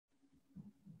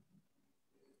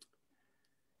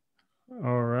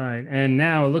And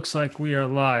now it looks like we are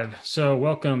live. So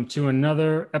welcome to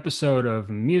another episode of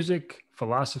Music,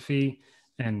 Philosophy,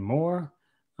 and More.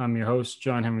 I'm your host,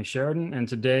 John Henry Sheridan, and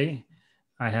today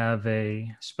I have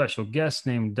a special guest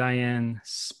named Diane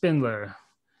Spindler.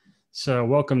 So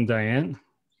welcome, Diane.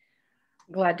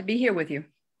 Glad to be here with you.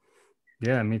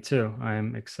 Yeah, me too.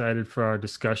 I'm excited for our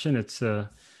discussion. It's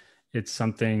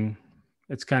something,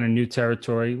 it's kind of new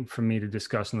territory for me to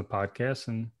discuss on the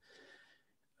podcast,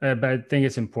 but I think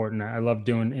it's important. I love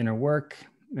doing inner work,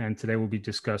 and today we'll be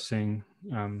discussing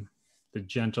a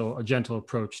gentle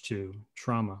approach to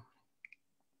trauma.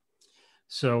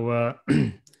 So,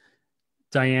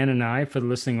 Diane and I, for the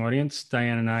listening audience,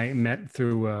 Diane and I met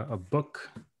through a book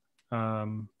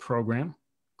program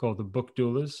called the Book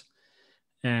Doulas,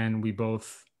 and we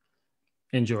both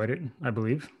enjoyed it, I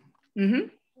believe. Mm-hmm.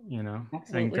 You know,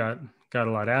 Absolutely. and got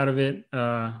a lot out of it.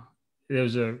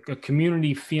 There's a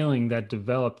community feeling that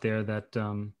developed there that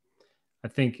I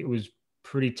think it was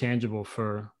pretty tangible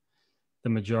for the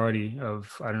majority of,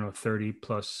 30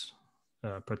 plus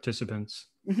participants.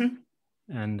 Mm-hmm.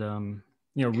 And,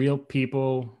 real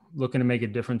people looking to make a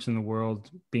difference in the world,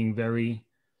 being very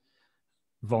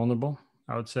vulnerable,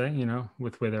 I would say,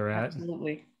 with where they're at.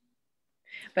 Absolutely.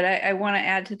 But I want to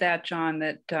add to that, John,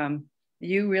 that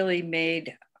you really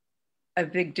made a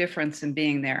big difference in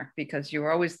being there, because you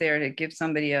were always there to give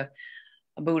somebody a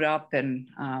boot up. And,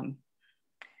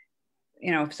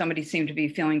 if somebody seemed to be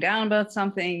feeling down about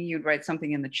something, you'd write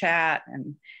something in the chat. And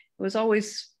it was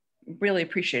always really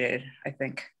appreciated, I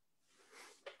think.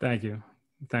 Thank you.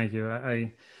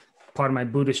 I part of my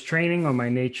Buddhist training or my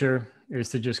nature is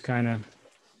to just kind of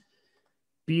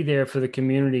be there for the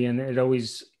community. And it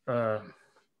always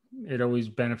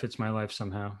benefits my life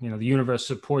somehow. The universe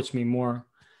supports me more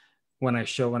when I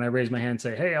raise my hand and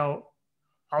say, hey, I'll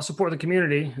support the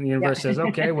community. And the universe says,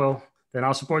 okay, well, then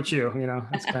I'll support you.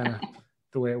 That's kind of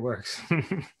the way it works.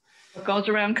 What goes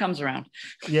around comes around.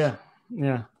 Yeah.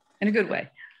 In a good way.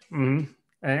 Mm-hmm.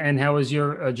 And how was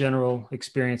your general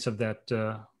experience of that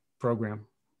program?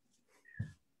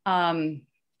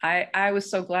 I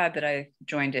was so glad that I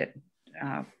joined it.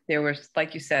 There was,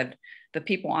 like you said, the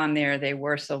people on there, they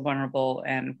were so vulnerable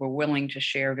and were willing to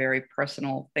share very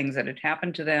personal things that had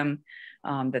happened to them,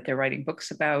 that they're writing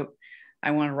books about.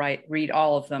 I want to read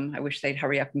all of them. I wish they'd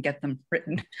hurry up and get them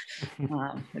written.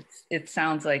 It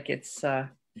sounds like it's,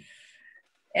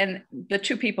 and the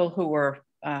two people who were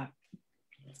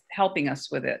helping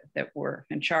us with it, that were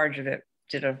in charge of it,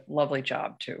 did a lovely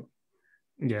job too.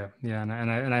 Yeah. And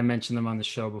I mentioned them on the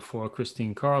show before,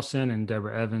 Christine Carlson and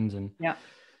Deborah Evans. And yeah.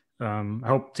 I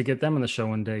hope to get them on the show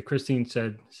one day. Christine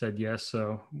said yes.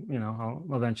 So, I'll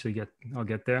eventually get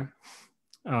there.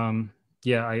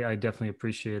 I definitely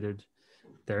appreciated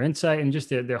their insight and just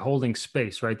their holding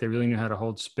space, right? They really knew how to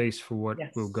hold space for what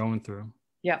we're going through.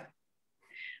 Yeah.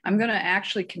 I'm going to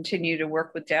actually continue to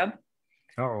work with Deb.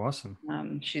 Oh, awesome.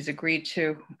 She's agreed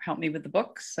to help me with the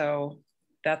book. So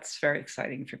that's very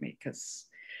exciting for me, because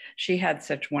she had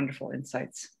such wonderful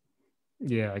insights.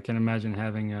 Yeah, I can imagine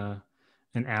having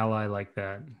an ally like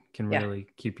that can really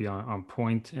keep you on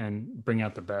point and bring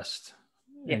out the best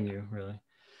in you, really.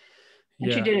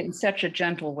 And she did it in such a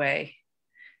gentle way.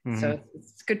 Mm-hmm. So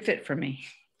it's a good fit for me.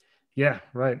 Yeah,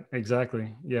 right.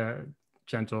 Exactly. Yeah.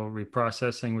 Gentle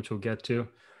reprocessing, which we'll get to.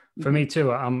 For me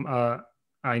too,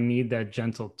 I need that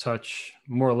gentle touch,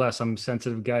 more or less. I'm a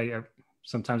sensitive guy.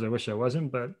 Sometimes I wish I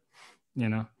wasn't, but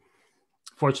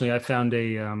fortunately I found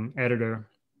a editor,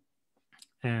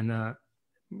 and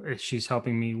she's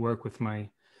helping me work with my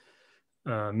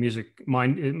my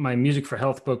Music for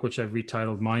Health book, which I've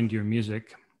retitled Mind Your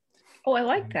Music. Oh, I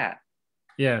like that.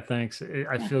 Yeah, thanks.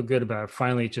 I feel good about it.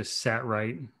 Finally, it just sat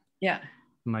right. Yeah.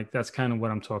 I'm like, that's kind of what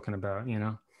I'm talking about,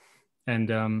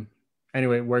 And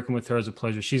anyway, working with her is a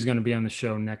pleasure. She's going to be on the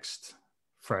show next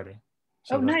Friday.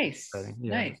 So nice.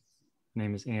 Yeah. Nice.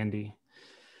 Name is Andy.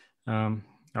 All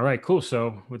right, cool.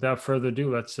 So without further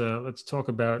ado, let's talk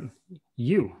about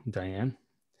you, Diane.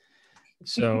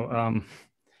 So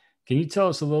can you tell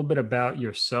us a little bit about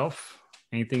yourself?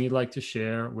 Anything you'd like to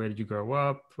share? Where did you grow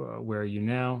up? Where are you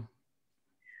now?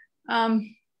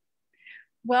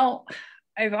 Well,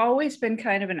 I've always been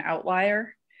kind of an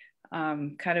outlier,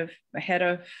 kind of ahead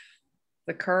of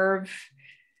the curve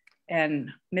and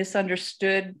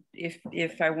misunderstood.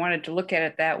 If I wanted to look at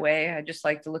it that way, I just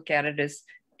like to look at it as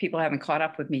people haven't caught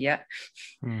up with me yet.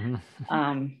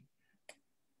 Mm-hmm.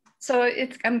 So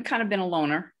I'm kind of been a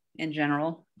loner in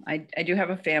general. I do have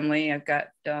a family. I've got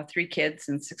 3 kids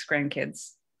and 6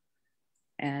 grandkids.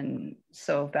 And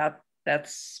so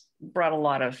that's brought a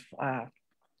lot of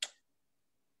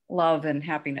love and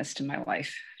happiness to my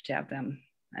life to have them.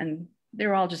 And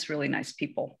they're all just really nice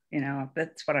people. You know,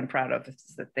 that's what I'm proud of,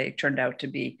 is that they turned out to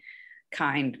be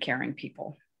kind, caring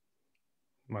people.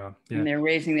 Wow. Yeah. And they're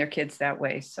raising their kids that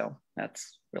way. So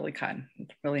that's really kind,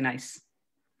 really nice.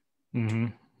 Mm-hmm.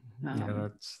 Yeah,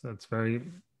 that's very,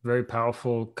 very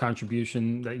powerful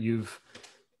contribution that you've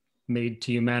made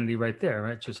to humanity right there,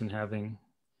 right? Just in having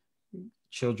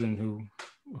children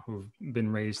who've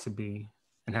been raised to be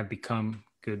and have become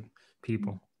good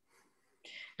people.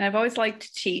 And I've always liked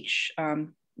to teach.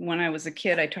 When I was a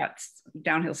kid, I taught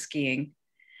downhill skiing.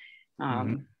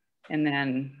 And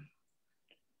then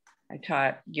I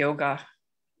taught yoga.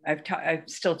 I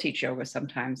still teach yoga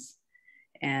sometimes,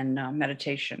 and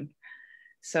meditation.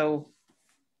 So,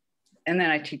 and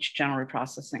then I teach gentle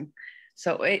reprocessing.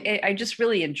 So I just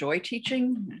really enjoy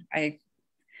teaching. I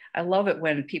love it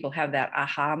when people have that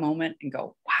aha moment and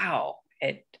go, wow,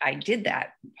 I did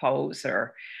that pose,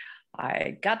 or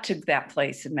I got to that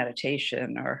place in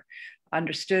meditation, or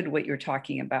understood what you're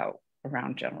talking about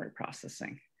around gentle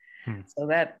reprocessing. So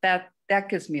that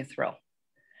gives me a thrill.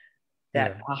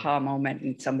 That aha moment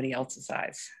in somebody else's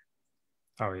eyes.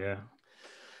 Oh yeah.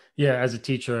 Yeah, as a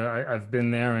teacher, I've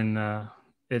been there, and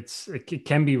it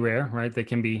can be rare, right? There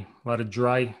can be a lot of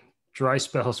dry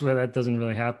spells where that doesn't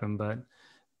really happen, but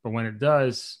when it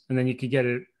does, and then you could get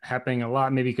it happening a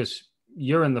lot, maybe because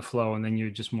you're in the flow, and then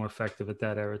you're just more effective at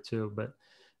that era too. But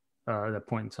at that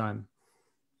point in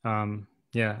time,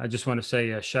 yeah, I just want to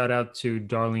say a shout out to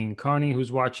Darlene Carney,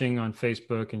 who's watching on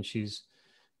Facebook, and she's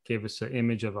gave us an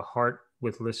image of a heart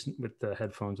with the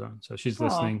headphones on, so she's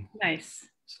listening. Nice.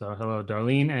 So hello,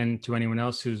 Darlene, and to anyone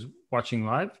else who's watching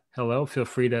live, hello. Feel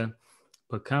free to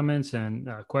put comments and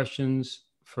questions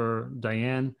for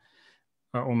Diane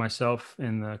or myself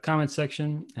in the comment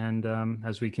section, and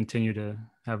as we continue to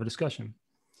have a discussion.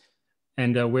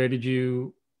 And where did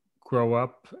you grow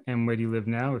up, and where do you live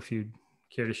now, if you'd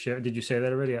care to share? Did you say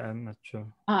that already? I'm not sure.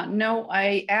 No,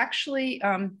 I actually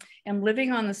am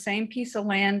living on the same piece of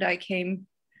land I came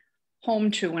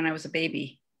home to when I was a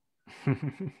baby.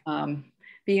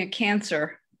 Being a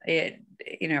Cancer,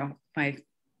 my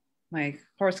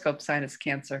horoscope sign is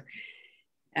Cancer,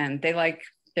 and they like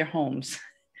their homes.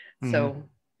 So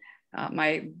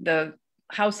the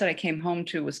house that I came home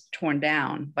to was torn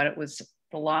down, but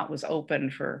the lot was open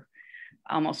for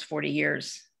almost 40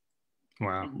 years.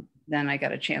 Wow. And then I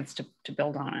got a chance to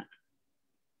build on it.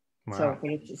 Wow. So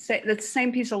it's the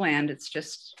same piece of land. It's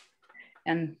just,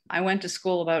 and I went to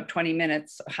school about 20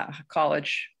 minutes,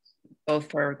 college,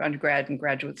 both for undergrad and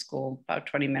graduate school, about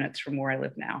 20 minutes from where I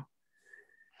live now.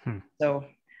 So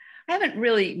I haven't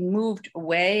really moved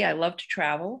away. I love to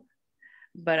travel,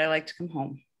 but I like to come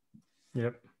home.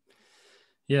 Yep.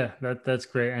 Yeah, that's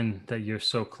great. And that you're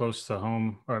so close to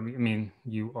home. Or, I mean,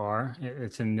 you are.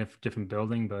 It's in a different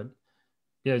building, but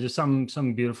yeah, just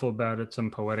something beautiful about it,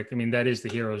 some poetic. I mean, that is the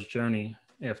hero's journey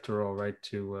after all, right?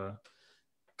 To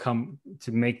come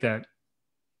to make that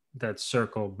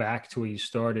circle back to where you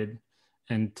started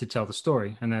and to tell the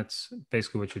story. And that's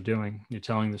basically what you're doing. You're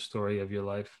telling the story of your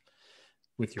life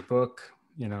with your book,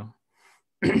 and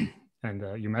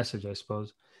your message, I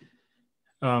suppose.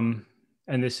 And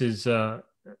this is,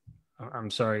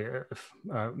 I'm sorry,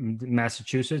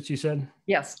 Massachusetts, you said?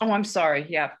 Yes. Oh, I'm sorry.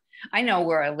 Yeah. I know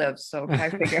where I live, so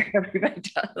I figure everybody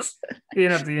does. You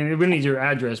don't have to, we need your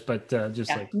address, but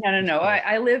just like. No.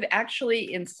 I live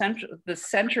actually in the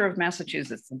center of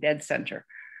Massachusetts, the dead center.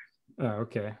 Oh,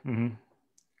 okay. Mm-hmm.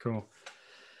 Cool.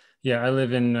 Yeah, I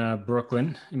live in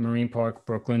Brooklyn, in Marine Park,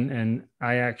 Brooklyn, and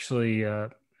I actually, I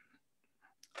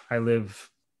live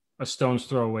a stone's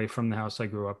throw away from the house I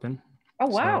grew up in. Oh,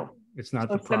 wow. So it's not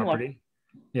so the property.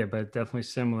 Similar. Yeah, but definitely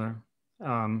similar.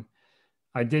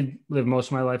 I did live most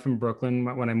of my life in Brooklyn.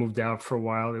 When I moved out for a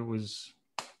while, it was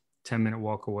 10-minute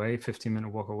walk away, 15-minute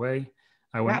walk away.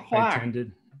 I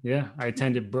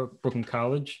attended Brooklyn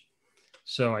College.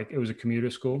 So it was a commuter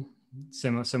school,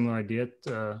 similar idea.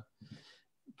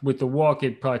 With the walk,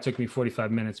 it probably took me 45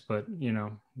 minutes, but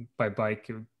by bike,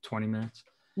 20 minutes.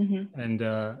 Mm-hmm. And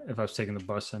if I was taking the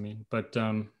bus, I mean, but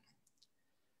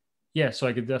yeah, so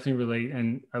I could definitely relate.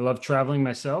 And I love traveling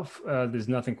myself. There's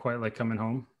nothing quite like coming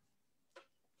home.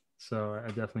 So I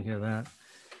definitely hear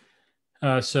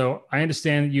that. So I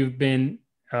understand that you've been,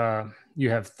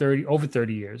 you have over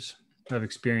 30 years of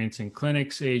experience in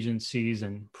clinics, agencies,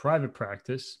 and private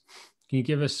practice. Can you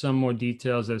give us some more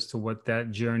details as to what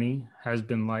that journey has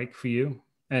been like for you?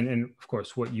 And of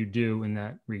course, what you do in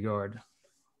that regard?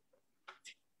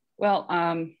 Well,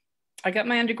 I got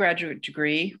my undergraduate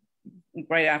degree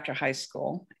right after high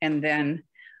school. And then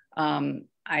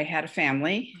I had a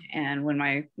family. And when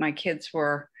my kids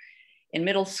were in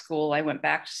middle school, I went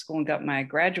back to school and got my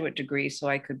graduate degree so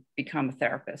I could become a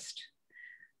therapist.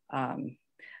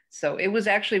 So it was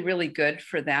actually really good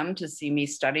for them to see me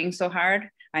studying so hard.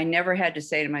 I never had to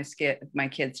say to my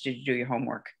kids, did you do your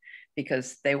homework?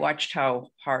 Because they watched how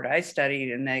hard I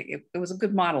studied, and it was a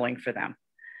good modeling for them,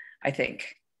 I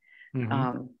think.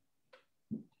 Mm-hmm.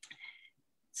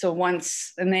 So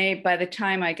by the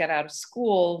time I got out of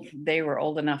school, they were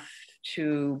old enough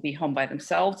to be home by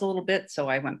themselves a little bit. So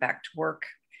I went back to work,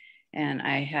 and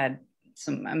I had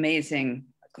some amazing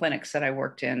clinics that I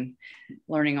worked in,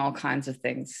 learning all kinds of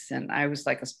things. And I was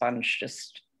like a sponge,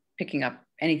 just picking up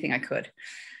anything I could.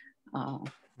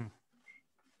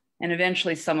 And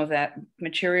eventually some of that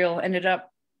material ended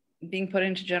up being put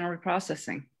into gentle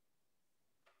reprocessing.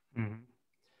 Mm-hmm.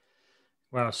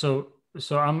 Wow. So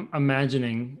I'm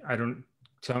imagining,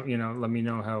 let me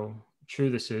know how true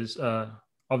this is.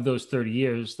 Of those 30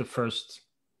 years, the first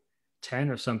 10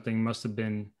 or something must have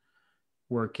been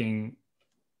working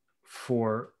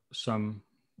for some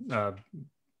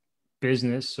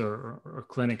business or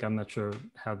clinic. I'm not sure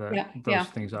how those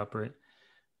things operate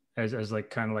as like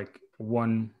kind of like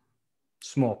one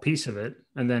small piece of it.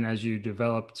 And then as you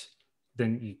developed,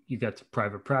 then you got to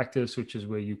private practice, which is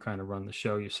where you kind of run the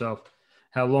show yourself.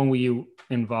 How long were you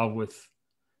involved with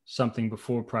something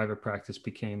before private practice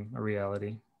became a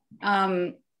reality?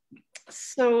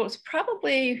 So it's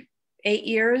probably 8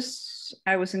 years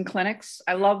I was in clinics.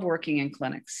 I love working in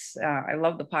clinics. I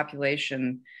love the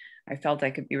population. I felt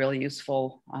I could be really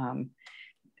useful.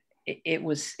 It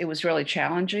was really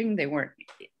challenging. They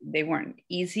weren't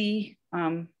easy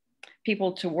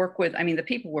people to work with. I mean, the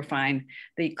people were fine.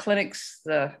 The clinics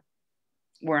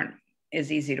weren't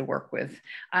as easy to work with.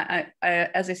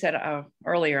 As I said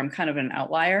earlier, I'm kind of an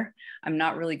outlier. I'm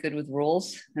not really good with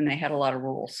rules, and they had a lot of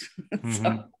rules. Mm-hmm.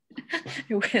 So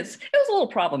it was a little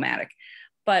problematic,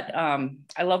 but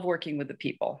I love working with the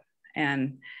people.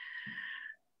 And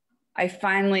I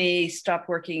finally stopped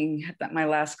working at my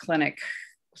last clinic.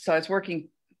 So I was working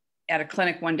at a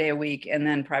clinic 1 day a week and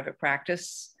then private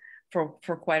practice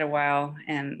for quite a while.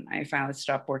 And I finally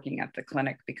stopped working at the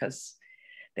clinic because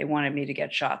they wanted me to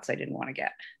get shots I didn't want to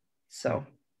get. So,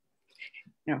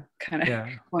 kind of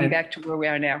going back to where we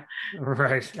are now.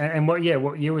 Right. And what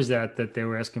year was that they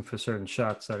were asking for certain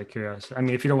shots, out of curiosity? I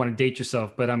mean, if you don't want to date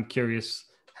yourself, but I'm curious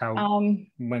how,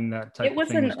 when that type of thing was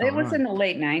going on. It was in the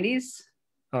late 90s.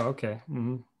 Oh, okay.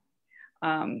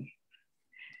 Mm-hmm.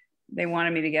 They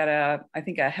wanted me to get a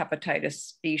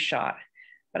hepatitis B shot,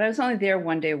 but I was only there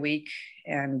 1 day a week.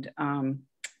 And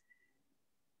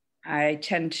I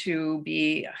tend to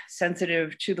be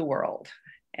sensitive to the world,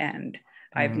 and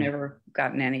I've never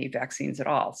gotten any vaccines at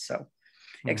all. So,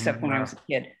 except when I was a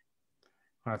kid.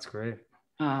 That's great.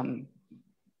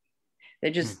 They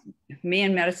just, me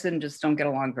and medicine just don't get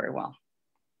along very well.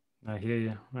 I hear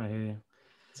you.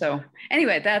 So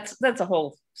anyway, that's a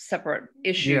whole separate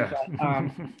issue. Yeah.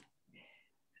 But,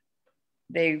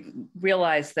 they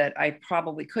realized that I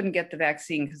probably couldn't get the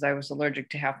vaccine because I was allergic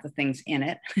to half the things in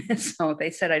it. So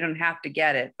they said I don't have to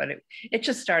get it, but it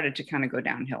just started to kind of go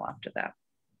downhill after that.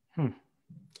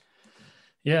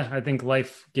 Yeah, I think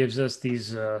life gives us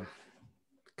these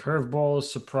curveballs,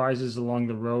 surprises along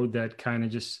the road that kind of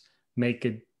just make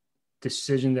a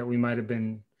decision that we might have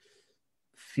been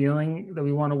feeling that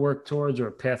we want to work towards, or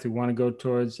a path we want to go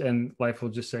towards, and life will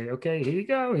just say, okay, here you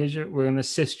go. We're going to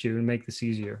assist you and make this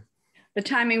easier. The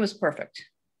timing was perfect.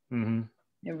 Mm-hmm.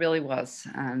 It really was.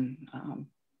 And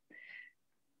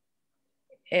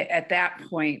at that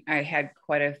point, I had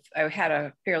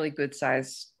a fairly good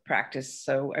size practice.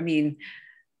 So, I mean,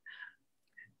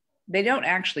 they don't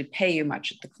actually pay you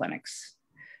much at the clinics.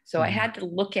 So I had to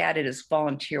look at it as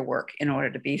volunteer work in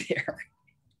order to be there.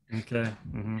 Okay.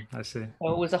 I see.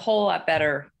 So it was a whole lot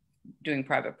better doing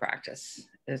private practice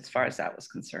as far as that was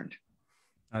concerned.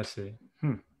 I see.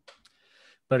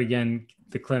 But again,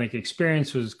 the clinic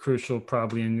experience was crucial,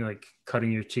 probably in like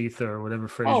cutting your teeth or whatever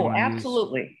phrase you want to use.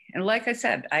 Absolutely. And like I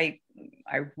said, I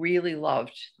really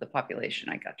loved the population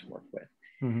I got to work with.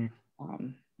 And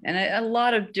a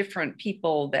lot of different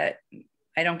people that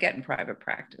I don't get in private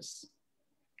practice.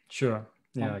 Sure.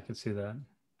 Yeah, I could see that.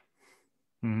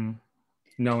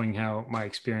 Knowing how my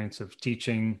experience of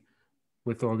teaching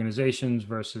with organizations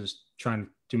versus trying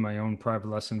to do my own private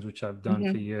lessons, which I've done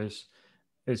for years,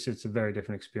 it's a very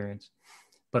different experience.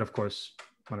 But of course,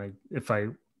 if I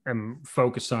am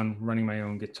focused on running my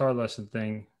own guitar lesson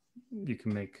thing, you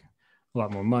can make a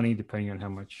lot more money depending on how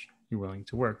much you're willing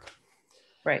to work.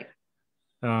 Right.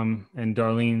 And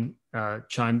Darlene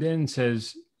chimed in,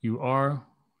 says, you're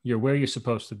where you're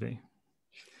supposed to be.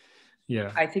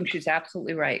 Yeah. I think she's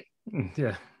absolutely right.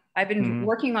 Yeah. I've been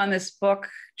working on this book,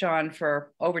 John,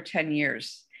 for over 10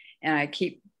 years, and I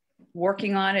keep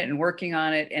working on it,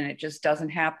 and it just doesn't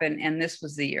happen. And this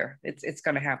was the year. It's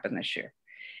going to happen this year,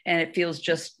 and it feels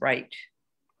just right.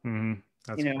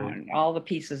 That's great. And all the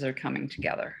pieces are coming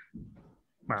together.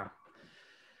 Wow.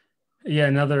 Yeah,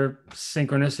 another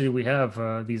synchronicity we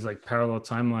have, these like parallel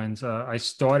timelines. I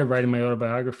started writing my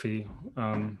autobiography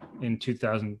in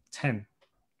 2010,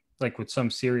 like with some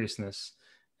seriousness.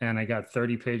 And I got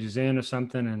 30 pages in or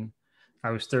something. And I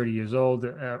was 30 years old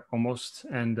almost.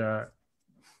 And the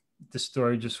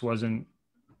story just wasn't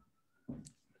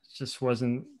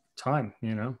time,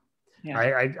 Yeah.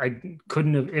 I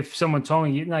couldn't have, if someone told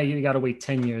me, you got to wait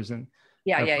 10 years. And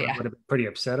I would have been pretty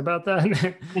upset about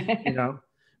that,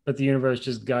 But the universe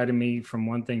just guided me from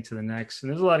one thing to the next.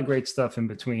 And there's a lot of great stuff in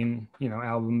between,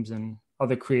 albums and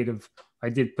other creative. I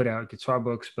did put out guitar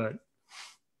books, but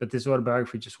this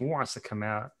autobiography just wants to come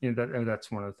out.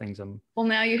 That's one of the things I'm. Well,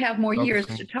 now you have more years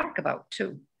to talk about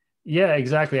too. Yeah,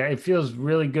 exactly. It feels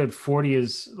really good. 40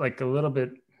 is like a little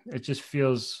bit, it just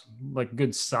feels like a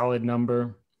good solid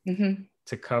number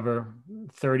to cover.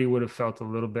 30 would have felt a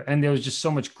little bit. And there was just so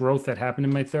much growth that happened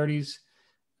in my 30s.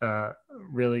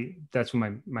 Really, that's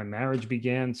when my marriage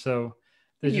began. So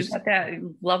you got that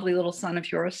lovely little son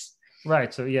of yours,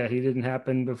 right? So yeah, he didn't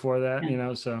happen before that,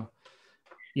 So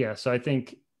yeah, so I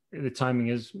think the timing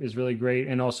is really great,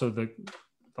 and also the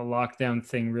lockdown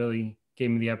thing really gave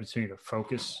me the opportunity to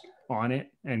focus on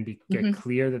it and get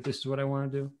clear that this is what I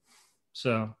want to do.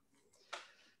 So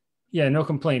yeah, no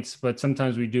complaints, but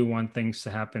sometimes we do want things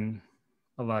to happen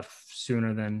a lot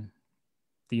sooner than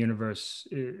the universe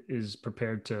is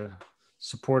prepared to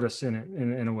support us in it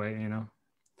in a way,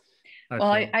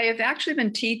 I have actually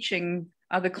been teaching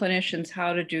other clinicians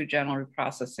how to do gentle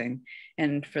reprocessing.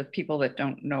 And for people that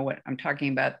don't know what I'm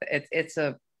talking about, it's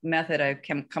a method I've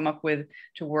come up with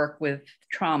to work with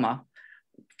trauma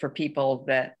for people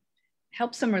that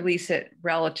helps them release it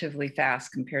relatively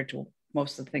fast compared to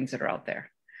most of the things that are out there.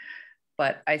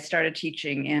 But I started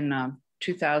teaching in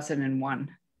 2001.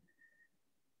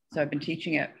 So I've been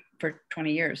teaching it for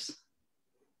 20 years.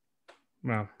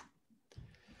 Wow.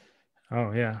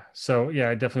 Oh yeah. So yeah,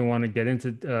 I definitely want to get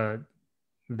into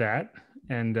that.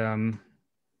 And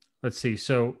let's see.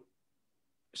 So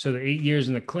the 8 years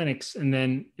in the clinics, and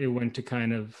then it went to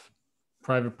kind of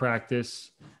private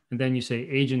practice. And then you say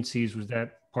agencies, was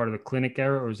that part of the clinic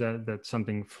era, or is that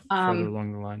something further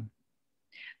along the line?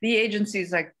 The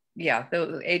agencies,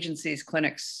 the agencies,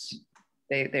 clinics,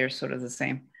 they're sort of the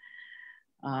same.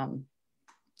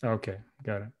 Okay,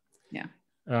 got it. Yeah.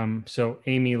 So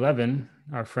Amy Levin,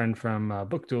 our friend from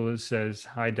Book Doulas, says,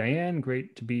 "Hi Diane,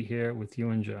 great to be here with you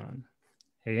and John."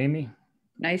 Hey Amy.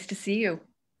 Nice to see you.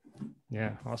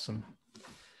 Yeah, awesome.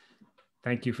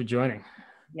 Thank you for joining.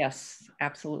 Yes,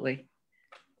 absolutely.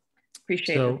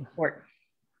 Appreciate the support.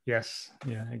 Yes,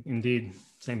 yeah, indeed.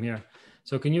 Same here.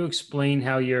 So can you explain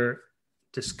how you're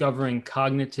discovering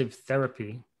cognitive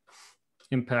therapy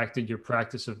impacted your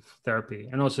practice of therapy?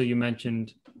 And also you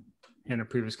mentioned in a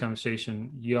previous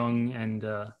conversation, Jung and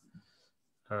the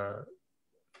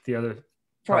other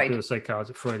popular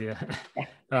psychologist, Freud,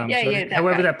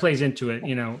 however that plays into it,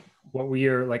 what were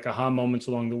your like aha moments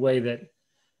along the way that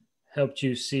helped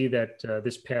you see that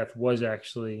this path was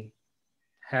actually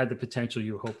had the potential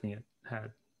you were hoping it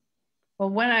had? Well,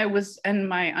 when I was in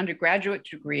my undergraduate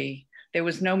degree, there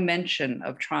was no mention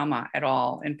of trauma at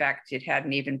all. In fact, it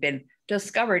hadn't even been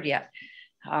discovered yet,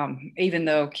 even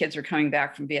though kids were coming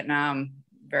back from Vietnam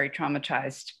very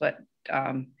traumatized. But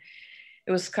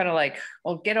it was kind of like,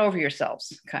 well, get over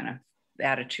yourselves kind of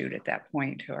attitude at that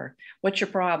point, or what's your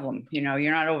problem?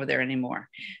 You're not over there anymore.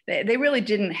 They really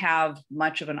didn't have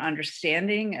much of an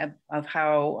understanding of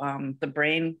how the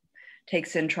brain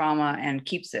takes in trauma and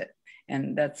keeps it.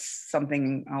 And that's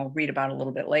something I'll read about a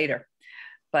little bit later.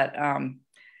 But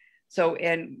so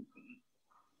in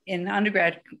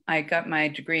undergrad, I got my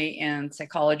degree in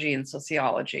psychology and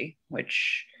sociology,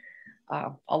 which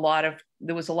there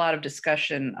was a lot of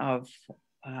discussion of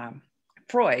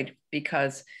Freud,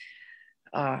 because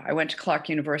I went to Clark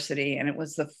University, and it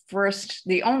was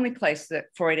the only place that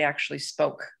Freud actually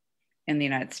spoke in the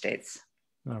United States.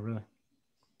 Oh, really?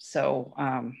 So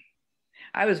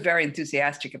I was very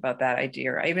enthusiastic about that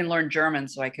idea. I even learned German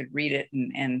so I could read it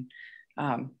in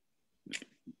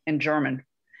German.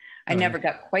 I never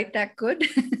got quite that good,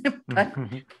 but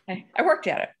I worked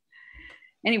at it.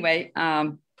 Anyway,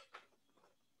 and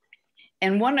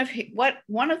one of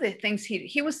the things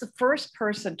he was the first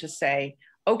person to say,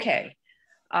 okay,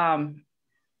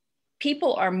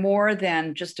 people are more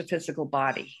than just a physical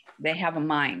body. They have a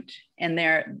mind,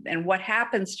 and what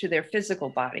happens to their physical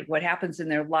body, what happens in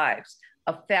their lives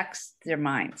affects their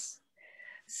minds.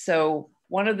 So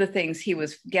one of the things he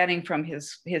was getting from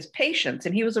his patients,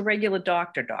 and he was a regular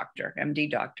doctor, MD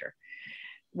doctor,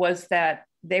 was that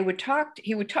he would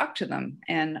talk to them,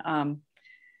 and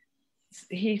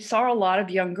he saw a lot of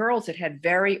young girls that had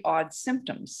very odd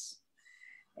symptoms.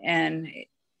 And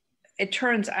it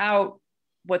turns out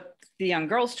what the young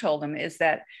girls told him is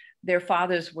that their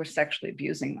fathers were sexually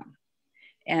abusing them,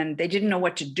 and they didn't know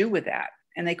what to do with that.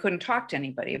 And they couldn't talk to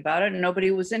anybody about it, and nobody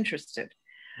was interested.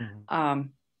 Mm-hmm.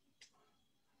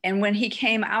 And when he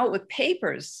came out with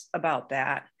papers about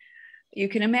that, you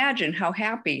can imagine how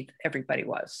happy everybody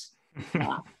was.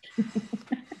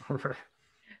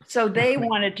 So they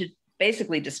wanted to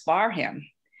basically disbar him.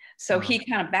 So he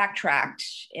kind of backtracked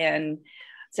and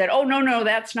said, oh, no,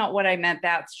 that's not what I meant.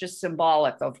 That's just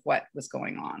symbolic of what was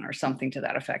going on, or something to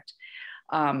that effect.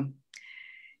 But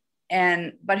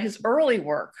his early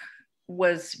work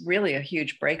was really a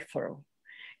huge breakthrough.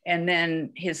 And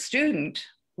then his student,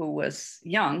 who was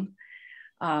young,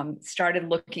 started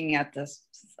looking at the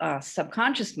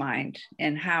subconscious mind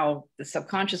and how the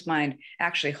subconscious mind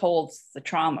actually holds the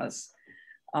traumas.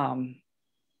 And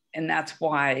that's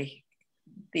why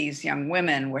these young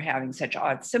women were having such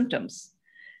odd symptoms,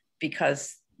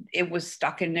 because it was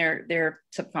stuck in their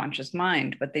subconscious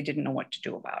mind, but they didn't know what to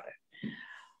do about it.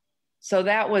 So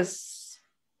that was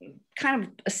kind of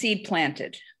a seed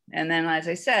planted. And then, as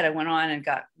I said, I went on and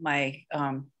got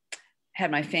had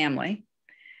my family.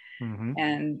 Mm-hmm.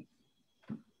 And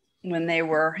when they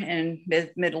were in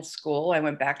middle school, I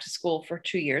went back to school for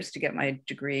 2 years to get my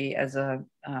degree as a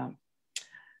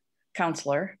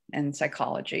counselor in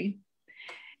psychology.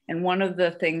 And one of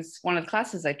the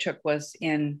classes I took was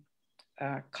in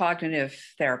cognitive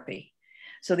therapy.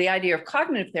 So the idea of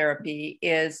cognitive therapy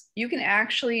is you can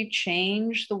actually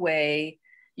change the way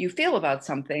you feel about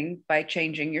something by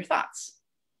changing your thoughts.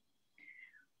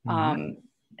 Mm-hmm.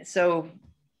 So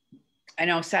I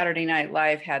know Saturday Night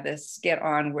Live had this skit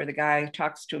on where the guy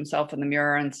talks to himself in the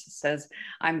mirror and says,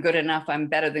 I'm good enough, I'm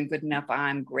better than good enough,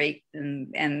 I'm great. And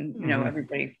you know,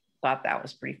 everybody thought that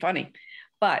was pretty funny.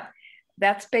 But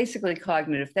that's basically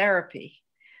cognitive therapy.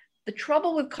 The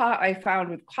trouble with I found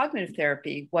with cognitive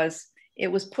therapy was it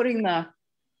was putting the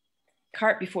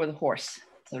cart before the horse,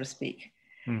 so to speak.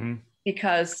 Mm-hmm.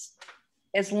 Because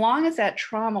as long as that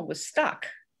trauma was stuck,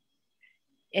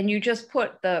 and you just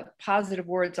put the positive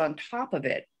words on top of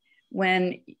it,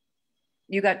 when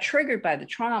you got triggered by the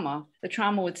trauma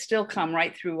would still come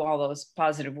right through all those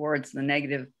positive words. The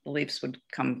negative beliefs would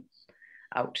come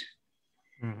out.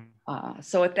 Mm-hmm.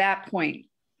 So at that point,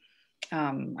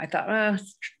 I thought,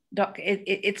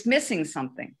 it's missing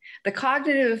something. The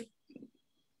cognitive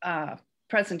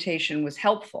presentation was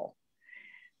helpful,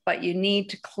 but you need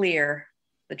to clear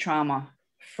the trauma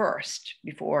first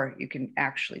before you can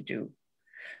actually do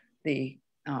the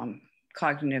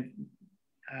cognitive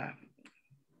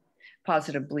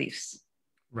positive beliefs.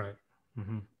 Right.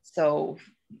 Mm-hmm. So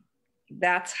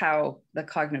that's how the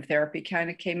cognitive therapy kind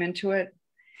of came into it.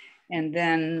 And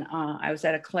then I was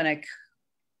at a clinic,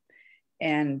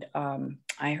 and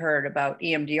I heard about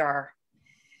EMDR,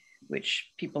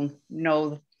 which people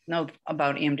know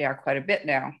about EMDR quite a bit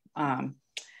now.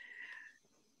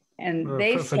 And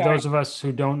for those of us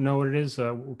who don't know what it is,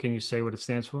 can you say what it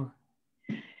stands for?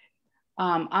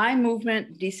 Eye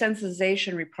movement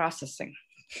desensitization reprocessing.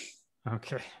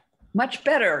 Okay. Much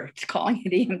better calling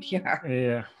it EMDR.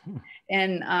 Yeah.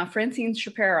 And Francine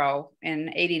Shapiro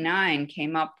in '89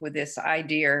 came up with this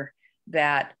idea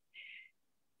that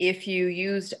if you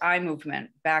used eye movement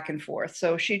back and forth,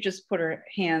 so she just put her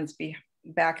hands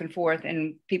back and forth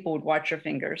and people would watch her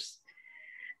fingers.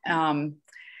 And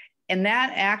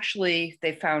that actually,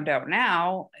 they found out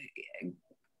now,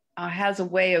 has a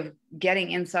way of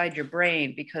getting inside your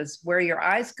brain, because where your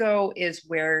eyes go is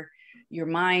where your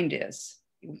mind is,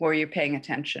 where you're paying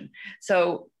attention.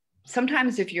 So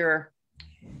sometimes if you're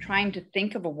trying to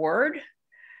think of a word,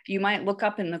 you might look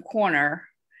up in the corner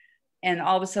and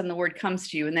all of a sudden the word comes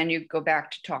to you, and then you go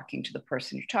back to talking to the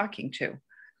person you're talking to.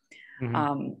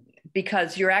 Mm-hmm.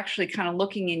 Because you're actually kind of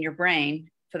looking in your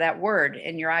brain for that word,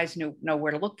 and your eyes know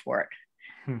where to look for it.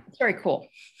 It's very cool.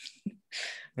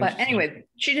 But anyway,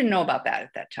 she didn't know about that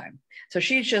at that time. So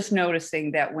she's just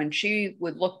noticing that when she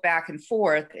would look back and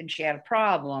forth and she had a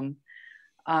problem,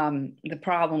 the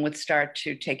problem would start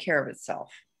to take care of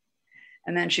itself.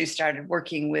 And then she started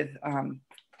working with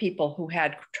people who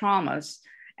had traumas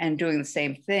and doing the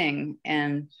same thing.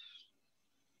 And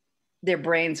their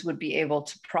brains would be able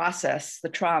to process the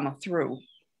trauma through.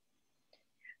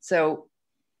 So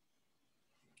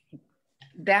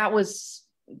that was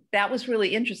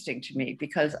really interesting to me,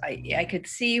 because I could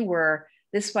see where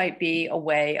this might be a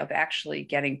way of actually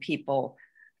getting people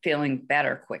feeling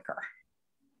better quicker.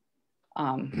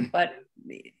 But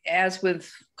as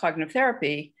with cognitive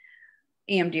therapy,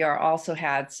 EMDR also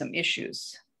had some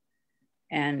issues.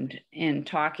 And in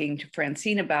talking to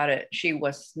Francine about it, she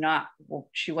wasn't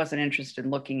interested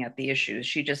in looking at the issues.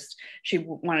 She just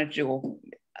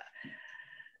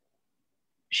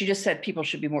said people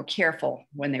should be more careful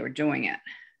when they were doing it.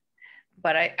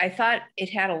 But I thought it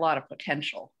had a lot of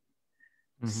potential.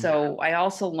 Mm-hmm. So I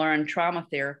also learned trauma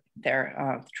theory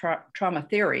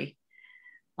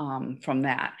from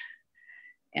that.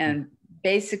 And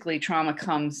basically trauma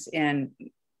comes in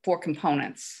 4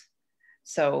 components.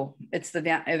 So it's the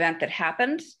event that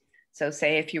happened. So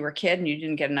say if you were a kid and you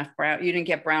didn't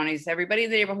get brownies, everybody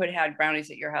in the neighborhood had brownies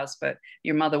at your house, but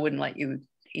your mother wouldn't let you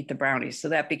eat the brownies. So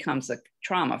that becomes a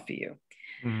trauma for you.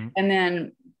 Mm-hmm. And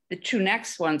then the 2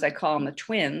 next ones, I call them the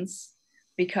twins,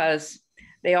 because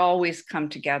they always come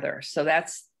together. So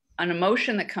that's an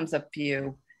emotion that comes up for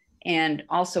you, and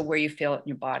also where you feel it in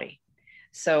your body.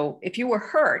 So if you were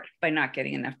hurt by not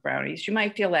getting enough brownies, you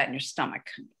might feel that in your stomach.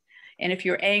 And if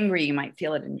you're angry, you might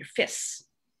feel it in your fists.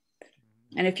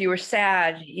 And if you were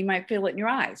sad, you might feel it in your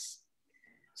eyes.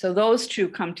 So those 2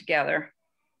 come together.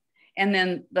 And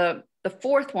then the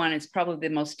 4th one is probably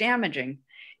the most damaging.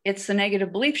 It's the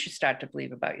negative beliefs you start to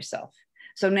believe about yourself.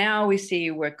 So now we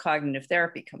see where cognitive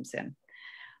therapy comes in.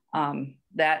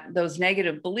 That those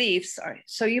negative beliefs are,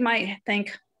 so you might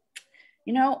think,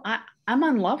 I'm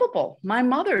unlovable. My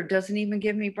mother doesn't even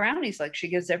give me brownies like she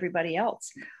gives everybody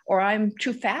else. Or I'm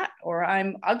too fat, or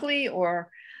I'm ugly, or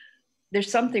there's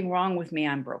something wrong with me,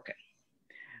 I'm broken.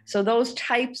 So those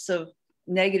types of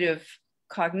negative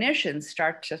cognitions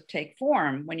start to take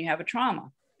form when you have a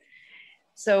trauma.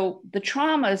 So the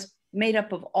trauma is made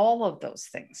up of all of those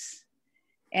things.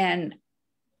 And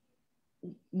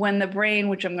when the brain,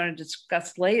 which I'm going to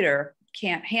discuss later,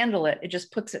 can't handle it, it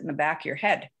just puts it in the back of your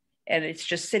head. And it's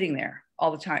just sitting there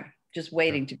all the time, just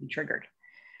waiting to be triggered.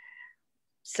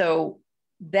 So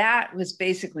that was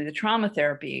basically the trauma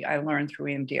therapy I learned through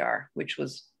EMDR, which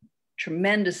was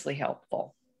tremendously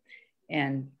helpful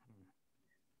in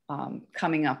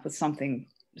coming up with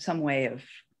some way of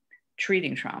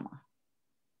treating trauma.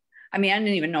 I mean, I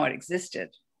didn't even know it existed.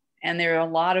 And there are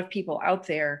a lot of people out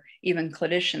there, even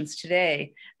clinicians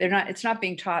today, it's not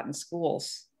being taught in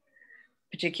schools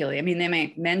particularly. I mean, they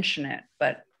may mention it,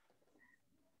 but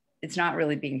it's not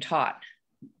really being taught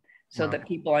so that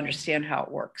people understand how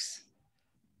it works.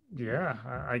 Yeah,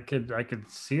 I could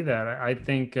see that. I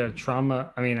think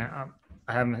trauma, I mean, I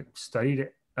haven't studied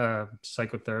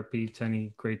psychotherapy to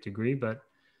any great degree, but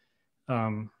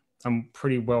I'm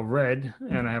pretty well read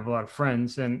and I have a lot of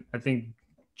friends. And I think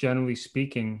generally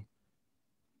speaking,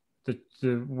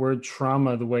 the word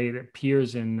trauma, the way it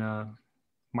appears in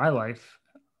my life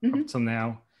up till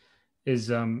now,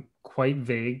 is quite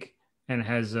vague and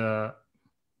has I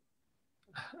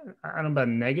don't know about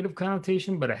a negative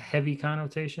connotation, but a heavy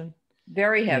connotation.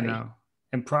 Very heavy.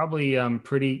 And probably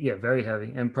very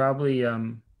heavy, and probably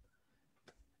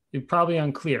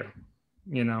unclear,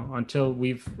 until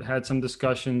we've had some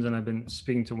discussions, and I've been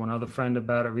speaking to one other friend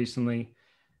about it recently.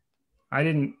 I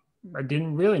didn't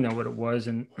really know what it was,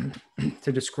 and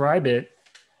to describe it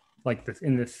like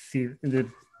through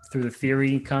the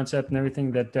theory concept and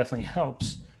everything, that definitely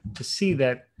helps to see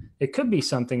that it could be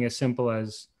something as simple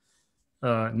as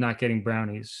not getting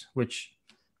brownies, which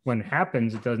when it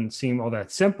happens, it doesn't seem all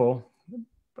that simple,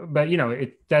 but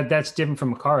that's different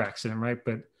from a car accident, right?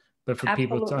 But for Absolutely.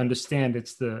 People to understand,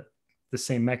 it's the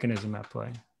same mechanism at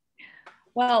play.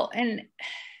 Well, and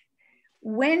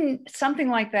when something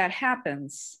like that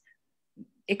happens,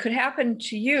 it could happen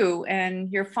to you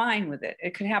and you're fine with it.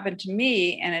 It could happen to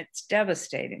me and it's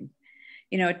devastating.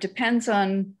 It depends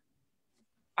on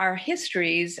our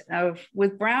histories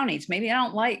with brownies. Maybe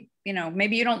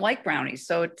maybe you don't like brownies,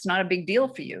 so it's not a big deal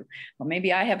for you. Or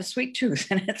maybe I have a sweet tooth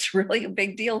and it's really a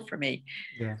big deal for me.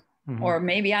 Yeah. Mm-hmm. Or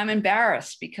maybe I'm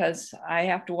embarrassed because I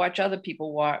have to watch other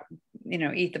people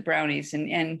eat the brownies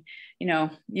and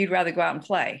you'd rather go out and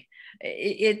play.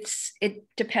 It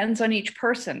depends on each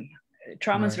person.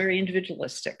 Trauma is very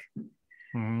individualistic.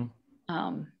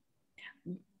 Mm-hmm.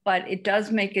 But it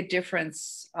does make a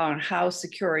difference on how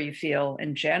secure you feel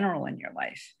in general in your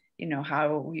life.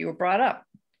 How you were brought up,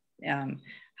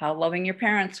 how loving your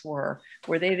parents were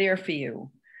they there for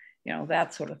you?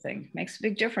 That sort of thing makes a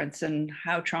big difference in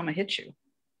how trauma hits you.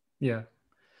 Yeah.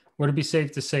 Would it be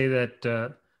safe to say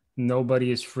that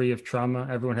nobody is free of trauma?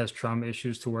 Everyone has trauma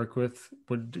issues to work with.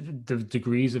 The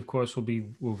degrees, of course,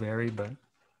 will vary, but.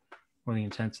 or the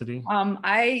intensity?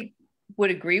 I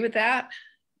would agree with that.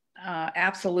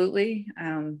 Absolutely.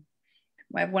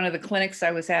 One of the clinics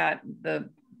I was at,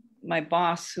 my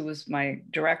boss, who was my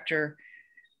director,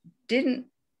 didn't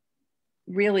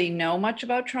really know much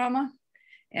about trauma.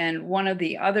 And one of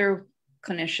the other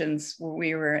clinicians, when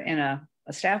we were in a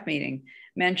staff meeting,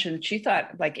 mentioned she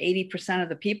thought like 80% of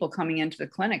the people coming into the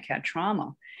clinic had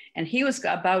trauma. And he was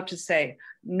about to say,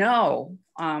 no,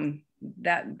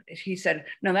 he said,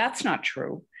 no, that's not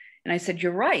true. And I said,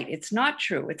 you're right. It's not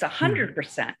true. It's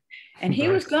 100%. And he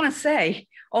was going to say,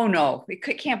 oh no,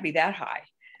 it can't be that high.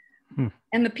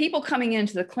 And the people coming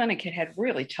into the clinic had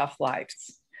really tough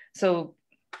lives. So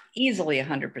easily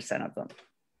 100% of them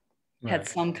had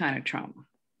some kind of trauma.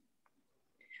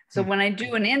 So when I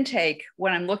do an intake,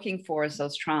 what I'm looking for is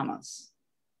those traumas.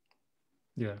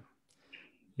 Yeah.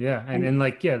 Yeah. And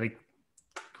like, yeah, like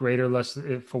greater, less,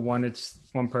 for one, it's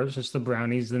one person, it's the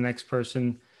brownies. The next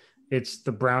person, it's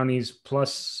the brownies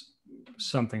plus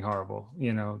something horrible,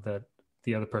 you know, that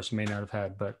the other person may not have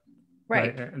had, but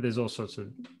right. There's all sorts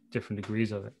of different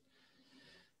degrees of it.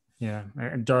 Yeah.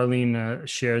 And Darlene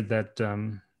shared that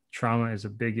trauma is a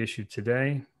big issue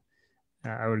today.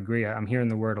 I would agree. I'm hearing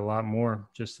the word a lot more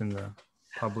just in the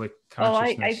public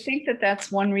consciousness. Well, I think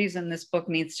that's one reason this book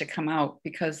needs to come out,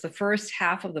 because the first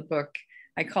half of the book,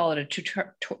 I call it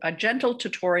a gentle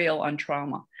tutorial on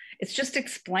trauma. It's just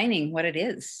explaining what it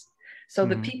is. So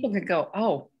that people can go,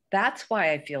 oh, that's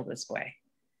why I feel this way.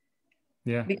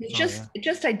 Yeah. Because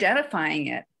just identifying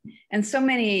it. And so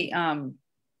many,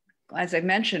 as I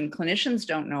mentioned, clinicians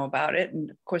don't know about it. And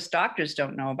of course, doctors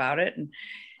don't know about it. And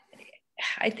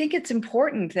I think it's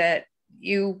important that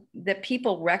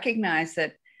people recognize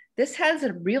that this has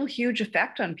a real huge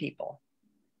effect on people.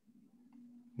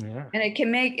 Yeah. And it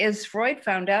can make, as Freud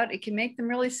found out, it can make them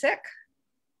really sick.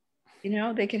 You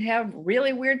know, they can have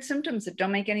really weird symptoms that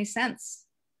don't make any sense.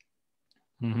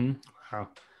 Wow.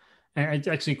 And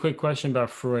actually, quick question about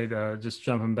Freud, just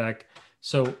jumping back.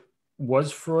 So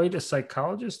was Freud a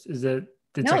psychologist? Did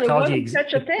no, psychology there wasn't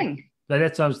such a thing.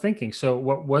 That's what I was thinking. So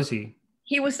what was he?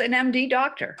 He was an MD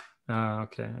doctor.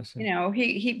 Okay, I see. You know,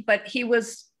 but he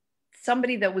was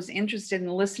somebody that was interested in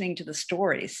listening to the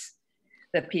stories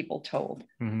that people told.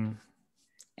 And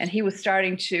he was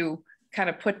starting to kind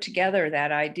of put together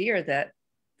that idea that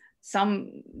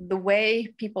the way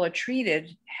people are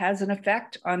treated has an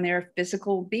effect on their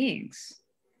physical beings.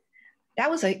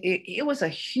 It was a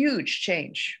huge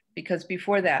change, because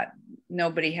before that,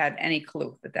 nobody had any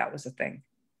clue that was a thing.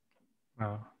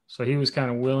 Wow. So he was kind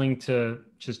of willing to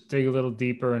just dig a little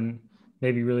deeper and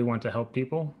maybe really want to help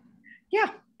people?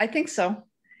 Yeah, I think so.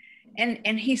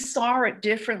 And he saw it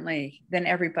differently than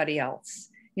everybody else.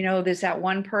 You know, there's that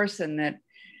one person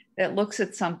that looks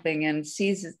at something and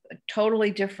sees it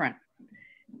totally different.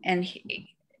 And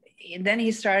then he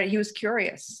was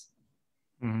curious.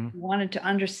 He wanted to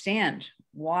understand,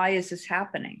 why is this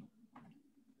happening?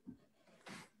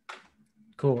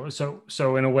 Cool.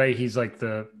 So in a way, he's like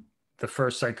the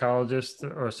first psychologist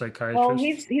or psychiatrist? Well,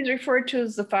 he's referred to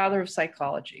as the father of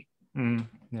psychology.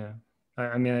 Yeah.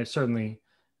 I mean, I certainly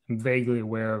am vaguely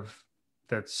aware of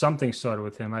that something started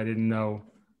with him. I didn't know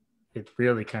it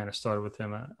really kind of started with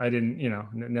him. I didn't,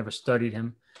 never studied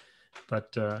him,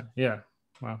 but yeah.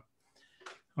 Wow.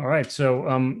 All right. So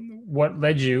what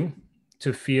led you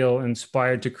to feel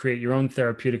inspired to create your own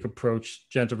therapeutic approach,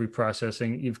 gentle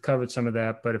reprocessing? You've covered some of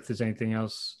that, but if there's anything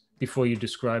else before you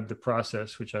describe the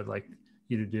process, which I'd like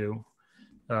you to do,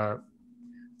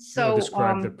 so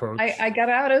describe the approach. I got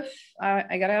out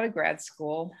of grad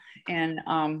school, and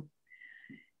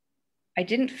I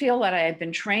didn't feel that I had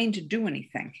been trained to do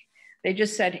anything. They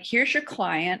just said, here's your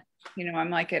client. I'm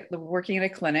like working at a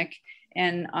clinic,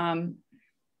 and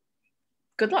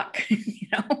good luck.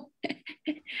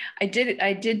 I did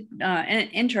an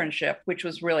internship, which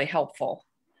was really helpful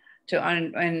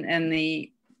and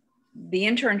the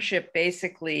internship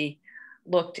basically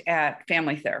looked at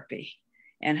family therapy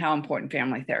and how important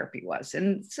family therapy was.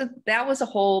 And so that was a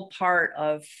whole part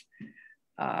of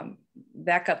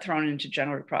that got thrown into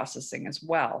gentle reprocessing as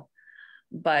well.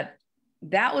 But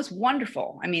that was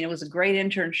wonderful. I mean, it was a great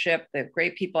internship, the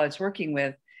great people I was working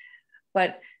with,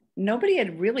 but nobody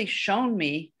had really shown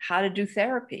me how to do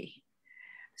therapy.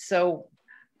 So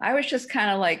I was just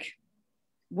kind of like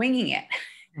winging it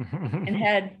and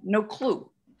had no clue.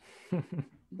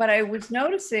 But I was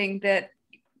noticing that,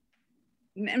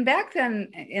 and back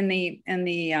then in the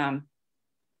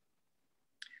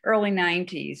early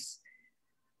 90s,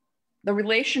 the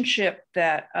relationship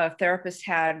that a therapist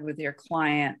had with their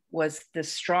client was the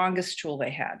strongest tool they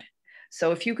had.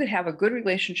 So if you could have a good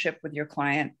relationship with your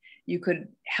client, you could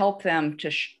help them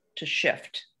to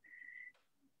shift.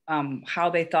 how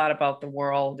they thought about the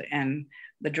world and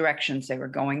the directions they were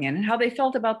going in and how they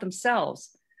felt about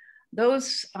themselves.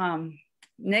 Those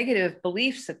negative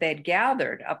beliefs that they'd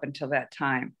gathered up until that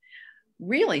time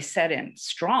really set in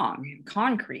strong and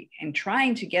concrete, and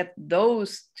trying to get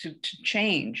those to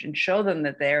change and show them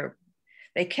that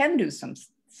they can do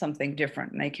something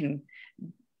different and they can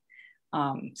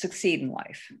succeed in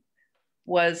life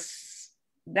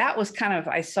that was kind of,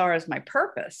 I saw as my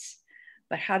purpose,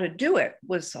 but how to do it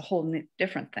was a whole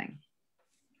different thing.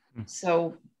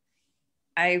 So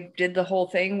I did the whole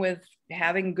thing with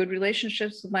having good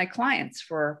relationships with my clients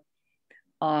for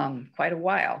quite a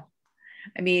while.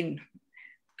 I mean,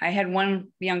 I had one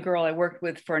young girl I worked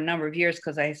with for a number of years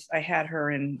because I had her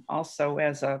in also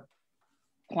as a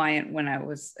client when I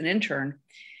was an intern.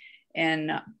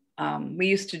 And we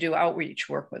used to do outreach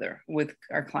work with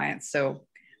our clients. So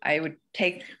I would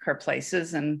take her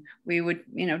places and we would,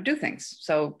 do things.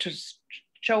 So to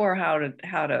show her how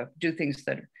to do things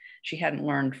that she hadn't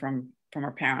learned from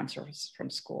her parents or from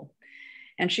school.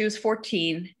 And she was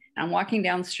 14. I'm walking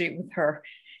down the street with her,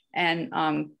 and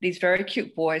these very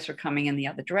cute boys were coming in the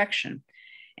other direction.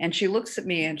 And she looks at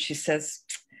me and she says,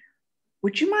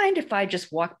 "Would you mind if I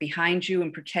just walked behind you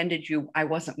and pretended I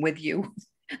wasn't with you?"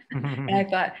 And I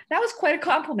thought that was quite a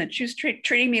compliment. She was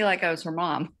treating me like I was her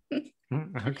mom.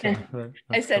 Okay.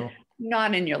 I said, cool.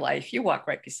 Not in your life. You walk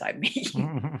right beside me.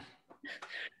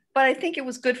 But I think it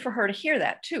was good for her to hear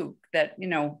that too, that,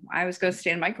 I was going to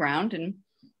stand my ground and,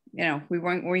 we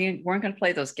weren't going to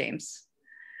play those games.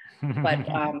 But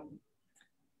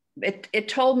it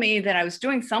told me that I was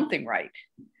doing something right,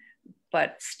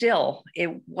 but still it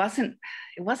wasn't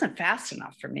fast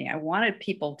enough for me. I wanted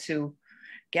people to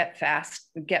get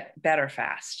better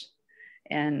fast.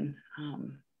 And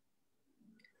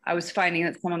I was finding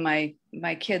that some of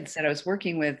my kids that I was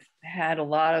working with had a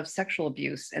lot of sexual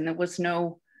abuse, and there was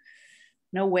no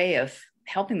way of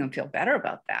helping them feel better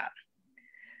about that.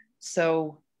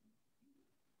 So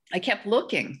I kept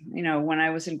looking. When I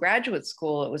was in graduate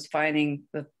school, it was finding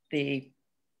the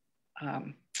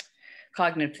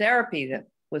cognitive therapy that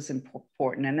was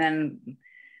important. And then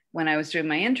when I was doing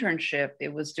my internship,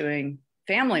 it was doing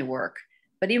family work.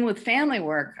 But even with family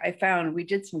work, I found we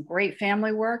did some great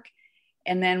family work.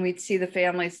 And then we'd see the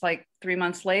families like 3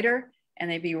 months later, and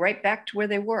they'd be right back to where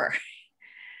they were.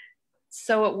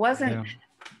 So it wasn't,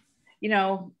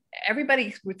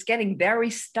 everybody was getting very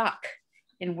stuck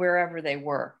in wherever they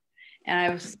were. And I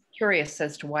was curious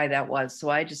as to why that was. So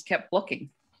I just kept looking.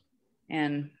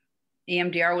 And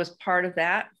EMDR was part of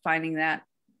that, finding that,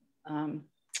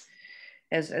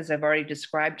 as I've already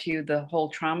described to you, the whole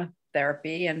trauma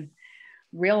therapy, and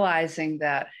realizing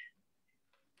that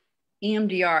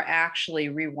EMDR actually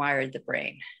rewired the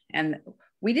brain. And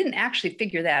we didn't actually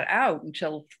figure that out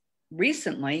until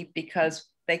recently, because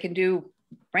they can do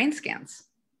brain scans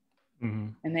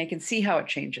and they can see how it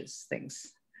changes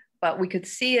things. But we could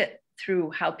see it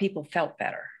through how people felt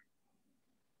better.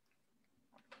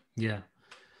 Yeah.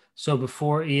 So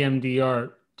before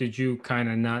EMDR, did you kind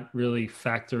of not really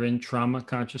factor in trauma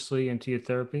consciously into your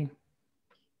therapy?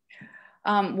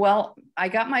 Well, I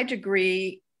got my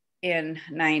degree in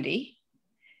 90,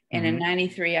 and in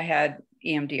 93, I had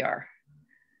EMDR.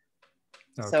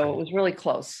 Okay. So it was really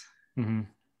close.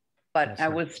 But I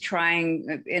was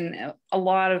trying in a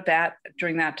lot of that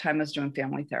during that time. I was doing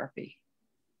family therapy.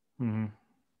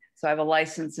 So I have a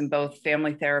license in both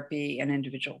family therapy and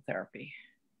individual therapy.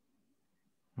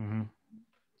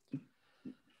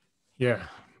 Yeah,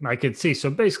 I could see.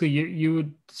 So basically you were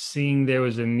seeing there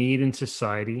was a need in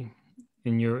society,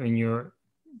 in your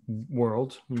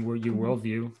world, your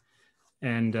worldview,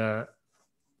 and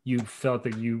you felt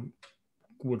that you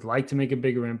would like to make a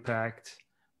bigger impact,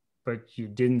 but you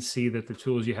didn't see that the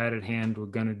tools you had at hand were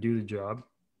going to do the job.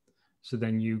 So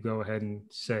then you go ahead and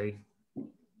say,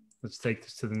 let's take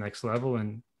this to the next level,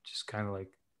 and just kind of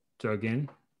like dug in.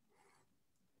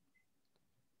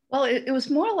 Well, it was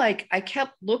more like I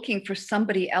kept looking for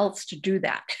somebody else to do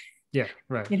that. Yeah,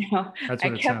 right. That's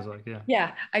what it sounds like. Yeah.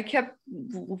 Yeah. I kept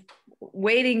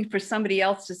waiting for somebody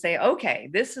else to say, okay,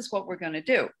 this is what we're going to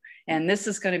do. And this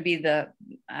is going to be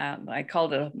I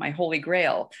called it my holy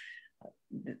grail.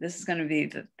 This is going to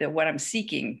be what I'm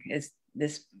seeking, is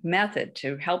this method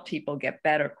to help people get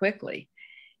better quickly.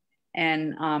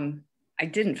 And I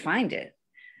didn't find it.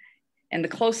 And the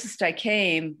closest I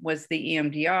came was the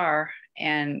EMDR,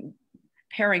 and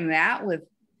pairing that with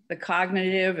the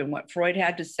cognitive and what Freud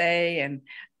had to say, and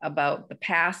about the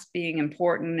past being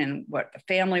important, and what the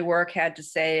family work had to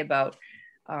say about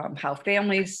how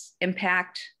families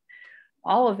impact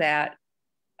all of that.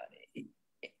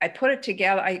 I put it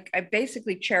together. I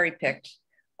basically cherry picked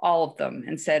all of them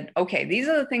and said, okay, these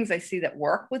are the things I see that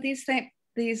work with these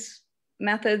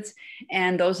methods,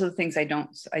 and those are the things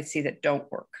I see that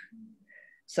don't work.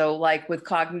 So like with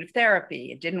cognitive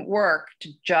therapy, it didn't work to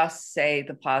just say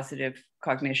the positive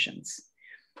cognitions,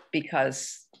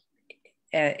 because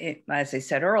as I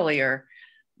said earlier,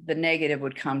 the negative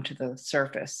would come to the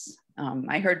surface.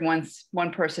 I heard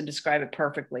one person describe it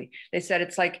perfectly. They said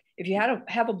it's like if you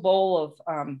have a bowl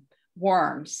of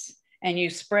worms and you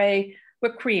spray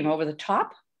whipped cream over the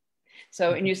top.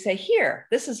 So, and you say, here,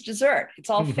 this is dessert. It's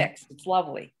all fixed. It's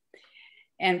lovely.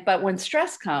 But when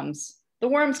stress comes, the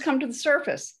worms come to the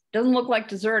surface. Doesn't look like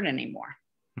dessert anymore.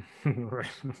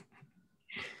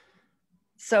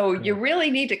 So you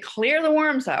really need to clear the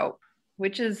worms out,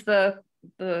 which is the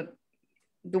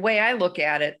way I look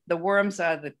at it. The worms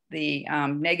are the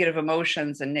negative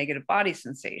emotions and negative body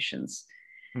sensations.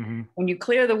 When you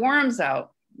clear the worms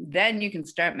out, then you can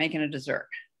start making a dessert.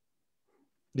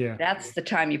 Yeah. That's the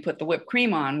time you put the whipped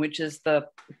cream on, which is the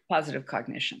positive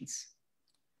cognitions.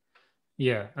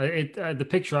 Yeah. The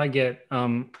picture I get,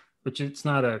 which it's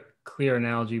not a clear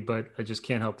analogy, but I just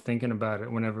can't help thinking about it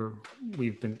whenever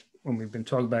when we've been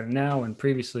talking about it now and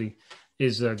previously,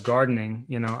 is gardening.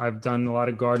 You know, I've done a lot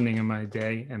of gardening in my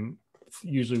day, and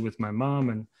usually with my mom,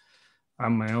 and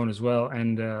on my own as well.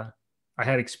 And I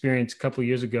had experience a couple of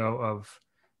years ago of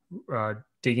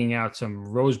digging out some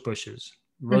rose bushes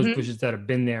that have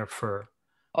been there for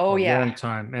a long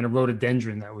time, and a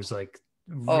rhododendron that was like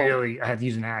really, I had to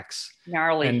use an axe.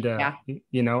 Gnarly. And,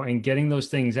 you know, and getting those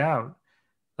things out,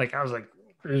 like, I was like,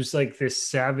 it was like this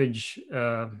savage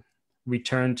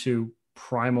return to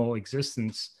primal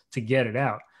existence to get it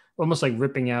out, almost like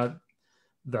ripping out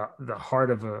the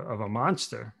heart of a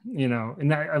monster, you know.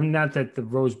 And not that the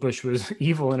rose bush was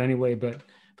evil in any way, but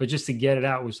just to get it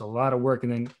out was a lot of work.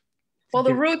 And then,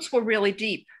 the roots were really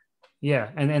deep. Yeah.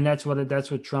 And that's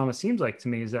what trauma seems like to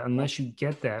me, is that unless you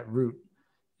get that root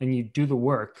and you do the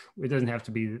work, it doesn't have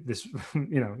to be this,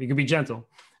 you know, you can be gentle,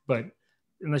 but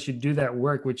unless you do that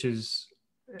work, which is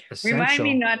essential. Remind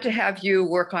me not to have you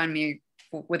work on me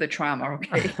with a trauma,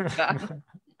 okay?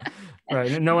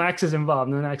 Right. No axes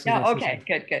involved. No axes. Yeah. Okay.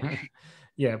 Good.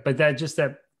 Yeah. But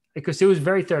because it was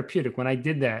very therapeutic. When I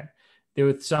did that, there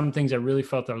were some things I really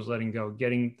felt I was letting go,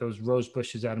 getting those rose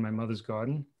bushes out of my mother's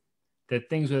garden, that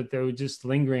things that they were just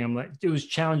lingering. I'm like, it was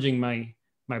challenging my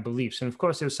beliefs. And of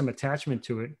course there was some attachment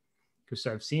to it because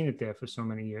I've seen it there for so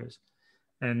many years.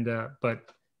 And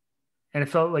it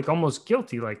felt like almost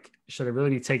guilty. Like, should I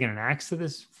really be taking an axe to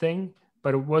this thing?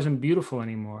 But it wasn't beautiful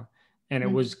anymore. And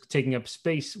it was taking up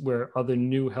space where other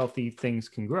new healthy things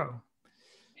can grow.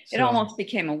 It almost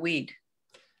became a weed.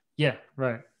 Yeah,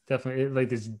 right. Definitely. Like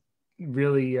this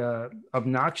really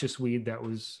obnoxious weed that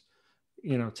was,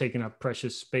 you know, taking up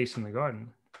precious space in the garden.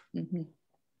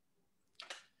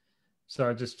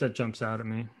 So that jumps out at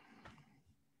me.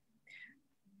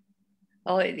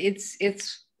 Well,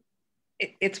 it's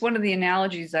one of the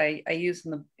analogies I use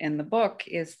in the book,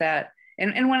 is that,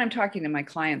 and when I'm talking to my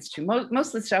clients too, most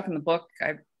of the stuff in the book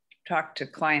I've talked to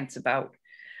clients about,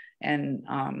 and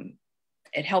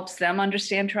it helps them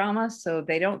understand trauma, so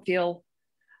they don't feel,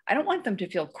 I don't want them to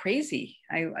feel crazy.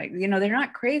 You know, they're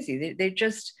not crazy. They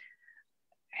just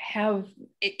have,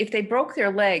 if they broke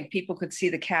their leg, people could see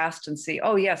the cast and see,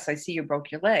 oh yes, I see you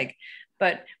broke your leg.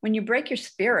 But when you break your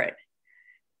spirit,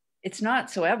 it's not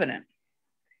so evident.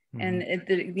 And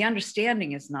the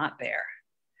understanding is not there.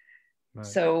 Right.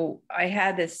 So I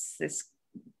had this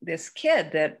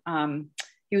kid that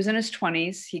he was in his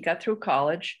 20s. He got through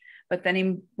college, but then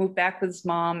he moved back with his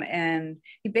mom, and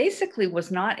he basically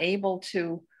was not able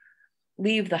to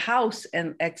leave the house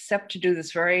except to do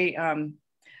this very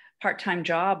part-time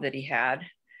job that he had,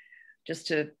 just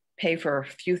to pay for a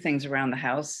few things around the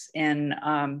house. And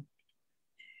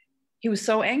he was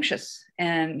so anxious,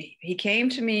 and he came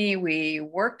to me. We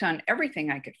worked on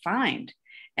everything I could find,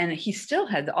 and he still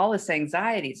had all this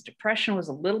anxiety. His depression was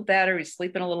a little better. He's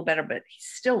sleeping a little better, but he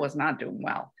still was not doing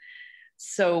well.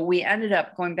 So we ended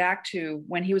up going back to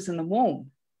when he was in the womb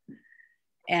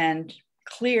and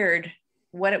cleared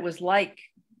what it was like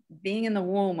being in the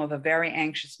womb of a very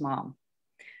anxious mom.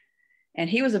 And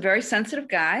he was a very sensitive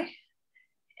guy.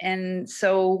 And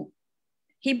so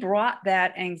he brought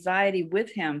that anxiety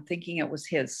with him, thinking it was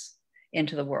his,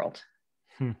 into the world.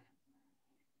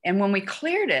 And when we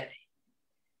cleared it,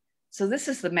 so this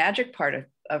is the magic part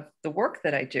of the work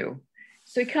that I do.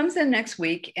 So he comes in next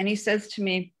week and he says to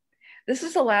me, this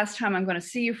is the last time I'm going to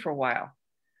see you for a while.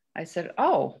 I said,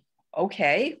 oh,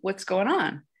 okay, what's going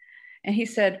on? And he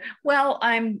said, well,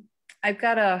 I've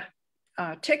got a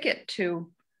ticket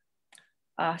to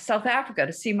South Africa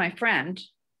to see my friend.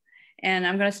 and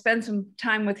I'm going to spend some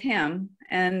time with him,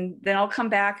 and then I'll come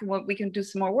back and we can do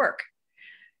some more work.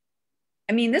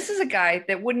 I mean, this is a guy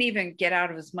that wouldn't even get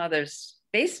out of his mother's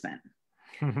basement,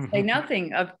 say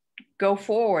nothing of go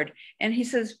forward. And he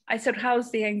says, I said,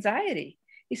 how's the anxiety?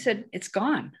 He said, it's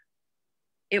gone.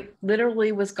 It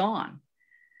literally was gone.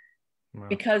 Wow.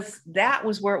 Because that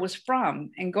was where it was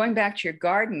from. And going back to your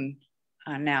garden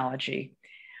analogy,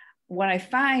 what I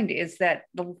find is that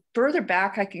the further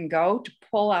back I can go to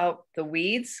pull out the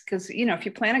weeds, because, you know, if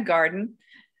you plant a garden,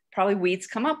 probably weeds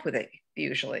come up with it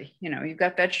usually. You know, you've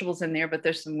got vegetables in there, but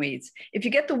there's some weeds. If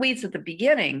you get the weeds at the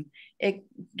beginning, it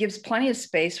gives plenty of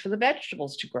space for the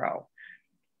vegetables to grow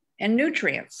and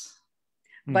nutrients.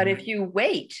 Mm-hmm. But if you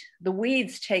wait, the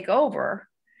weeds take over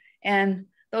and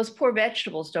those poor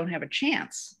vegetables don't have a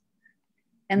chance.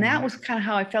 And that was kind of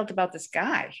how I felt about this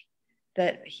guy,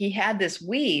 that he had this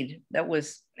weed that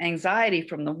was anxiety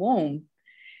from the womb,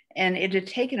 and it had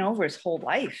taken over his whole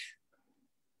life.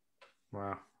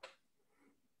 Wow.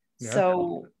 Yeah.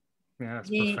 So yeah, it's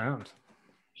profound.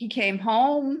 He came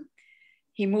home,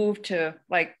 he moved to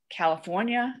like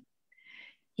California,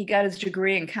 he got his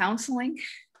degree in counseling.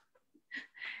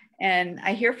 And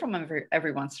I hear from him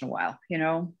every once in a while, you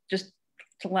know, just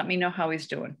to let me know how he's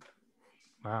doing.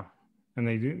 Wow. And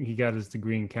he got his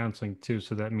degree in counseling too.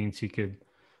 So that means he could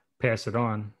pass it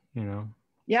on, you know?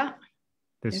 Yeah.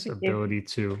 This ability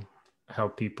to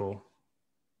help people,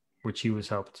 which he was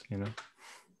helped, you know?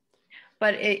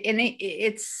 But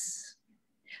it's,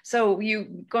 so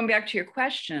you, going back to your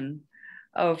question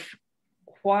of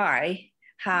why,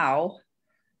 how,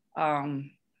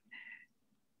 I'm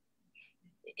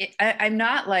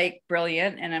not like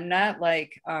brilliant, and I'm not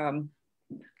like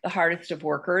the hardest of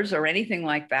workers or anything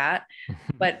like that,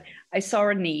 but I saw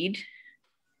a need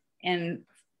and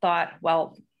thought,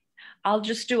 well, I'll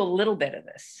just do a little bit of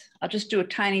this. I'll just do a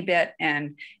tiny bit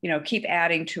and, you know, keep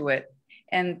adding to it.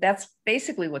 And that's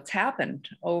basically what's happened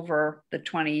over the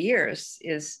 20 years,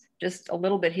 is just a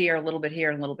little bit here, a little bit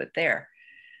here, and a little bit there.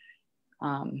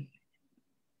 But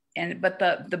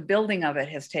the building of it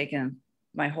has taken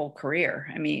my whole career.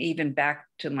 I mean, even back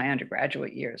to my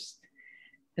undergraduate years,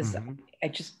 because I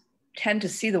just tend to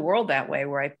see the world that way,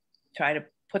 where I try to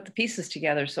put the pieces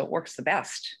together so it works the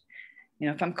best. You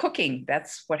know, if I'm cooking,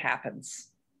 that's what happens.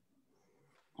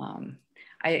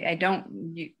 I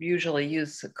don't usually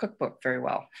use a cookbook very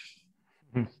well.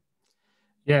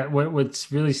 Yeah, what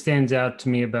really stands out to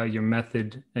me about your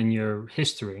method and your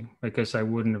history, because I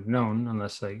wouldn't have known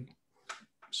unless I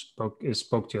spoke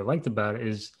to you or liked about it,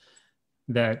 is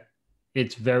that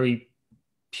it's very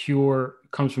pure,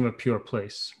 comes from a pure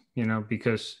place, you know,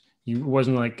 because it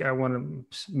wasn't like I want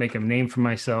to make a name for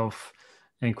myself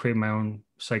and create my own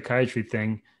psychiatry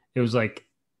thing. It was like,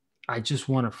 I just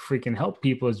want to freaking help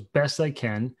people as best I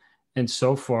can. And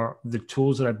so far, the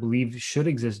tools that I believe should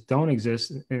exist don't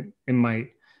exist in my,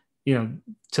 you know,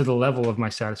 to the level of my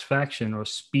satisfaction or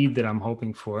speed that I'm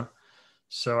hoping for.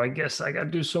 So I guess I got to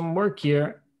do some work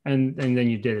here. And then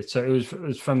you did it. So it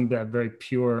was from that very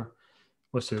pure,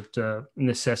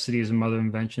 necessity is a mother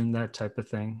invention, that type of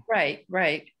thing. Right,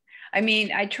 right. I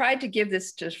mean, I tried to give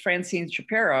this to Francine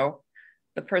Shapiro,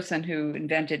 the person who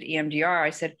invented EMDR. I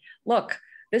said, look,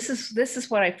 this is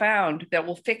what I found that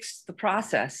will fix the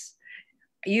process.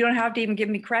 You don't have to even give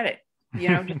me credit, you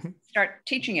know, just start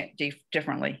teaching it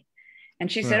differently.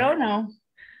 And she said, oh no,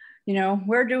 you know,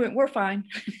 we're fine.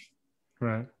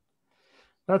 Right.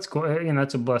 That's cool. You know,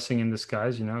 that's a blessing in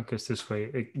disguise, you know, because this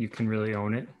way you can really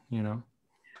own it, you know.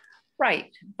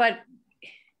 Right. But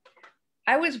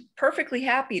I was perfectly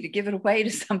happy to give it away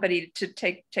to somebody to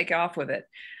take off with it.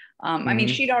 I mean,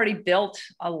 she'd already built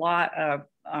a lot of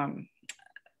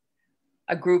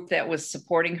a group that was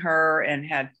supporting her and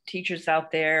had teachers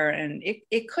out there, and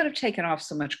it could have taken off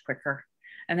so much quicker.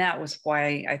 And that was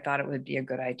why I thought it would be a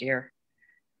good idea.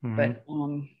 But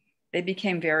they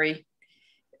became very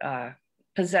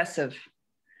possessive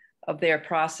of their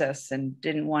process and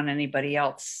didn't want anybody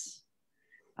else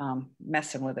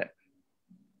messing with it.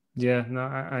 Yeah, no,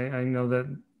 I know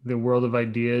that the world of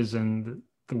ideas and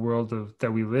the world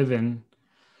that we live in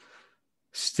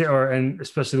still, and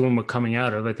especially the one we're coming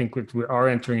out of, I think we are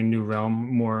entering a new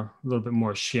realm, a little bit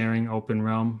more sharing, open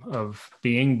realm of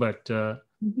being. But I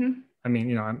mean,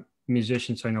 you know, I'm a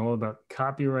musician, so I know all about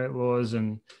copyright laws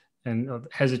and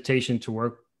hesitation to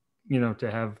work, you know, to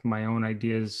have my own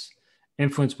ideas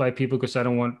influenced by people, because I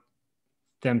don't want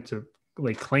them to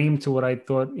like claim to what I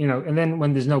thought, you know. And then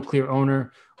when there's no clear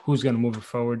owner, who's going to move it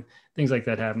forward? Things like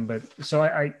that happen. But so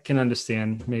I can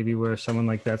understand maybe where someone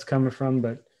like that's coming from,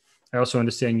 but I also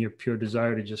understand your pure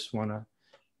desire to just want to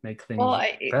make things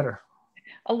better.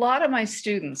 A lot of my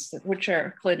students, which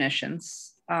are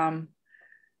clinicians,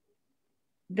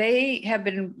 they have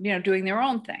been, doing their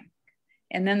own thing.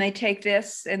 And then they take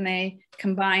this and they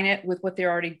combine it with what they're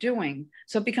already doing.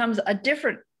 So it becomes a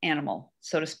different animal,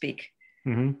 so to speak.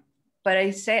 Mm-hmm. But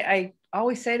I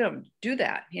always say to them, do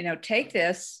that, take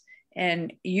this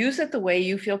and use it the way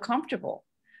you feel comfortable,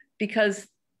 because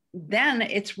then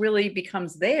it's really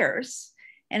becomes theirs,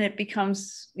 and it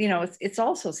becomes, it's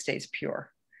also stays pure.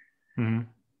 Mm-hmm.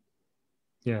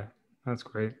 Yeah, that's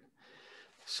great.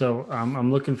 So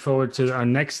I'm looking forward to our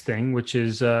next thing, which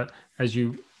is as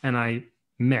you and I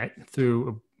met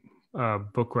through a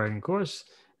book writing course.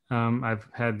 I've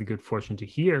had the good fortune to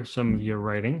hear some of your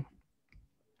writing.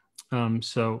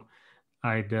 So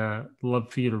I'd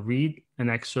love for you to read an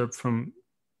excerpt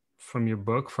from your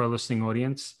book for our listening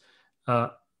audience.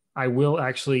 I will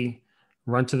actually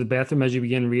run to the bathroom as you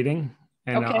begin reading,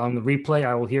 and Okay. on the replay,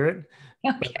 I will hear it.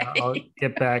 Okay. But I'll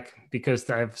get back because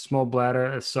I have a small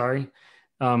bladder. Sorry.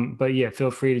 But yeah,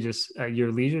 feel free to just at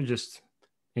your leisure, just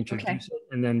introduce it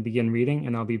and then begin reading,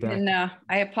 and I'll be back. And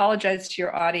I apologize to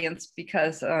your audience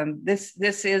because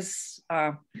this is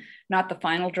not the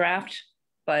final draft,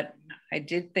 but I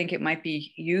did think it might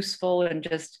be useful in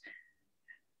just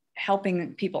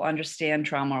helping people understand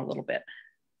trauma a little bit.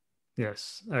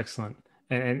 Yes, excellent.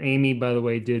 And Amy, by the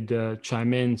way, did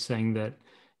chime in saying that,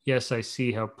 yes, I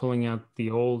see how pulling out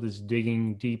the old is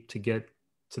digging deep to get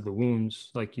to the wounds,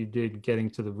 like you did getting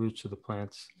to the roots of the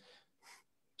plants.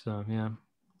 So, yeah.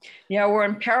 Yeah, we're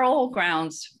in parallel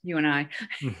grounds, you and I.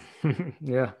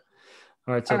 Yeah.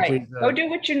 All right. So all right, please go do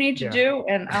what you need to do,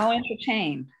 and I'll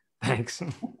entertain. Thanks.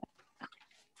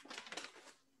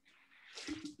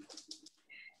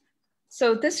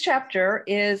 So this chapter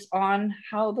is on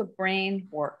how the brain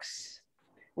works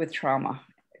with trauma,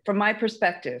 from my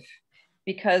perspective,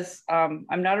 because I'm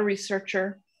not a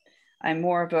researcher. I'm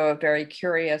more of a very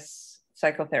curious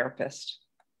psychotherapist.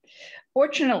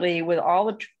 Fortunately, with all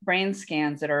the brain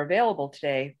scans that are available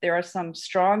today, there are some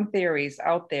strong theories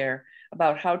out there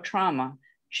about how trauma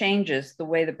changes the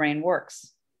way the brain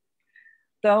works.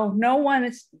 Though no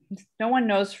one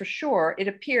knows for sure, it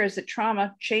appears that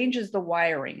trauma changes the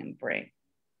wiring in the brain.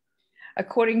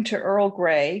 According to Earl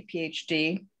Gray,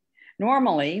 PhD,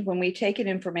 normally when we take in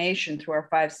information through our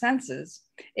five senses,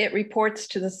 it reports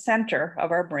to the center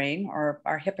of our brain, or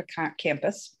our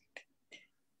hippocampus,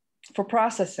 for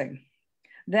processing.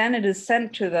 Then it is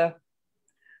sent to the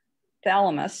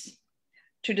thalamus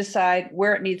to decide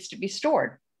where it needs to be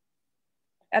stored.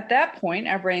 At that point,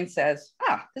 our brain says,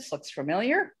 this looks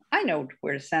familiar. I know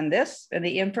where to send this. And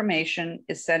the information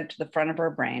is sent to the front of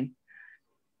our brain,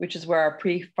 which is where our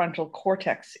prefrontal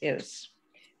cortex is,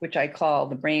 which I call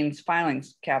the brain's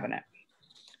filings cabinet.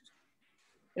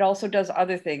 It also does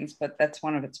other things, but that's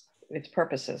one of its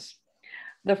purposes.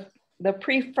 The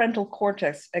prefrontal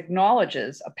cortex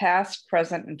acknowledges a past,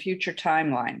 present, and future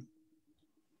timeline.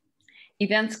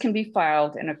 Events can be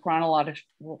filed in a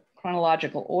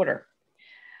chronological order.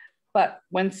 But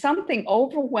when something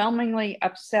overwhelmingly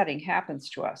upsetting happens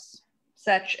to us,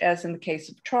 such as in the case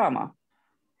of trauma,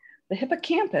 the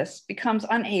hippocampus becomes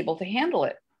unable to handle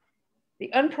it.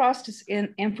 The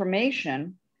unprocessed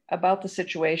information about the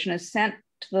situation is sent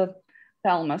to the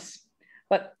thalamus,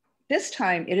 but this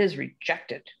time it is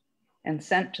rejected and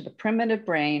sent to the primitive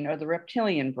brain, or the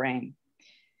reptilian brain,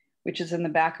 which is in the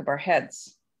back of our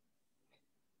heads.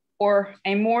 Or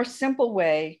a more simple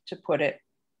way to put it,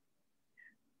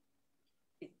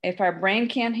 if our brain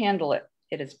can't handle it,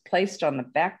 it is placed on the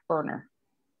back burner.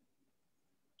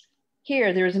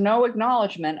 Here, there is no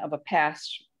acknowledgement of a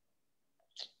past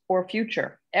or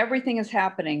future. Everything is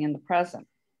happening in the present.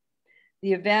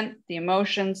 The event, the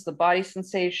emotions, the body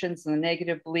sensations, and the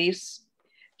negative beliefs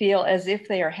feel as if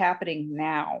they are happening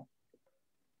now.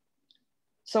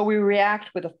 So we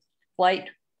react with a flight,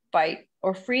 fight,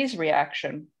 or freeze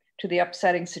reaction to the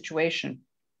upsetting situation.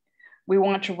 We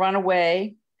want to run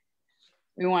away,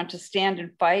 we want to stand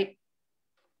and fight,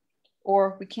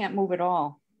 or we can't move at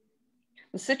all.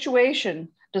 The situation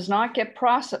does not get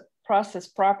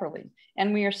processed properly,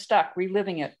 and we are stuck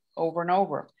reliving it over and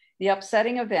over. The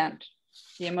upsetting event,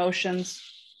 the emotions,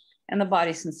 and the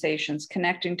body sensations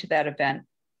connecting to that event,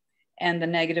 and the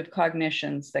negative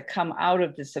cognitions that come out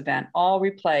of this event all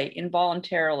replay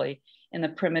involuntarily in the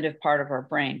primitive part of our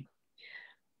brain.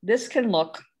 This can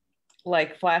look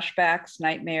like flashbacks,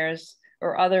 nightmares,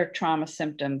 or other trauma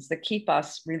symptoms that keep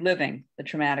us reliving the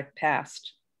traumatic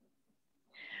past.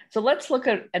 So let's look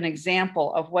at an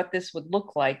example of what this would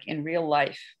look like in real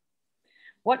life.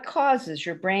 What causes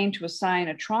your brain to assign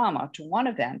a trauma to one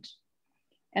event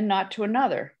and not to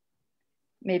another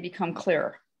may become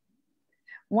clearer.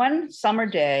 One summer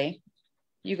day,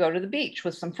 you go to the beach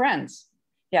with some friends.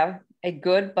 You have a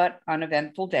good but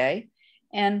uneventful day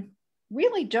and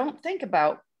really don't think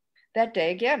about that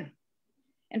day again.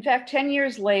 In fact, 10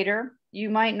 years later, you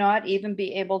might not even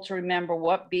be able to remember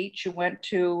what beach you went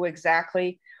to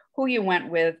exactly, who you went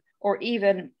with, or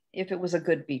even if it was a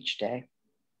good beach day.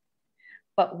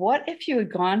 But what if you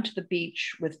had gone to the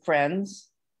beach with friends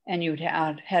and you'd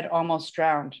had almost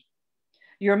drowned?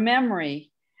 Your memory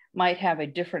might have a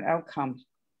different outcome.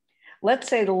 Let's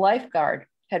say the lifeguard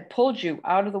had pulled you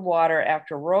out of the water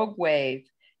after a rogue wave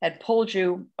had pulled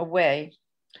you away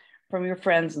from your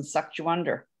friends and sucked you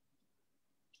under.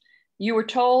 You were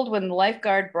told when the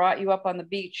lifeguard brought you up on the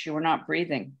beach, you were not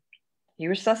breathing. He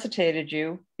resuscitated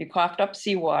you, you coughed up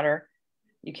seawater,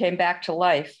 you came back to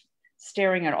life,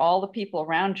 staring at all the people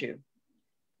around you.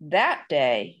 That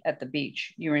day at the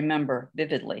beach, you remember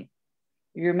vividly.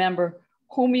 You remember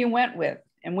whom you went with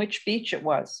and which beach it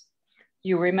was.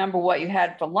 You remember what you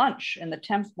had for lunch and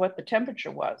what the temperature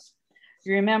was.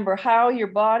 You remember how your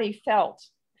body felt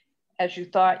as you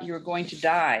thought you were going to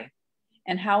die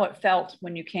and how it felt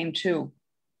when you came to.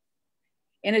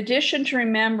 In addition to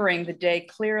remembering the day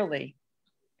clearly,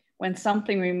 when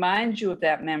something reminds you of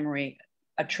that memory,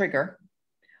 a trigger,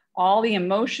 all the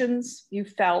emotions you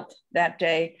felt that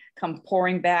day come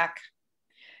pouring back.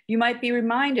 You might be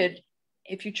reminded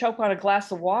if you choke on a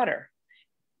glass of water,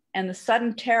 and the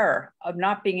sudden terror of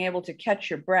not being able to catch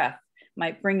your breath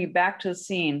might bring you back to the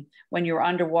scene when you were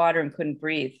underwater and couldn't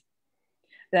breathe.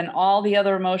 Then all the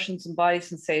other emotions and body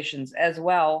sensations, as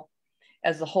well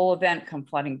as the whole event, come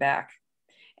flooding back.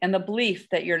 And the belief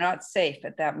that you're not safe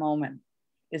at that moment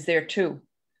is there too.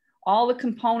 All the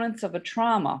components of a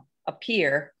trauma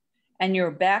appear, and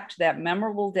you're back to that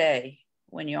memorable day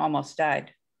when you almost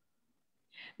died.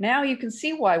 Now you can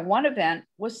see why one event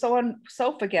was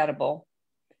so forgettable,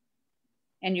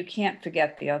 and you can't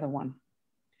forget the other one.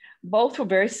 Both were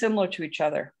very similar to each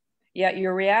other, yet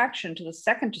your reaction to the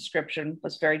second description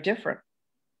was very different.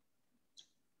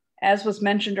 As was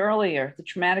mentioned earlier, the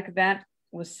traumatic event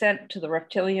was sent to the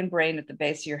reptilian brain at the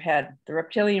base of your head. The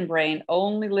reptilian brain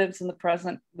only lives in the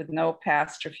present with no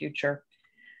past or future.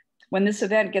 When this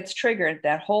event gets triggered,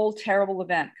 that whole terrible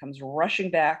event comes rushing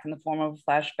back in the form of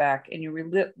a flashback, and you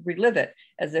relive it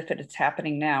as if it's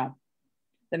happening now.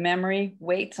 The memory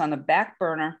waits on the back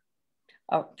burner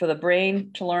for the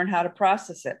brain to learn how to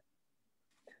process it.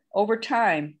 Over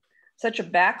time, such a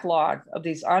backlog of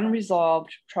these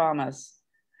unresolved traumas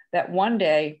that one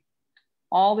day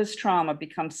all this trauma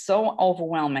becomes so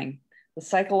overwhelming, the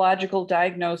psychological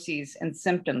diagnoses and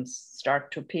symptoms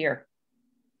start to appear.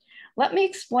 Let me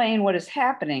explain what is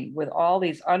happening with all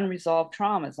these unresolved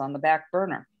traumas on the back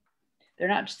burner. They're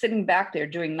not sitting back there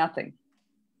doing nothing.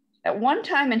 At one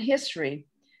time in history,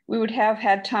 we would have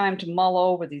had time to mull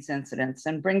over these incidents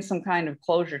and bring some kind of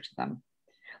closure to them.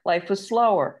 Life was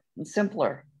slower and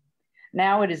simpler.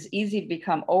 Now it is easy to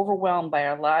become overwhelmed by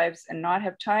our lives and not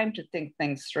have time to think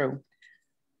things through.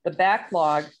 The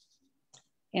backlog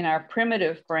in our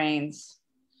primitive brains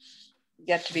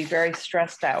get to be very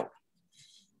stressed out.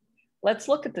 Let's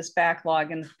look at this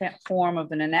backlog in the form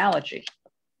of an analogy.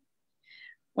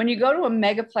 When you go to a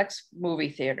megaplex movie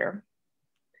theater,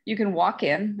 you can walk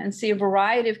in and see a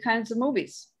variety of kinds of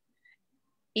movies.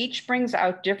 Each brings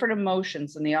out different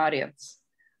emotions in the audience.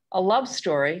 A love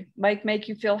story might make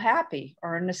you feel happy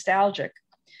or nostalgic.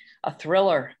 A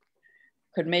thriller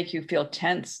could make you feel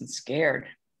tense and scared.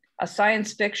 A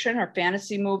science fiction or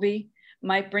fantasy movie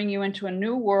might bring you into a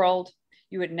new world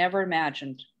you had never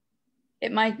imagined.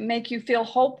 It might make you feel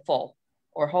hopeful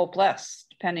or hopeless,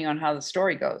 depending on how the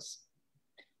story goes.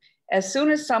 As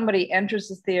soon as somebody enters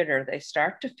the theater, they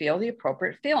start to feel the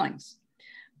appropriate feelings.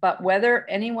 But whether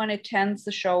anyone attends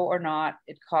the show or not,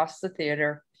 it costs the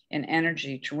theater in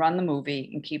energy to run the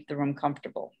movie and keep the room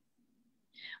comfortable.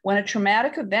 When a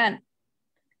traumatic event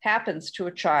happens to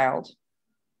a child,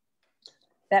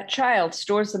 that child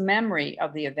stores the memory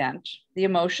of the event, the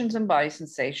emotions and body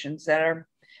sensations that are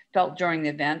felt during the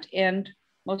event, and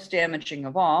most damaging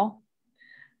of all,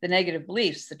 the negative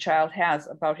beliefs the child has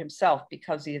about himself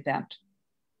because of the event.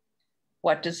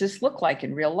 What does this look like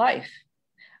in real life?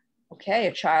 Okay,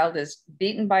 a child is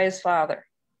beaten by his father.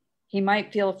 He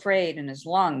might feel afraid in his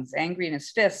lungs, angry in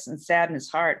his fists, and sad in his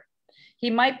heart.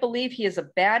 He might believe he is a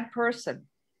bad person.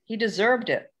 He deserved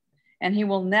it, and he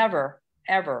will never,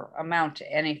 ever amount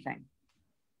to anything.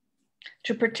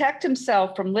 To protect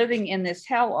himself from living in this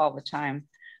hell all the time,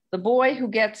 the boy who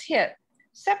gets hit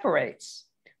separates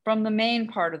from the main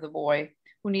part of the boy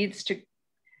who needs to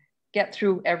get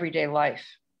through everyday life.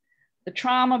 The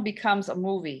trauma becomes a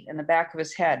movie in the back of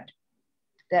his head.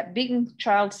 That beaten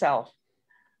child self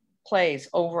plays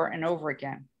over and over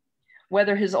again,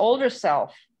 whether his older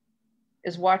self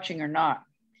is watching or not.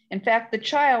 In fact, the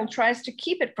child tries to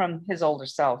keep it from his older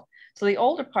self, so the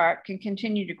older part can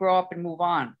continue to grow up and move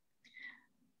on.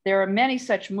 There are many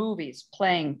such movies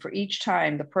playing for each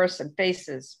time the person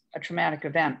faces a traumatic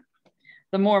event.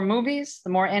 The more movies,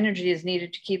 the more energy is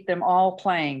needed to keep them all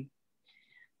playing,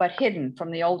 but hidden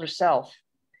from the older self.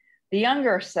 The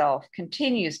younger self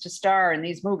continues to star in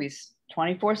these movies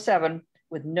 24/7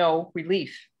 with no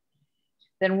relief.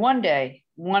 Then one day,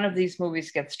 one of these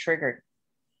movies gets triggered.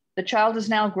 The child is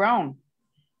now grown.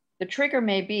 The trigger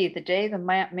may be the day the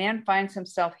man finds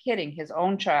himself hitting his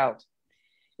own child.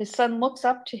 His son looks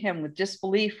up to him with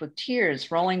disbelief, with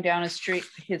tears rolling down his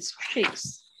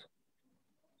cheeks.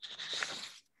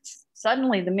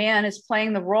 Suddenly, the man is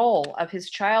playing the role of his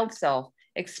child self,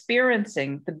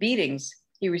 experiencing the beatings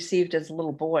he received as a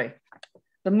little boy.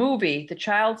 The movie, the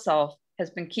child self,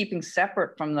 has been keeping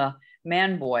separate from the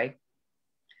man boy,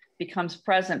 becomes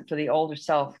present for the older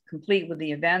self, complete with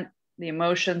the event, the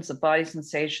emotions, the body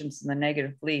sensations, and the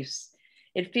negative beliefs.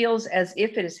 It feels as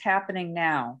if it is happening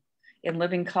now in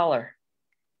living color.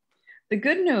 The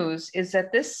good news is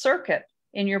that this circuit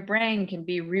in your brain can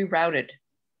be rerouted.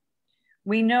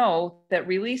 We know that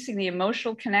releasing the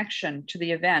emotional connection to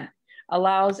the event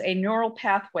allows a neural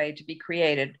pathway to be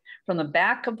created from the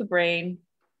back of the brain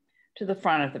to the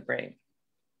front of the brain,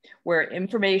 where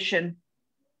information,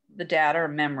 the data or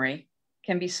memory,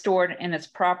 can be stored in its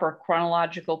proper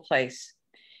chronological place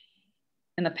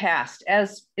in the past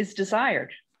as is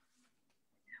desired.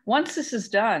 Once this is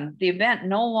done, the event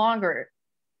no longer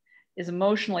is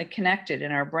emotionally connected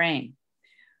in our brain.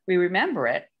 We remember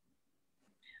it,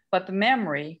 but the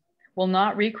memory will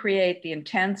not recreate the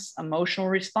intense emotional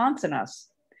response in us.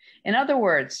 In other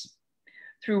words,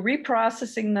 through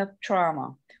reprocessing the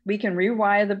trauma, we can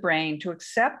rewire the brain to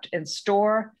accept and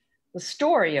store the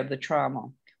story of the trauma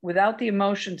without the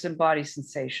emotions and body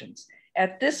sensations.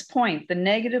 At this point, the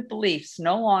negative beliefs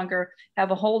no longer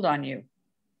have a hold on you,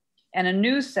 and a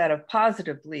new set of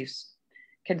positive beliefs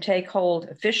can take hold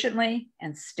efficiently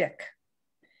and stick.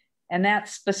 And that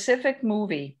specific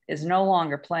movie is no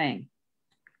longer playing.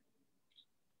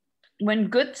 When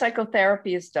good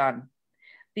psychotherapy is done,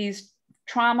 these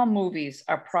trauma movies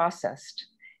are processed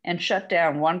and shut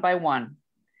down one by one,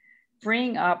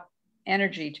 freeing up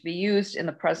energy to be used in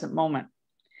the present moment.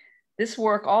 This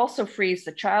work also frees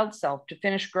the child self to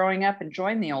finish growing up and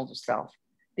join the older self.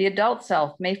 The adult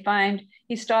self may find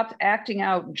he stops acting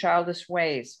out in childish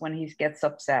ways when he gets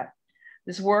upset.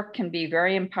 This work can be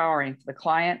very empowering for the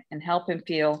client and help him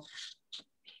feel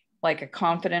like a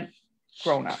confident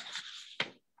grown-up.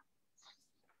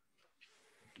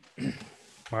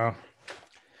 Wow.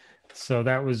 So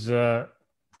that was, yeah,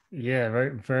 very,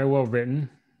 very well written.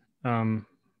 I mean,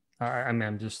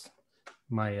 I'm just,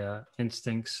 my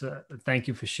instincts. Thank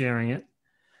you for sharing it.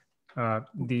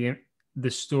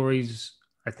 The stories,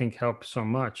 I think, help so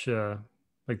much,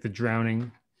 like the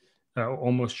drowning,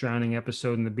 almost drowning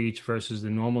episode in the beach versus the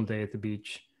normal day at the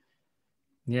beach.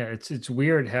 Yeah, it's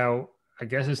weird how, I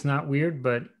guess it's not weird,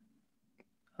 but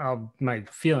my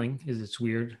feeling is it's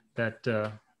weird that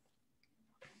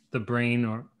the brain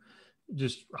or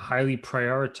just highly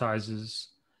prioritizes,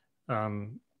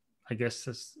 I guess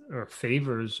that's, or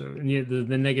favors, or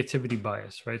the negativity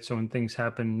bias, right? So when things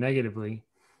happen negatively,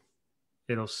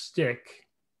 it'll stick.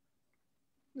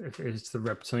 If it's the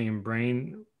reptilian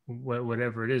brain,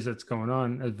 whatever it is that's going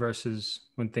on, versus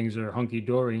when things are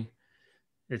hunky-dory,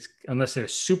 it's, unless they're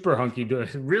super hunky-dory,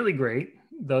 really great,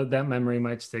 though that memory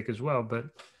might stick as well. But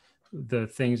the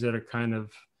things that are kind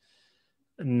of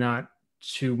not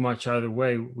too much either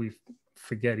way, we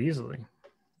forget easily.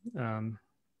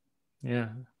 Yeah,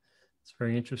 it's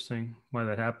very interesting why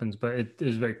that happens, but it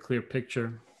is a very clear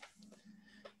picture.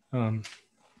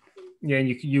 Yeah,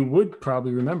 and you would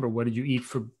probably remember, what did you eat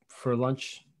for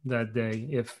lunch that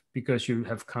day, because you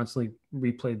have constantly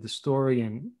replayed the story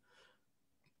and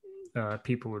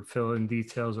people would fill in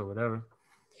details or whatever.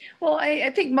 Well, I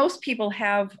think most people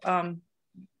have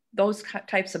those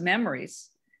types of memories,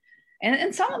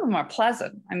 and some of them are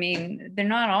pleasant. I mean, they're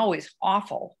not always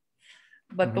awful,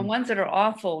 but mm-hmm. The ones that are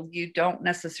awful, you don't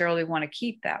necessarily want to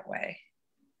keep that way.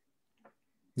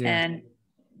 Yeah. And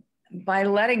by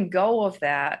letting go of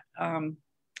that,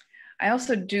 I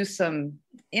also do some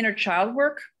inner child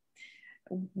work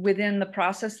within the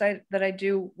process that I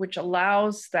do, which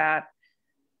allows that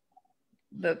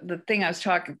the thing I was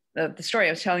talking, the story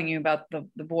I was telling you about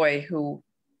the boy who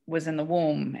was in the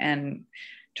womb and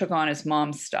took on his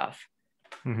mom's stuff.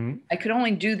 Mm-hmm. I could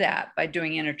only do that by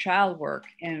doing inner child work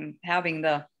and having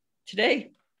the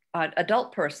today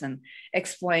adult person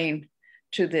explain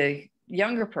to the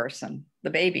younger person, the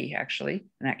baby, actually,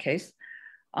 in that case,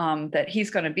 that he's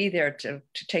going to be there to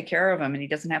take care of him, and he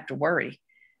doesn't have to worry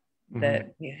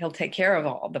that he'll take care of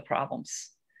all the problems.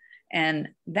 And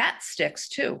that sticks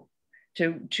too,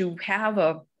 to have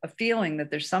a feeling that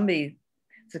there's somebody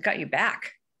that's got you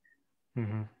back.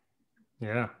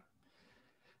 Yeah.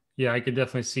 Yeah, I could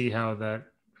definitely see how that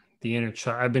the inner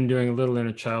child, I've been doing a little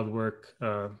inner child work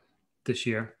this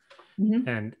year,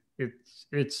 and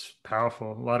it's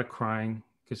powerful. A lot of crying,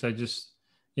 because I just,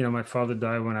 my father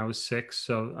died when I was 6.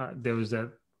 So there was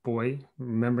that boy,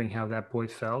 remembering how that boy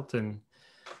felt, and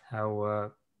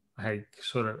how I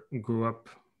sort of grew up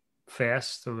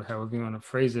fast, or however you want to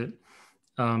phrase it.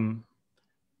 It's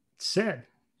sad,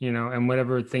 and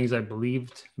whatever things I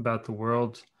believed about the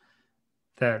world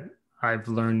that I've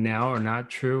learned now are not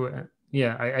true.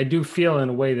 Yeah, I do feel in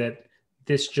a way that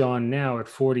this John now at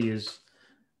 40 is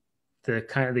the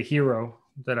kind of the hero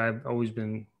that I've always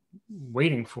been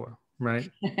waiting for,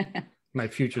 right? My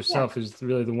future self is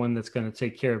really the one that's going to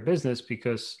take care of business,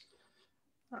 because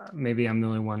maybe I'm the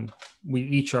only one. We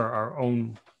each are our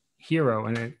own hero,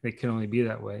 and it can only be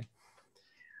that way.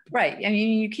 Right. I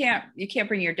mean, you can't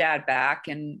bring your dad back.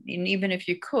 And even if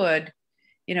you could,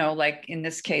 like in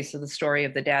this case of the story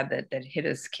of the dad that hit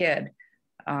his kid,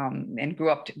 and grew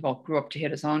up to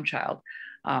hit his own child,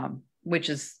 which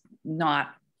is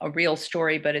not a real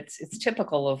story, but it's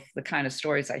typical of the kind of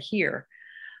stories I hear.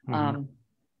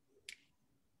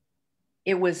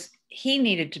 He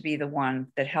needed to be the one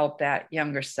that helped that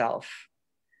younger self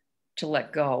to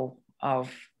let go of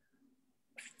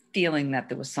feeling that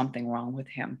there was something wrong with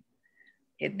him.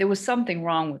 There was something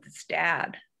wrong with his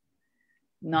dad,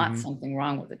 not something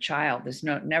wrong with the child. There's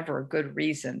never a good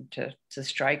reason to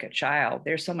strike a child.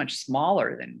 They're so much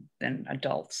smaller than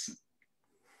adults.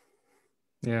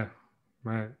 Yeah,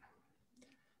 right.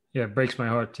 Yeah, it breaks my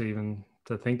heart to even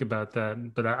to think about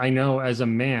that. But I know as a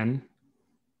man,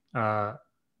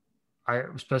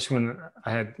 especially when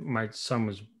I had my son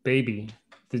was baby,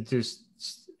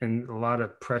 and a lot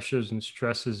of pressures and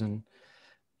stresses, and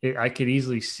I could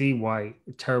easily see why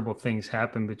terrible things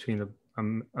happen between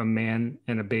a man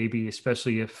and a baby,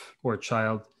 especially or a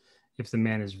child, if the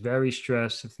man is very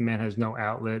stressed, if the man has no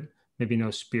outlet, maybe no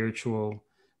spiritual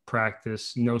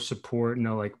practice, no support,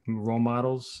 no like role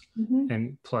models,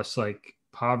 and plus like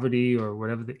poverty or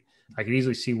whatever. I could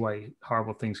easily see why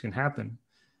horrible things can happen,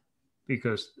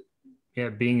 because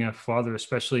being a father,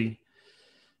 especially,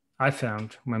 I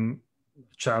found when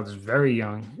a child is very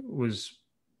young, was,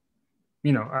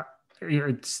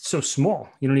 it's so small.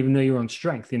 You don't even know your own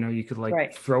strength. You could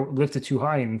lift it too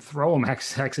high and throw them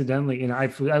accidentally. I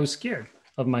was scared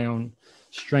of my own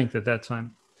strength at that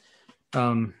time.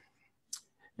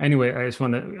 Anyway, I just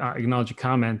want to acknowledge a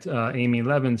comment. Amy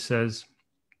Levin says,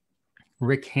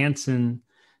 Rick Hansen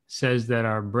says that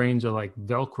our brains are like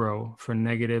Velcro for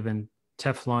negative and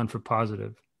Teflon for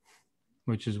positive,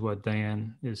 which is what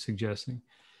Diane is suggesting.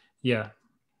 Yeah.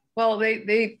 Well,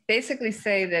 they basically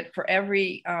say that for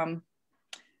every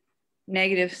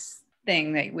negative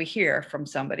thing that we hear from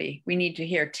somebody, we need to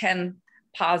hear 10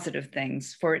 positive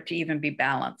things for it to even be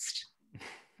balanced.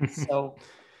 So,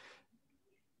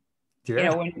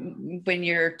 when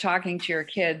you're talking to your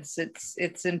kids,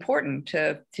 it's important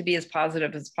to be as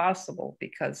positive as possible,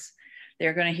 because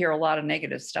they're going to hear a lot of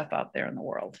negative stuff out there in the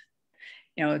world.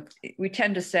 We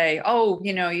tend to say, oh,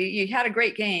 you had a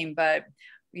great game, but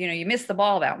you missed the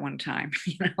ball that one time,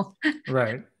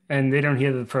 Right. And they don't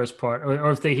hear the first part,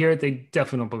 or if they hear it, they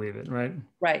definitely don't believe it.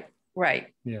 Right.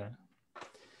 Right. Yeah.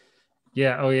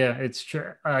 Yeah. Oh yeah. It's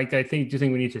true. I think, do you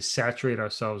think we need to saturate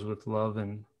ourselves with love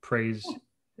and praise?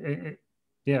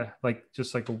 Yeah.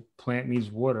 Just like a plant needs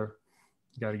water,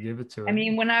 you got to give it to it. I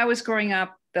mean, when I was growing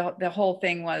up, the whole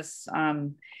thing was,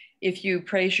 if you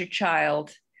praise your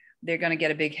child, they're going to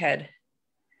get a big head.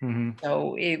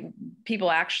 So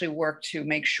people actually work to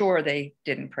make sure they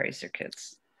didn't praise their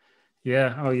kids.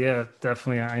 Yeah. Oh yeah,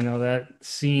 definitely. I know that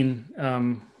scene,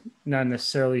 not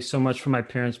necessarily so much from my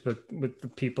parents, but with the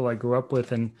people I grew up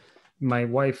with. And my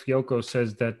wife, Yoko,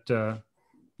 says that,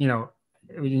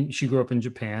 she grew up in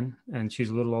Japan, and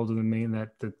she's a little older than me, and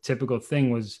that the typical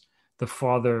thing was the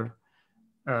father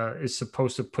is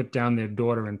supposed to put down their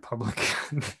daughter in public.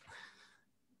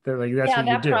 That's what you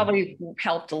do. Probably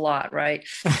helped a lot, right?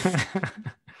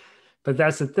 But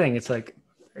that's the thing. It's like,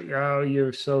 oh,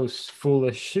 you're so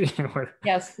foolish.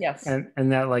 Yes.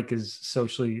 And that is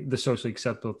the socially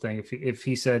acceptable thing. If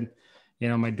he said,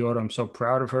 my daughter, I'm so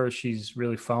proud of her, she's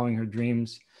really following her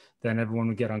dreams, then everyone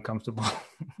would get uncomfortable.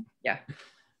 Yeah.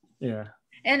 Yeah.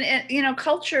 And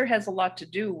culture has a lot to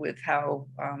do with how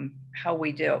well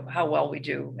we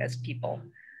do as people.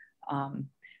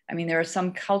 I mean, there are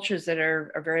some cultures that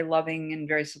are very loving and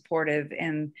very supportive,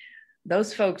 and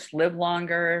those folks live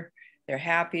longer, they're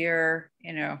happier,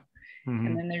 you know.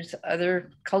 And then there's other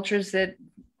cultures that,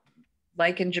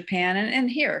 like in Japan and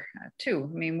here too.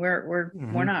 I mean,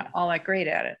 we're not all that great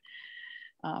at it.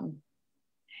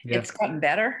 It's gotten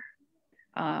better.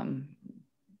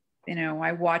 You know,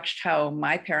 I watched how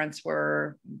my parents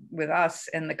were with us,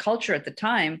 and the culture at the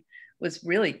time was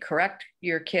really correct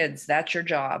your kids. That's your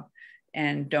job,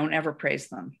 and don't ever praise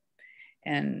them.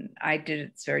 And I did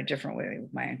it very differently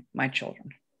with my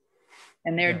children,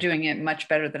 and they're doing it much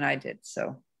better than I did.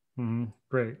 So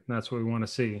great. That's what we want to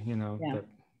see. You know,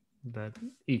 that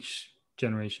each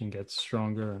generation gets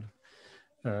stronger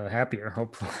and happier,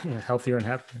 hopefully healthier and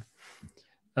happier.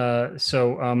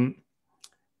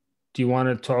 Do you want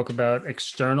to talk about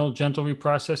external gentle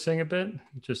reprocessing a bit,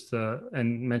 just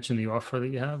and mention the offer that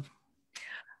you have?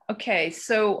 Okay,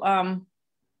 so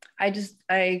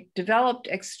I developed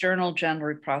external gentle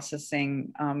reprocessing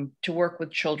to work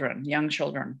with children, young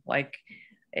children. Like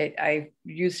I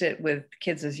use it with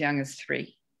kids as young as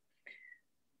 3.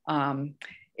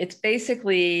 It's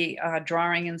basically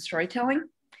drawing and storytelling,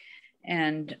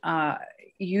 and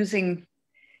using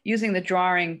the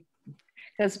drawing,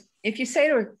 because if you say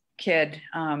to a kid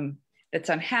that's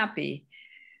unhappy,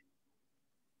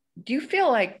 do you feel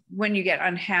like when you get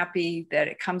unhappy that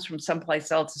it comes from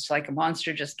someplace else? It's like a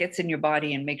monster just gets in your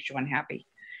body and makes you unhappy.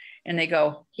 And they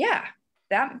go, yeah,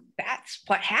 that's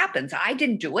what happens. I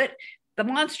didn't do it. The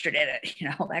monster did it, you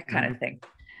know, that kind of thing.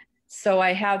 So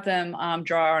I have them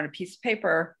draw on a piece of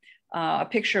paper a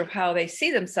picture of how they see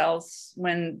themselves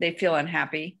when they feel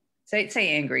unhappy. Say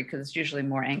angry, because it's usually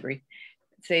more angry.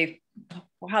 Say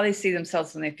how they see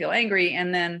themselves when they feel angry,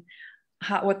 and then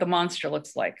what the monster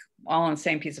looks like, all on the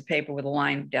same piece of paper with a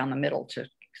line down the middle to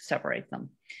separate them.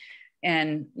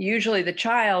 And usually the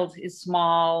child is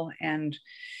small, and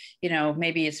you know,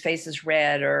 maybe his face is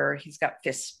red, or he's got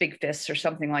fists, big fists, or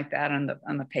something like that on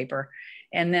the paper.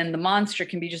 And then the monster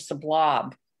can be just a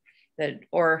blob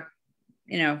or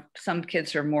you know, some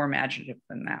kids are more imaginative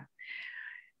than that.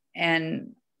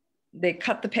 And they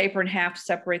cut the paper in half,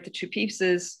 separate the 2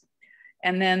 pieces,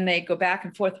 and then they go back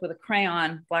and forth with a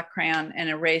crayon, black crayon, and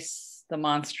erase the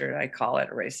monster. I call it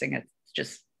erasing it,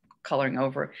 just coloring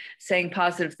over, saying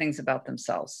positive things about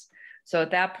themselves. So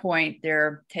at that point,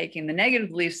 they're taking the negative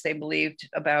beliefs they believed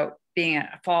about being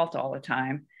at fault all the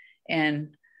time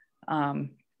and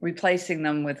replacing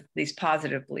them with these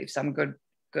positive beliefs. I'm a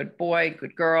good boy,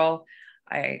 good girl.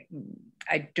 I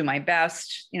do my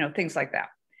best, you know, things like that.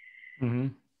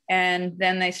 And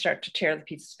then they start to tear the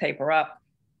piece of paper up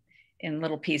in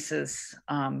little pieces,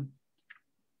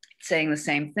 saying the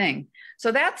same thing.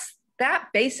 So that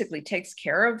basically takes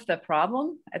care of the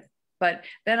problem. But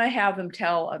then I have them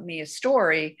tell me a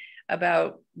story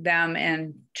about them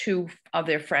and 2 of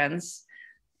their friends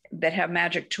that have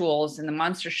magic tools, and the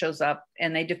monster shows up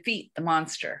and they defeat the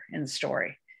monster in the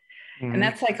story. And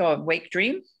that's like a wake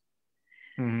dream.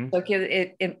 So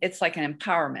it's like an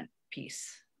empowerment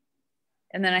piece.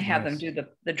 And then I have them do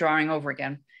the drawing over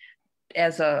again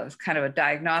as a kind of a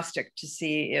diagnostic to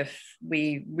see if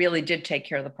we really did take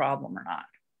care of the problem or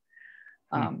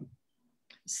not.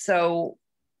 So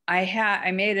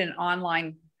I made an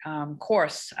online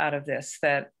course out of this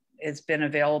that has been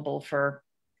available for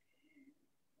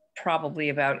probably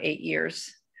about 8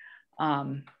 years.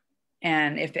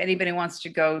 And if anybody wants to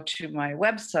go to my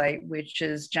website, which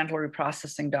is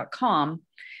gentlereprocessing.com,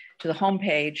 to the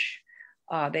homepage,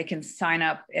 they can sign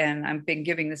up, and I've been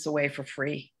giving this away for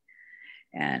free.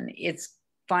 And it's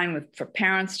fine for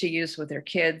parents to use with their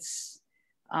kids,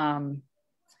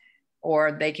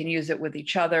 or they can use it with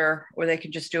each other, or they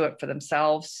can just do it for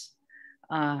themselves.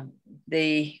 One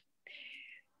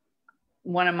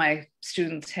of my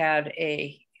students had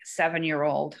a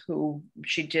 7-year-old who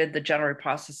she did the gentle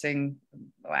reprocessing,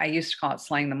 I used to call it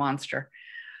slaying the monster,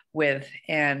 with.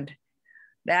 And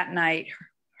that night,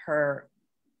 her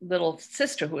little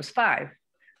sister, who was 5,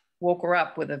 woke her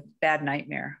up with a bad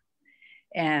nightmare.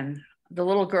 And the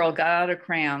little girl got out her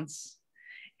crayons,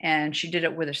 and she did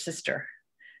it with her sister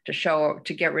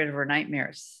to get rid of her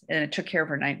nightmares. And it took care of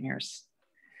her nightmares.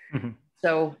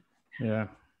 So, yeah,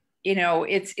 you know,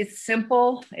 it's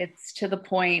simple, it's to the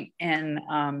point, and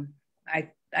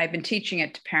I've been teaching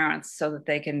it to parents so that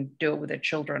they can do it with their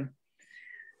children.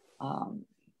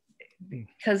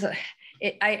 Because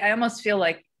I almost feel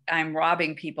like I'm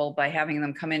robbing people by having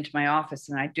them come into my office,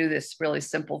 and I do this really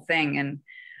simple thing, and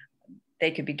they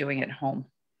could be doing it at home.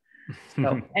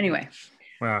 So anyway.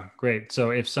 Wow, great. So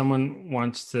if someone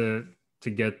wants to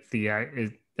get the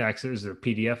access, is there a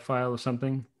PDF file or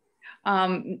something?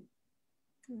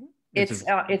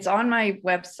 It's on my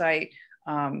website.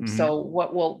 So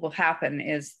what will happen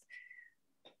is,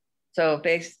 so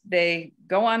they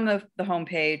go on the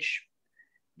homepage.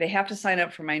 They have to sign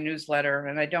up for my newsletter,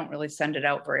 and I don't really send it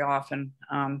out very often.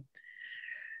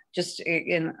 Just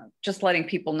letting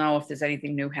people know if there's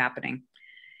anything new happening.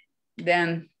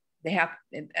 Then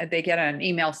they get an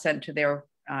email sent to their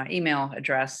email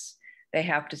address. They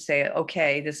have to say,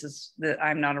 okay,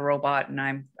 I'm not a robot, and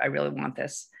I really want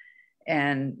this.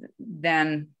 And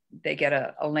then they get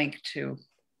a link to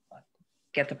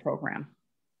get the program.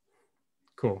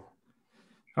 Cool.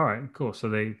 All right, cool.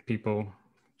 So people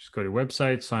just go to your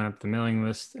website, sign up the mailing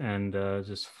list, and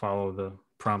just follow the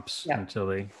prompts until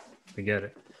they get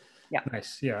it. Yeah.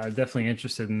 Nice. Yeah, I'm definitely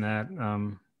interested in that.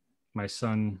 My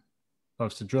son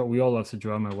loves to draw. We all love to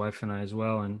draw, my wife and I as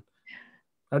well. And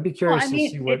I'd be curious to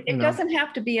see what, it doesn't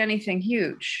have to be anything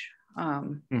huge.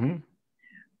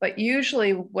 But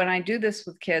usually when I do this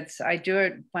with kids, I do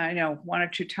it, one or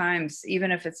two times,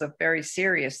 even if it's a very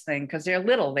serious thing, because they're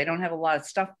little, they don't have a lot of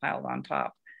stuff piled on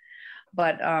top.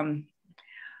 But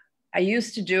I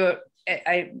used to do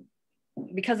it,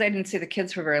 because I didn't see the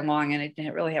kids for very long and I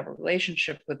didn't really have a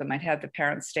relationship with them, I'd have the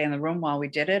parents stay in the room while we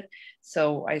did it.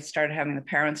 So I started having the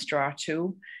parents draw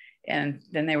too. And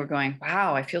then they were going,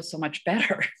 wow, I feel so much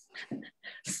better.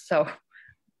 So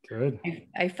good.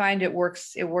 I find it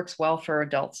works well for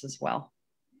adults as well.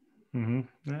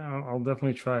 Yeah, I'll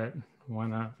definitely try it. Why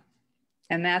not?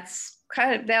 And that's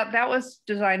kind of, that was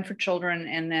designed for children.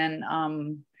 And then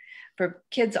for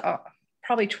kids,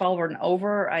 probably 12 or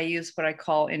over, I use what I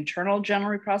call internal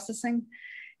gentle reprocessing,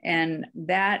 and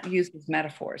that uses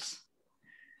metaphors.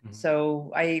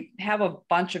 So I have a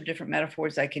bunch of different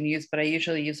metaphors I can use, but I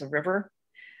usually use a river.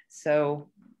 So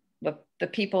the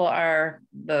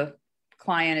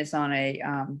client is on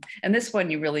and this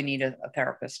one you really need a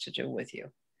therapist to do with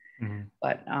you.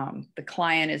 But the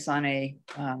client is on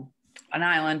an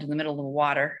island in the middle of the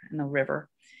water, in the river,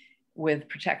 with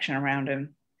protection around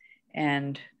him,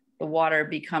 and the water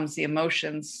becomes the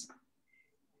emotions,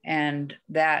 and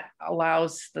that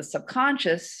allows the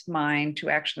subconscious mind to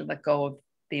actually let go of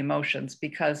the emotions,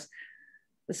 because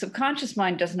the subconscious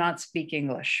mind does not speak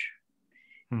English.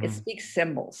 It speaks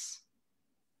symbols.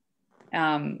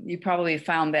 You probably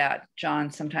found that,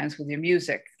 John, sometimes with your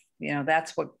music.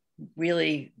 That's what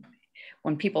really,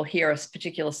 when people hear a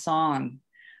particular song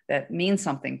that means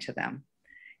something to them,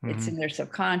 it's in their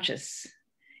subconscious.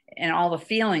 And all the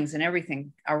feelings and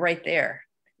everything are right there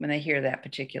when they hear that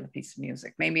particular piece of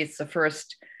music. Maybe it's the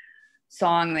first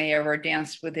song they ever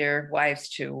danced with their wives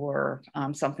to, or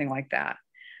something like that.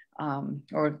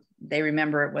 Or they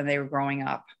remember it when they were growing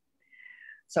up.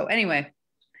 So anyway,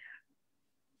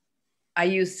 I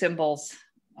use symbols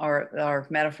or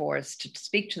metaphors to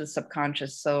speak to the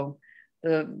subconscious. So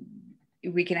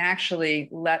we can actually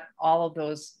let all of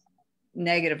those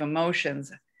negative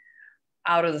emotions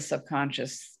out of the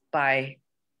subconscious by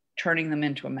turning them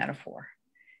into a metaphor.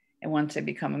 And once they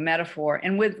become a metaphor,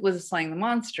 and with Slaying the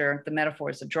Monster, the metaphor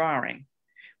is a drawing,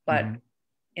 but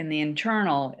in the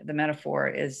internal, the metaphor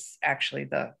is actually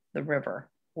the river,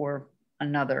 or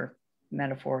another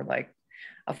metaphor like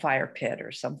a fire pit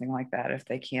or something like that, if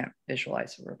they can't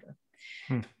visualize a river.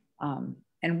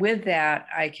 And with that,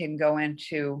 I can go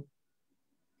into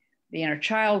the inner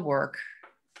child work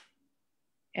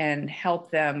and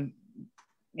help them,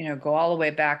 go all the way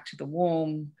back to the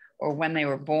womb, or when they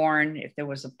were born, if there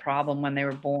was a problem when they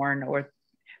were born, or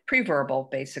pre-verbal,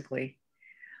 basically.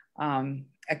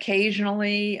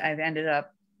 Occasionally, I've ended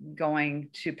up going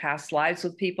to past lives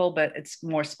with people, but it's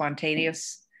more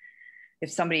spontaneous.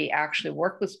 If somebody actually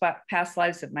worked with past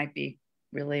lives, it might be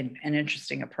really an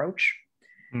interesting approach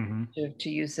to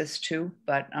use this too.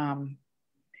 But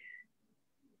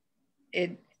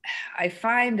I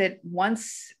find that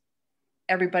once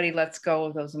everybody lets go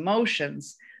of those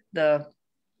emotions, the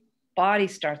body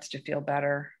starts to feel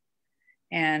better,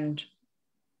 and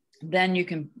then you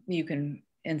can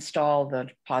install the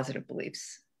positive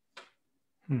beliefs.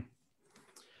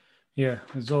 Yeah,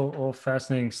 it's all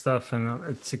fascinating stuff, and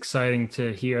it's exciting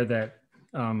to hear that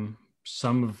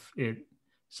some of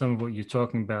what you're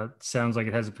talking about sounds like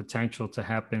it has a potential to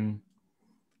happen,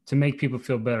 to make people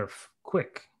feel better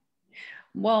quick.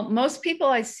 Well, most people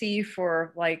I see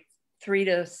for like 3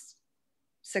 to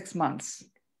 6 months.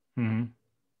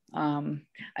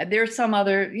 There's some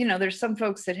other, there's some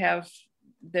folks that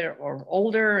are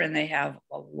older and they have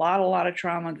a lot of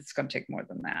trauma that's going to take more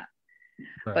than that.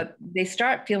 Right. But they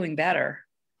start feeling better,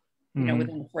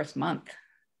 within the first month.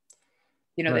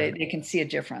 Right. they can see a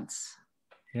difference.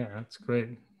 Yeah, that's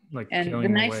great. And the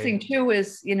nice thing too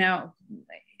is,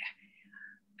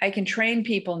 I can train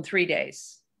people in 3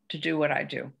 days. to do what I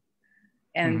do.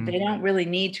 And they don't really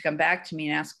need to come back to me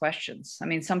and ask questions. I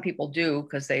mean, some people do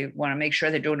because they want to make sure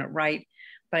they're doing it right.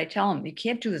 But I tell them, you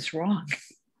can't do this wrong.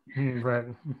 Right.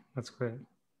 That's great.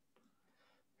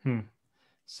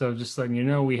 So just letting you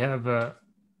know, we have a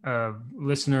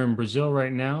listener in Brazil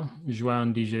right now,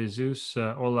 João de Jesus.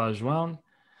 Olá, João.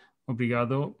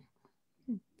 Obrigado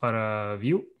para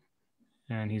viu.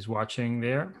 And he's watching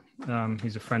there.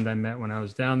 He's a friend I met when I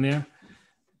was down there.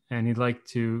 And he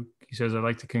says, I'd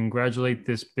like to congratulate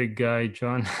this big guy,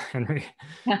 John Henry,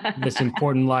 this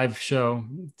important live show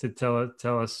to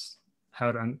tell us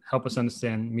how to help us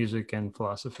understand music and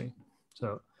philosophy.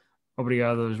 So,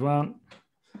 obrigado, João.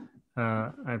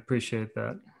 I appreciate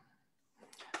that.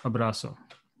 Abraço.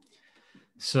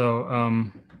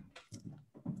 So,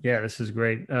 yeah, this is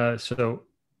great. So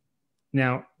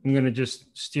now I'm going to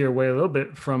just steer away a little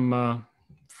bit from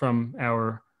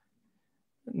our,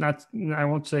 I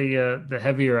won't say the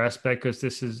heavier aspect, because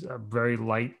this is a very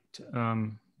light,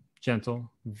 gentle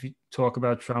talk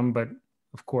about trauma, but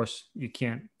of course you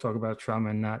can't talk about trauma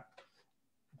and not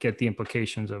get the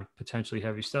implications of potentially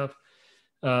heavy stuff.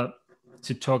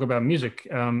 To talk about music.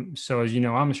 So as you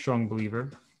know, I'm a strong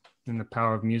believer in the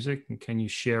power of music. And can you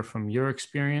share from your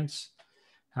experience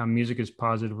how music has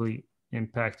positively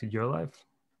impacted your life?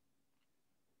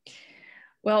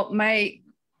 Well, my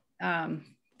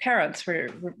parents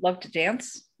loved to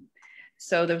dance.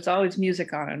 So there was always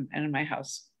music on in my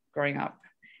house growing up.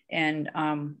 And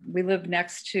we lived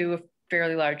next to a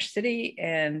fairly large city.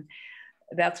 And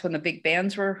that's when the big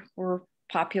bands were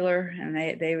popular, and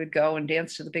they would go and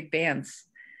dance to the big bands.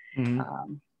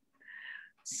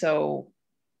 So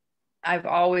I've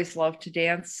always loved to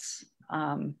dance.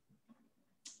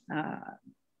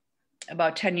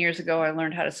 About 10 years ago, I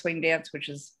learned how to swing dance, which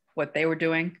is what they were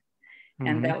doing.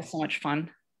 And that was so much fun.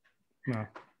 Yeah.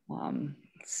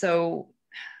 So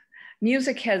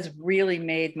music has really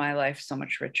made my life so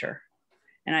much richer.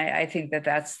 And I think that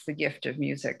that's the gift of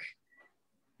music.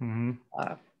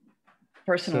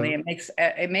 Personally,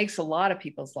 it makes a lot of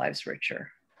people's lives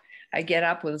richer. I get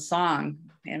up with a song,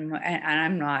 and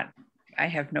I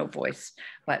have no voice,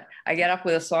 but I get up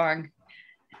with a song,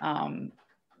 and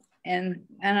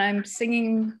I'm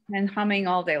singing and humming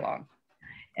all day long.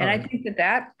 And I think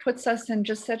that puts us in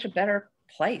just such a better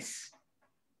place.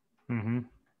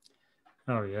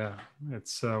 Oh yeah,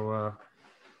 it's so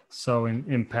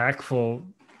impactful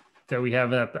that we have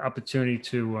that opportunity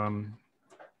to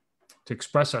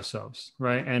express ourselves,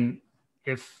 right? And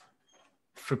if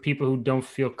for people who don't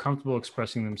feel comfortable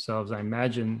expressing themselves, I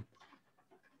imagine,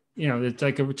 it's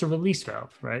like it's a release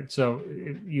valve, right? So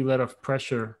you let off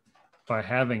pressure by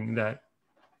having that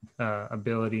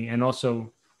ability, and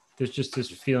also there's just this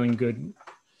feeling good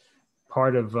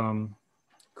part of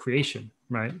creation,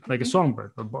 right? Like a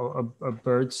songbird, a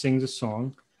bird sings a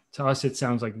song. To us, it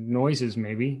sounds like noises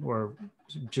maybe, or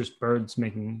just birds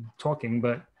talking,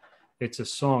 but it's a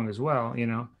song as well,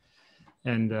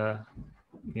 and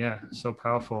yeah, so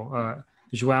powerful.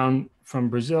 João from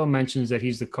Brazil mentions that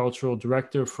he's the cultural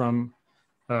director from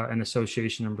an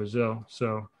association in Brazil.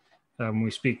 So when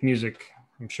we speak music,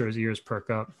 I'm sure his ears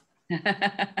perk up.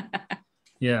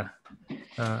 Yeah,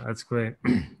 that's great.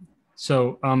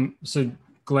 So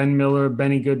Glenn Miller,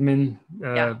 Benny Goodman,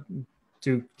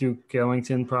 Duke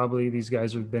Ellington, probably these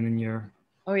guys have been in your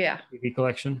TV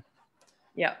collection.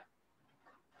 Yeah.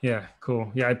 Yeah,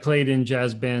 cool. Yeah, I played in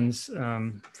jazz bands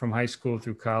from high school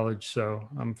through college, so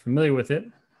I'm familiar with it.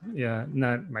 Yeah,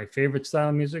 not my favorite style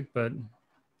of music, but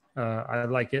I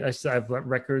like it. I have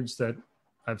records that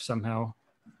I've somehow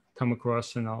come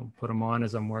across, and I'll put them on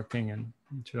as I'm working, and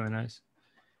it's really nice.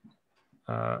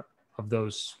 Of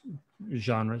those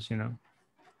genres,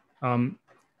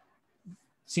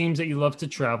 Seems that you love to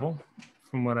travel,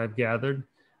 from what I've gathered.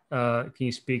 Can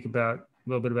you speak a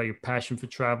little bit about your passion for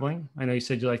traveling? I know you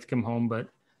said you like to come home, but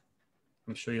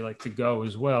I'm sure you like to go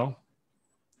as well.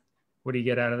 What do you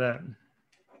get out of that?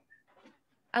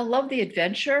 I love the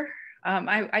adventure.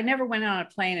 I never went on a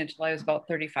plane until I was about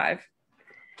 35.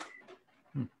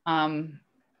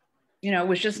 It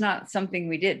was just not something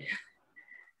we did.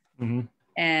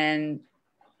 And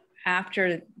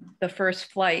after the first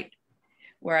flight,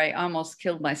 where I almost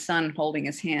killed my son holding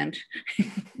his hand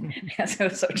because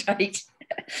it was so tight,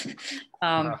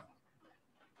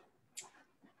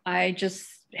 I just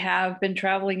have been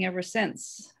traveling ever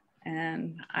since.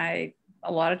 And a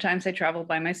lot of times I travel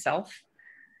by myself.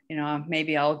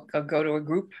 Maybe I'll go to a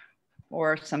group,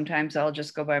 or sometimes I'll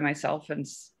just go by myself and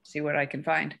see what I can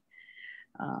find.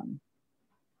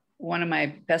 One of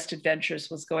my best adventures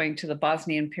was going to the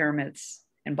Bosnian pyramids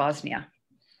in Bosnia,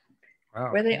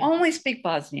 where they only speak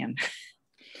Bosnian.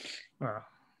 Wow.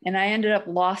 And I ended up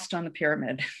lost on the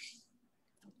pyramid.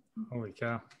 Holy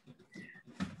cow.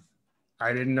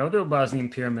 I didn't know there were Bosnian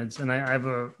pyramids. And I have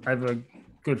a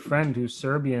good friend who's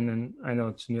Serbian, and I know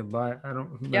it's nearby. I don't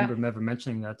remember him ever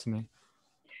mentioning that to me.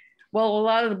 Well, a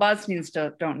lot of the Bosnians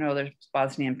don't know there's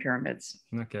Bosnian pyramids.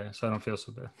 Okay, so I don't feel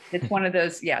so bad. It's one of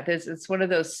those, it's one of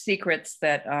those secrets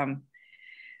that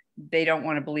they don't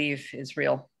want to believe is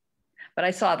real. But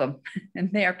I saw them,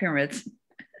 and they are pyramids.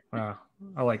 Wow.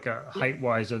 Like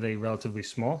height-wise, are they relatively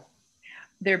small?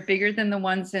 They're bigger than the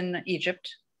ones in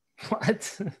Egypt.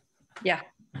 What? Yeah,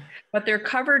 but they're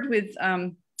covered with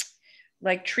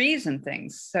like trees and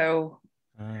things. So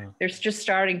they're just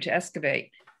starting to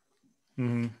excavate.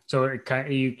 Mm-hmm. So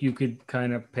you could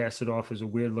kind of pass it off as a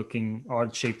weird-looking,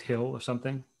 odd-shaped hill or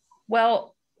something?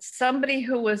 Well, somebody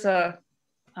who was an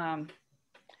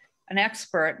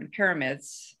expert in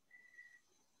pyramids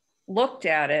looked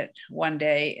at it one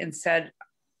day and said,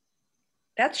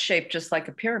 that's shaped just like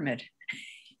a pyramid.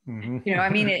 Mm-hmm. You know, I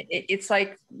mean, it's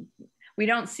like we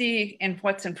don't see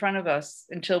what's in front of us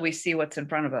until we see what's in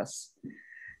front of us.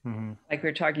 Mm-hmm. Like we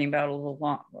were talking about a little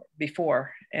long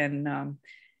before. And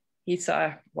he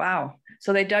saw, wow.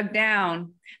 So they dug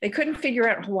down. They couldn't figure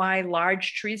out why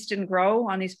large trees didn't grow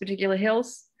on these particular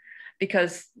hills,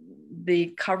 because the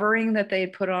covering that they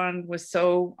had put on was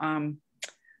so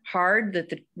hard that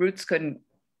the roots couldn't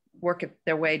work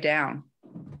their way down.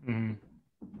 Mm-hmm.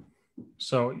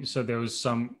 So there was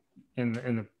some in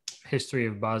the history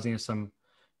of Bosnia, some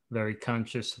very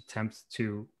conscious attempt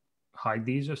to hide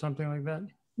these or something like that?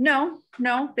 No,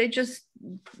 they just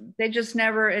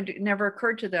never, it never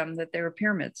occurred to them that they were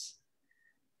pyramids.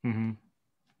 Mm-hmm.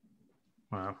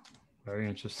 Wow, very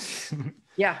interesting.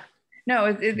 Yeah,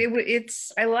 no,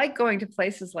 it's I like going to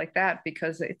places like that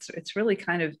because it's really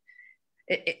kind of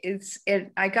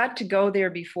I got to go there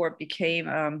before it became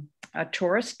a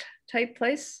tourist type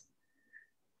place.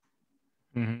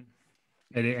 Mm-hmm.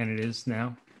 And it is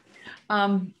now.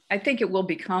 I think it will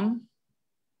become.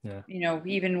 Yeah. You know,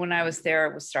 even when I was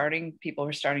there, people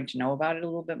were starting to know about it a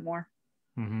little bit more.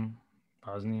 Mm-hmm.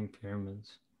 Bosnian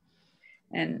pyramids.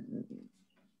 And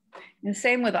the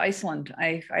same with Iceland.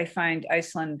 I find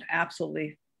Iceland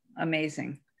absolutely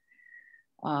amazing.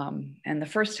 And the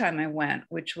first time I went,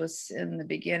 which was in the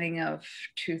beginning of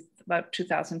about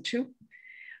 2002,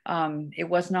 it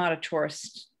was not a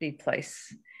touristy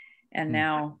place. And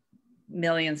now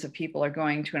millions of people are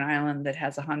going to an island that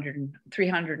has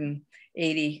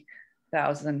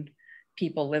 380,000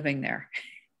 people living there.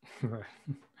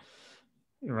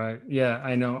 Right. Yeah,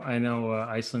 I know.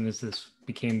 Iceland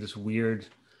became this weird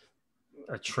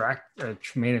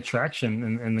main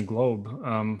attraction in the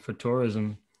globe for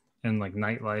tourism and like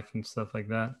nightlife and stuff like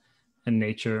that, and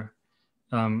nature.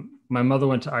 My mother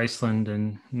went to Iceland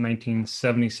in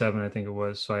 1977, I think it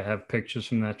was. So I have pictures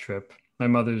from that trip. My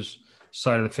mother's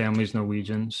side of the family is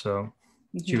Norwegian, so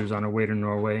she was on her way to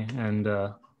Norway and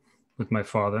with my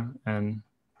father, and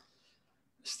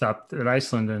stopped at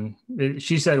Iceland, and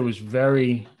she said it was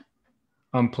very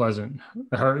unpleasant.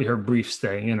 Her brief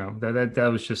stay, you know,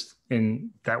 that was just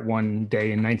in that one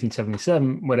day in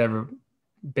 1977, whatever,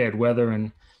 bad weather,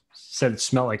 and said it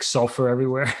smelled like sulfur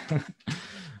everywhere.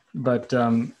 But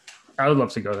I would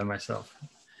love to go there myself.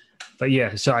 But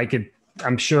yeah, so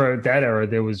I'm sure at that era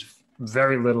there was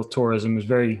very little tourism. It was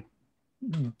very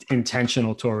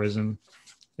intentional tourism,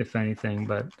 if anything,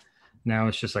 but now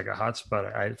it's just like a hot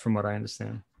spot, from what I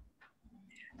understand.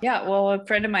 Yeah, well, a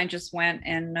friend of mine just went,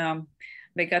 and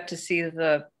they got to see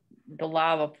the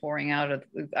lava pouring out of,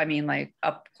 I mean, like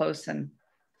up close and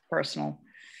personal,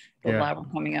 the lava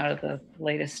coming out of the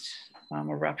latest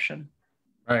eruption.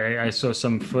 I saw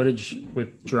some footage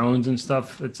with drones and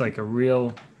stuff. It's like a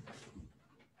real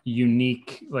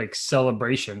unique like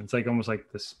celebration. It's like almost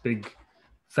like this big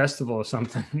festival or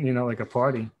something, you know, like a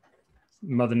party.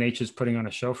 Mother Nature's putting on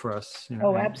a show for us. You know?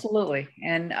 Oh, absolutely.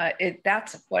 And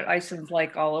that's what Iceland's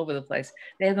like all over the place.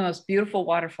 They have the most beautiful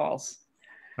waterfalls.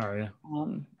 Oh, yeah.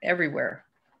 Everywhere.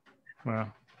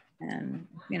 Wow. And,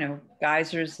 you know,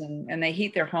 geysers, and they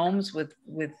heat their homes with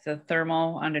the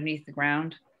thermal underneath the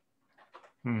ground.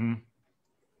 Mm-hmm.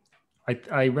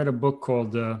 I read a book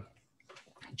called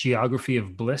Geography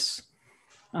of Bliss.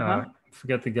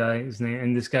 Forget the guy's name.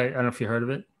 And this guy, I don't know if you heard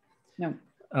of it. No.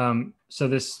 So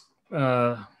this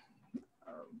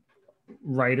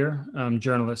writer,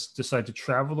 journalist, decided to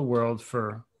travel the world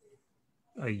for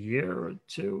a year or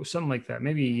two, something like that,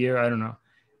 maybe a year, I don't know,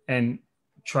 and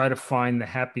try to find the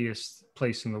happiest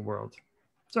place in the world.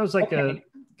 So it's like a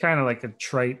kind of like a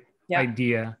trite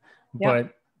idea,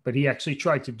 but he actually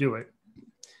tried to do it.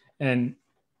 And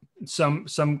some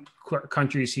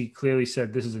countries he clearly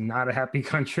said this is not a happy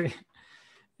country,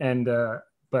 And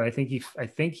but I think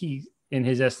he in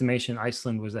his estimation,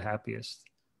 Iceland was the happiest.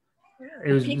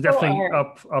 It was definitely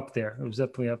up there. It was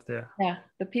definitely up there. Yeah,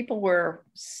 the people were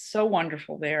so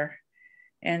wonderful there,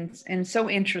 and so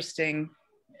interesting,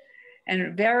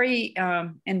 and very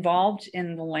involved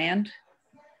in the land.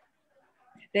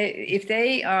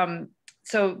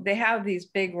 So they have these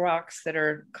big rocks that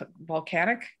are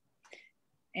volcanic,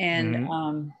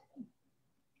 and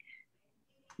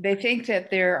they think that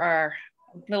there are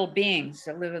little beings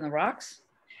that live in the rocks.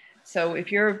 So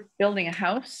if you're building a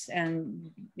house and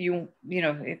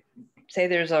say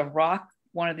there's a rock,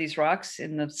 one of these rocks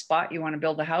in the spot you want to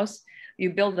build a house, you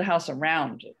build the house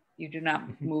around it. You do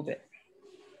not move it.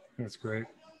 That's great.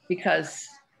 Because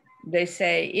they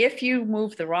say if you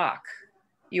move the rock,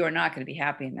 you are not going to be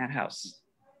happy in that house.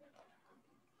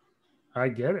 I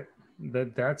get it.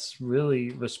 That's really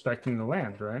respecting the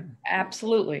land, right?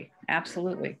 Absolutely.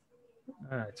 Absolutely.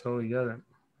 I totally get it.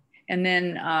 And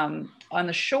then on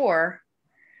the shore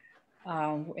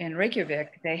in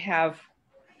Reykjavik, they have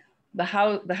the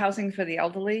housing for the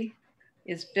elderly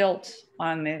is built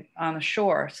on the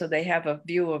shore, so they have a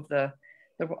view of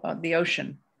the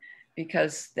ocean,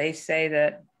 because they say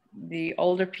that the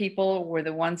older people were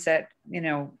the ones that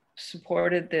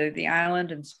supported the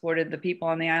island and supported the people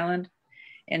on the island,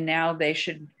 and now they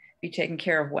should be taken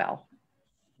care of well.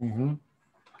 Mm-hmm.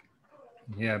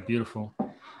 Yeah, beautiful.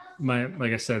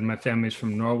 Like I said, my family's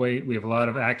from Norway. We have a lot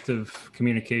of active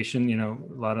communication, a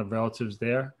lot of relatives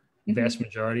there, vast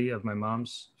majority of my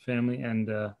mom's family. And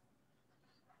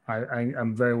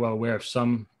I'm very well aware of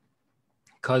some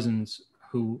cousins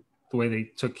who, the way they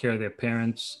took care of their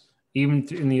parents, even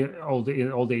in the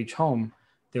old age home,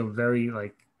 they were very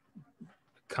like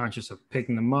conscious of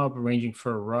picking them up, arranging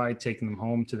for a ride, taking them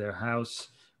home to their house,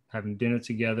 having dinner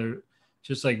together,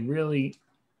 just like really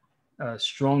a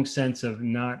strong sense of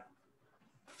not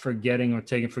forgetting or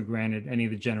taking for granted any of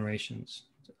the generations.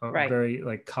 Right. Very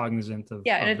like cognizant of.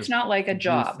 Yeah, and it's not like a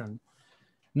job.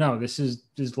 No, this is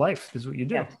life. This is what you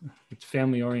do. Yeah. It's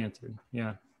family oriented.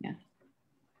 Yeah. Yeah.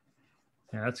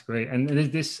 Yeah, that's great. And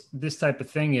this type of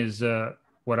thing is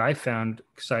what I found,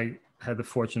 because I had the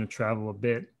fortune to travel a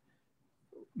bit,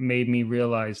 made me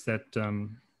realize that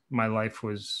my life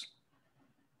was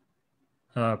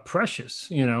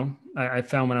precious. I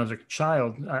found when I was a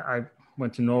child, I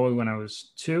went to Norway when I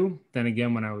was 2, then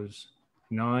again when I was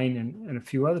 9, and a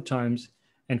few other times.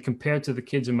 And compared to the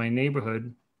kids in my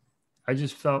neighborhood, I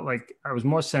just felt like I was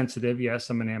more sensitive. Yes,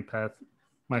 I'm an empath.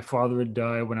 My father had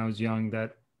died when I was young.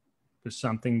 That was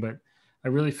something. But I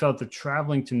really felt that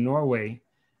traveling to Norway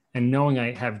and knowing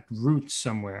I have roots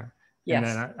somewhere, yes, and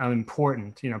that I'm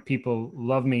important. People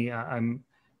love me. I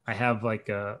have like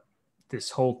this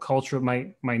whole culture.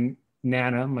 My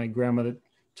Nana, my grandmother,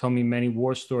 told me many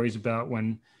war stories about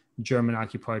when German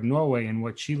occupied Norway and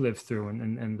what she lived through,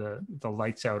 and the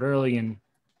lights out early and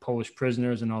Polish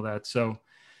prisoners and all that. So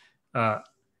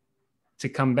to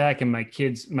come back and my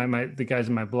kids, the guys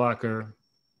in my block are,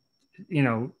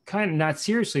 kind of not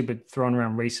seriously, but throwing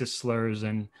around racist slurs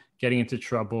and getting into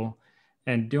trouble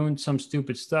and doing some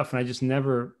stupid stuff. And I just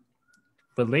never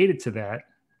related to that.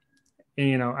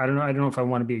 And, I don't know if I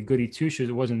want to be a goody two shoes.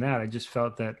 It wasn't that. I just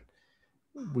felt that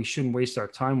we shouldn't waste our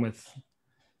time with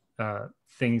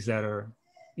things that are,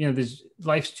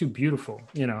 life's too beautiful.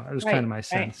 It was kind of my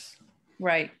sense.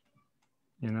 Right.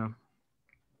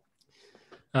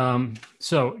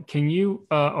 So can you,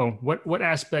 what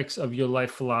aspects of your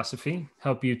life philosophy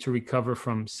help you to recover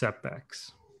from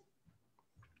setbacks?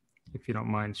 If you don't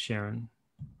mind sharing.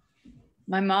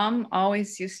 My mom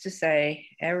always used to say,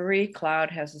 every cloud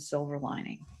has a silver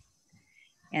lining.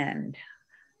 And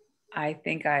I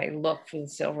think I look for the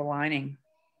silver lining.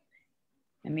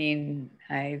 I mean,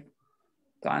 I've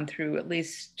gone through at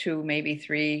least 2, maybe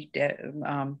 3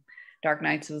 dark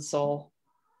nights of the soul.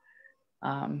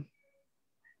 But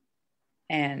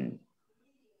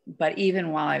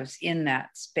even while I was in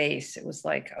that space, it was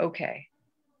like, okay,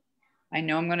 I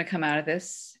know I'm going to come out of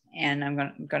this, and I'm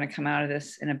going to come out of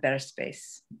this in a better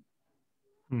space.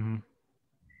 Mm-hmm.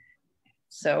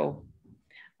 So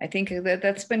I think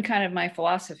that's been kind of my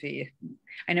philosophy.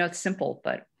 I know it's simple,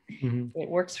 but it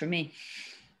works for me.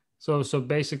 So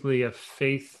basically a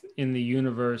faith in the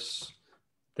universe,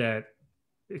 that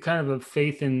kind of a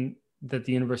faith in that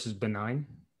the universe is benign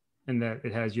and that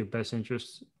it has your best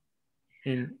interests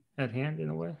at hand in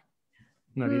a way.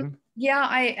 Not even. Yeah,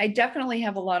 I definitely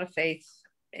have a lot of faith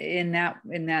in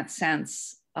that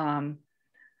sense. But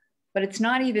it's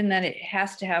not even that it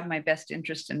has to have my best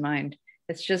interest in mind.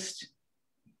 It's just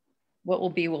what will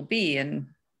be, and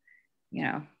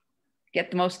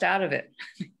get the most out of it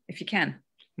if you can.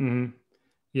 Mm-hmm.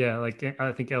 Yeah, like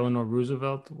I think Eleanor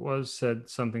Roosevelt said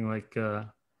something like,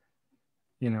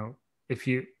 you know,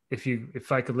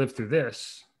 if I could live through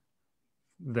this,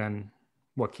 then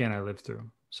what can I live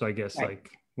through? So I guess Right.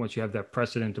 like once you have that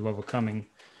precedent of overcoming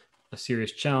a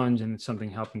serious challenge and something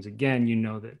happens again, you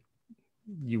know that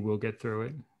you will get through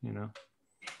it, you know.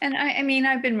 And I mean,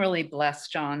 I've been really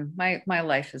blessed, John. My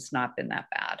life has not been that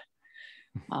bad.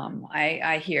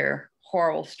 I hear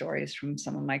horrible stories from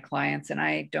some of my clients, and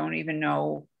I don't even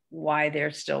know why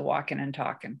they're still walking and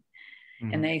talking.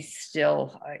 And they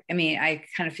still, I mean, I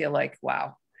kind of feel like,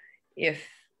 wow, if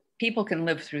people can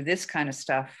live through this kind of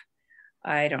stuff,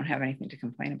 I don't have anything to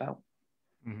complain about.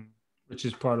 Mm-hmm. Which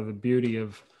is part of the beauty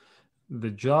of the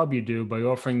job you do. By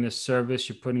offering this service,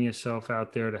 you're putting yourself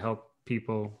out there to help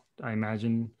people, I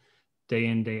imagine, day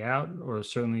in, day out, or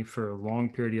certainly for a long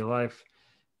period of your life.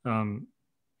 Um,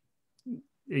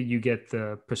 you get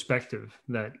the perspective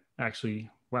that actually,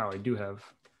 wow, I do have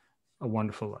a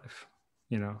wonderful life.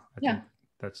 You know, I Yeah. think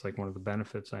that's like one of the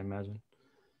benefits, I imagine.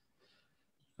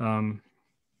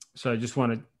 So I just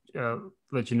want to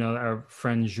let you know that our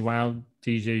friend João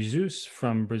de Jesus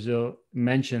from Brazil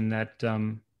mentioned that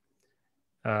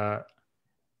uh,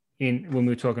 when we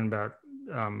were talking about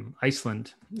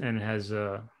Iceland, and it has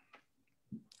a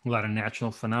lot of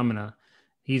natural phenomena.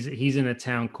 He's in a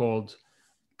town called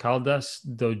Caldas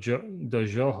do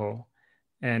Jojo,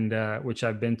 and which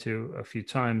I've been to a few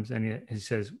times. And he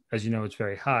says, as you know, it's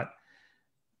very hot.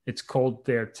 It's cold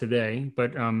there today,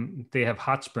 but they have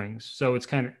hot springs. So it's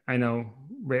kind of, I know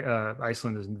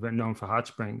Iceland is known for hot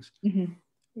springs. Mm-hmm.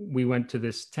 We went to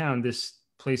this town, this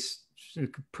place, a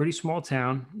pretty small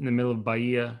town in the middle of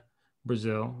Bahia,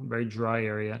 Brazil, very dry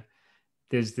area.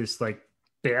 There's this like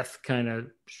bath kind of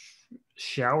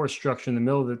shower structure in the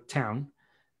middle of the town,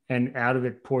 and out of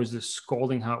it pours this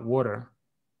scalding hot water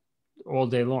all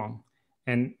day long.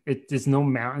 And there's no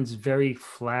mountains, very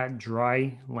flat,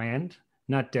 dry land,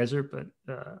 not desert, but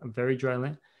a very dry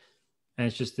land. And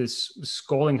it's just this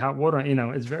scalding hot water. You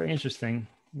know, it's very interesting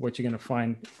what you're going to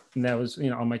find. And that was, you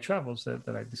know, on my travels that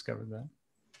I discovered that.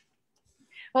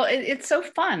 Well, it's so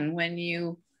fun when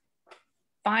you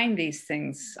find these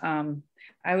things.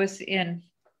 I was in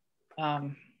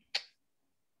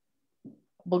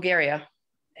Bulgaria,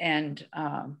 and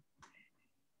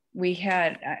we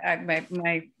had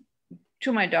my two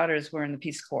of my daughters were in the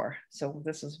Peace Corps. So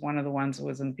this is one of the ones who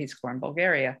was in the Peace Corps in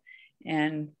Bulgaria.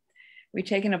 And we'd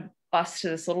taken a bus to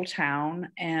this little town,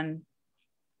 and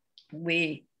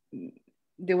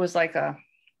there was like a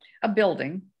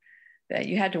building that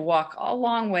you had to walk a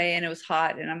long way, and it was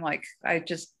hot. And I'm like, I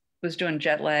just was doing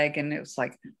jet lag, and it was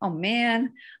like, oh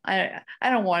man, I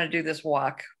don't want to do this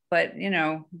walk. But you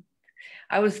know,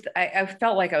 I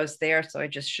felt like I was there, so I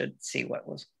just should see what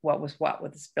was what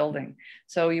with this building.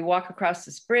 So you walk across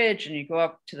this bridge and you go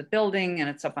up to the building, and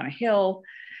it's up on a hill.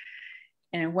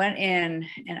 And I went in,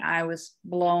 and I was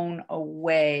blown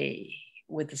away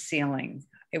with the ceiling.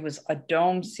 It was a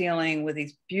dome ceiling with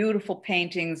these beautiful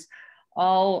paintings,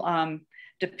 all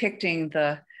depicting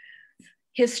the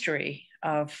history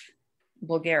of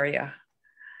Bulgaria.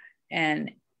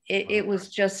 And it was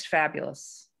just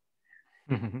fabulous.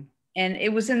 Mm-hmm. And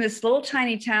it was in this little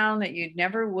tiny town that you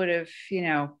never would have, you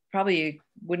know, probably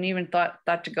wouldn't even thought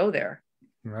to go there.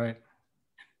 Right.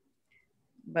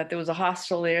 But there was a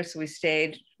hostel there, so we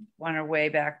stayed on our way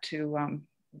back to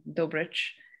Dobrich.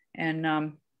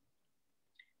 And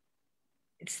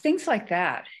it's things like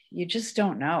that. You just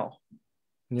don't know.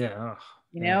 Yeah. Oh,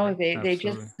 you know, yeah, they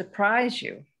just surprise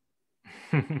you.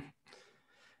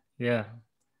 Yeah.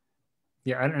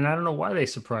 Yeah. And I don't know why they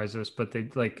surprise us, but they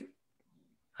like,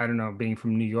 I don't know, being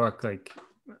from New York, like,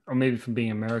 or maybe from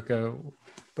being America,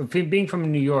 but being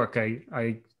from New York,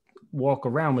 I walk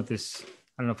around with this,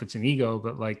 I don't know if it's an ego,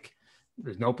 but like,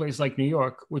 there's no place like New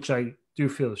York, which I do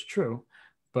feel is true.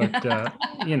 But,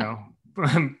 you know,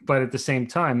 but at the same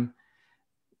time,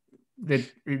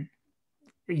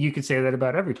 you could say that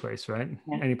about every place, right?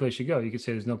 Yeah. Any place you go, you could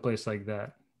say there's no place like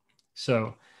that.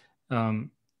 So,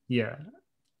 yeah.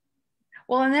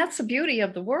 Well, and that's the beauty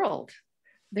of the world.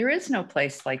 There is no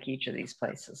place like each of these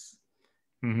places.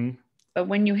 Mm-hmm. But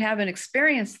when you haven't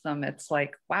experienced them, it's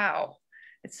like, wow,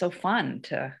 it's so fun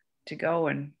to go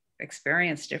and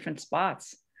experience different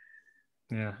spots.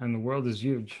 Yeah, and the world is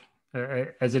huge,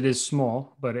 as it is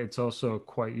small, but it's also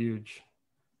quite huge.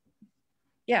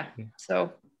 Yeah.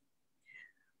 So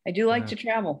I do like to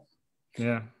travel.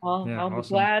 Yeah. I'll be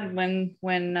glad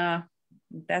when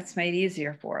that's made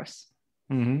easier for us.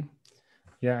 Mm-hmm.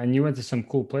 Yeah, and you went to some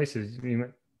cool places. You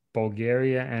went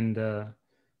Bulgaria and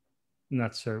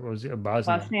not sure, what was it?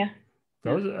 Bosnia. Bosnia.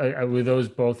 Those were those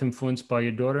both influenced by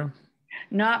your daughter?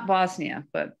 Not Bosnia,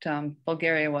 but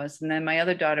Bulgaria was. And then my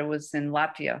other daughter was in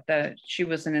Latvia. She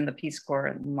wasn't in the Peace Corps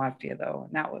in Latvia though.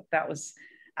 And that was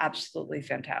absolutely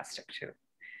fantastic too.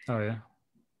 Oh yeah.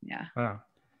 Yeah. Wow.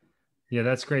 Yeah,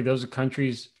 that's great. Those are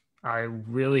countries I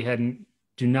really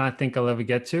do not think I'll ever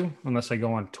get to unless I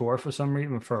go on tour for some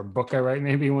reason, for a book I write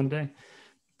maybe one day.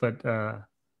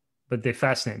 But they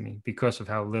fascinate me because of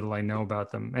how little I know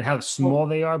about them and how small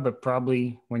they are, but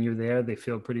probably when you're there, they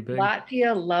feel pretty big.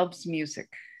 Latvia loves music.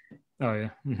 Oh yeah.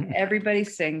 Everybody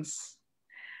sings.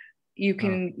 You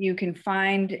can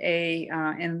find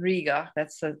in Riga,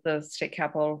 that's the state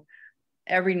capital,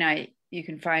 every night you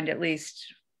can find at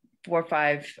least 4 or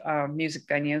 5 music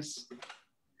venues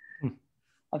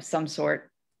of some sort.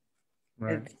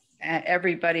 Right.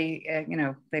 Everybody,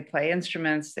 they play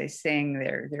instruments, they sing,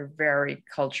 they're very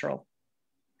cultural.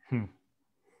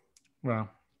 Wow.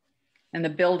 And the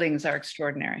buildings are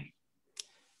extraordinary.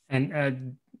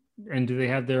 And do they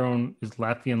have their own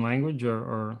Latvian language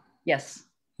or? Yes.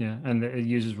 Yeah, and it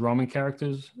uses Roman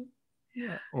characters,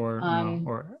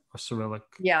 or Cyrillic.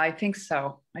 Yeah, I think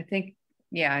so. I think,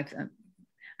 yeah.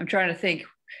 I'm trying to think.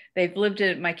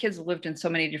 My kids have lived in so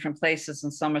many different places,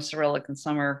 and some are Cyrillic and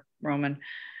some are Roman.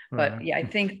 But right. Yeah, I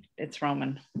think it's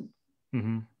Roman.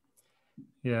 Mm-hmm.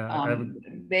 Yeah.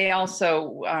 They also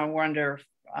were under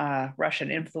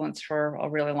Russian influence for a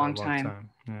really long time.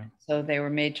 Yeah. So they were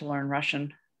made to learn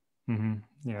Russian. Mm-hmm.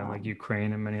 Yeah, like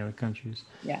Ukraine and many other countries.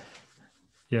 Yeah.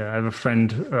 Yeah, I have a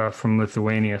friend from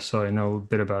Lithuania, so I know a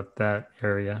bit about that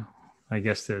area. I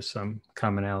guess there's some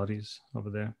commonalities over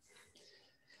there.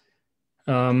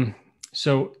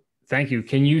 So thank you.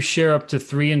 Can you share up to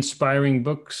 3 inspiring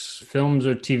books, films,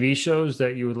 or TV shows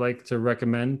that you would like to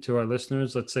recommend to our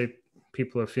listeners? Let's say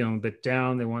people are feeling a bit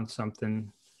down. They want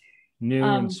something new,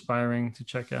 inspiring to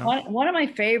check out. One of my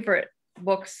favorite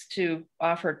books to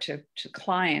offer to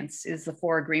clients is The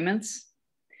 4 Agreements.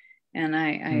 And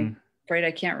I'm afraid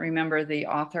I can't remember the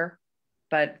author,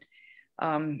 but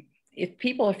if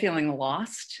people are feeling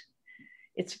lost,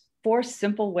 it's 4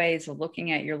 simple ways of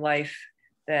looking at your life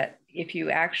that if you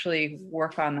actually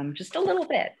work on them just a little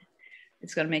bit,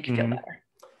 it's going to make you feel better.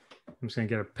 I'm just going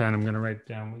to get a pen. I'm going to write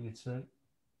down what you said.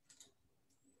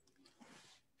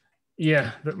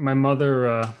 Yeah, my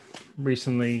mother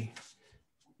recently,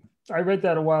 I read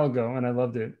that a while ago and I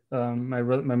loved it. My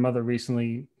mother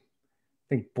recently,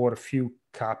 I think, bought a few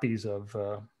copies of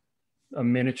a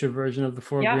miniature version of the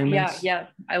 4 Agreements. Yeah.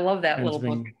 I love that little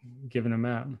book. Giving them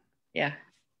out. Yeah.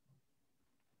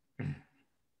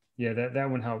 Yeah, that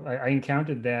one helped. I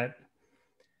encountered that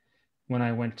when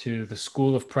I went to the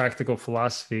School of Practical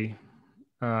Philosophy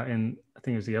in, I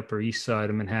think it was the Upper East Side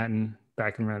of Manhattan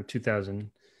back in around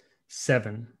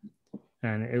 2007.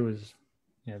 And it was,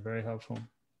 very helpful.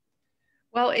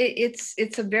 Well,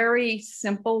 it's a very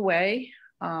simple way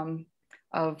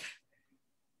of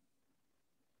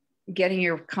getting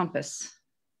your compass.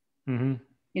 Mm-hmm.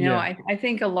 I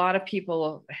think a lot of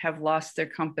people have lost their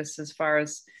compass as far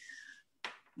as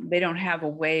they don't have a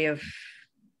way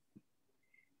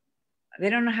they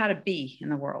don't know how to be in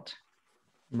the world.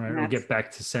 Right, or get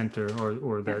back to center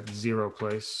or that zero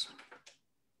place.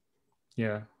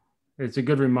 Yeah, it's a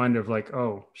good reminder of like,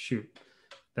 oh, shoot,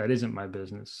 that isn't my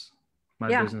business. My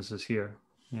business is here.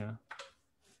 Yeah.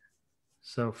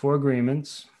 So 4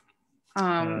 Agreements.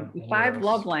 5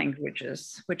 love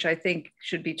languages, which I think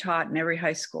should be taught in every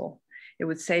high school. It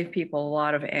would save people a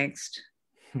lot of angst.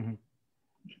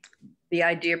 The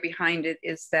idea behind it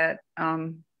is that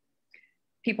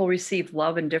people receive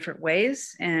love in different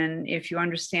ways. And if you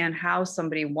understand how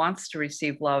somebody wants to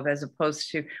receive love, as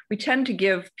opposed to, we tend to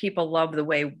give people love the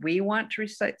way we want to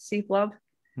receive love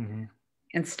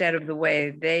instead of the way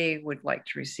they would like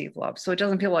to receive love. So it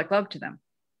doesn't feel like love to them.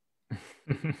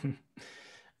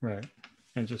 Right.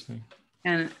 Interesting.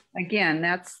 And again,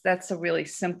 that's a really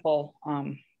simple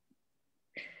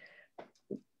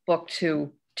book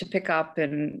to pick up,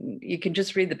 and you can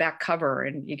just read the back cover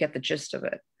and you get the gist of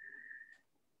it.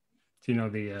 Do you know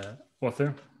the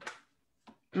author?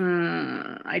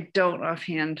 I don't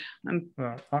offhand. I'm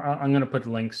going to put the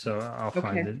link, so I'll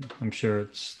find it. I'm sure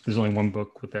there's only 1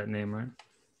 book with that name, right?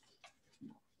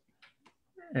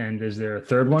 And is there a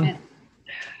 3rd one?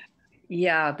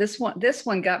 Yeah, this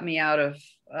one got me out of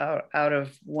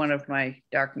one of my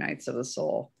dark nights of the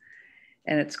soul.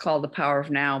 And it's called The Power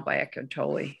of Now by Eckhart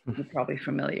Tolle. You're probably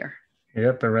familiar.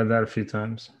 Yep, I read that a few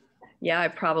times. Yeah, I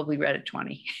probably read it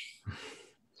 20.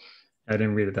 I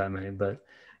didn't read it that many, but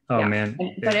man.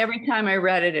 But every time I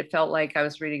read it, it felt like I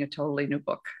was reading a totally new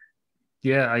book.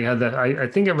 Yeah, I had that. I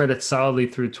think I read it solidly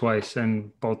through twice,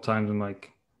 and both times I'm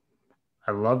like,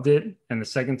 I loved it. And the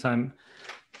second time,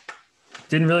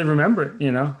 didn't really remember it,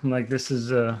 I'm like, this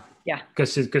is Yeah.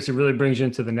 because it really brings you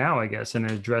into the now, I guess, and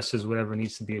it addresses whatever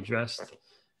needs to be addressed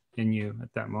in you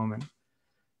at that moment.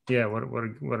 Yeah,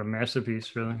 what a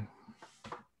masterpiece, really.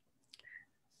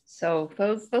 So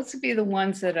those would be the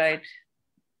ones that I'd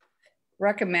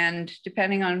recommend,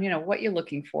 depending on what you're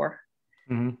looking for.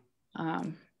 Mm-hmm.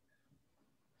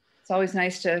 It's always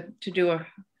nice to do a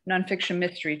nonfiction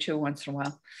mystery too once in a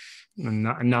while. A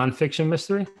nonfiction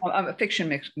mystery? A fiction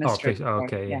mystery. Oh,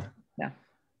 okay, Yeah.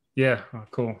 Yeah. Oh,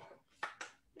 cool.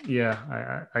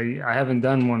 Yeah, I haven't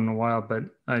done one in a while, but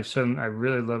I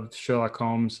really loved Sherlock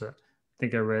Holmes. I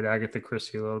think I read Agatha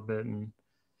Christie a little bit, and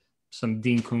some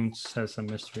Dean Koontz has some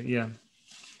mystery. Yeah.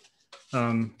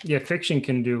 Yeah, fiction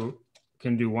can do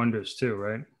wonders too,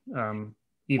 right?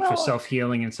 Even for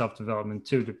self-healing and self-development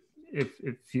too,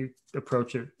 if you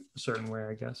approach it a certain way,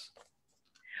 I guess.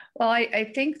 Well,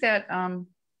 I think that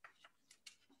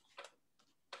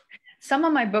some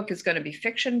of my book is going to be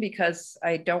fiction because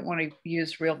I don't want to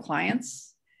use real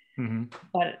clients. Mm-hmm.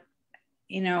 But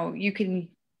you can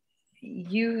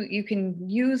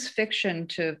use fiction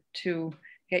to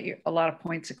get a lot of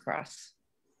points across.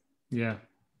 Yeah.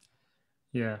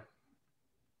 And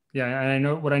I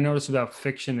know what I notice about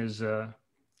fiction is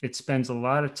it spends a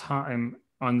lot of time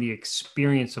on the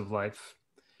experience of life.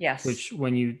 Yes. Which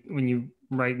when you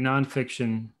write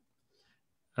nonfiction,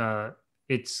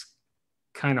 it's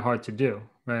kind of hard to do,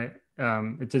 right?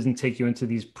 It doesn't take you into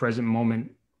these present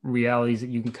moment realities that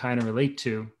you can kind of relate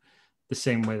to the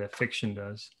same way that fiction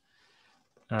does.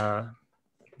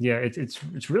 Yeah,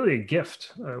 it's really a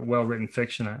gift, well-written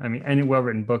fiction. I mean, any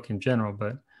well-written book in general,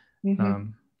 but mm-hmm.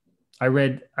 I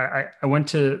went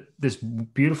to this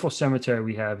beautiful cemetery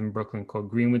we have in Brooklyn called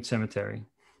Greenwood Cemetery.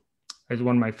 It's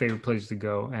one of my favorite places to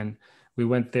go. And we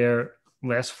went there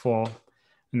last fall,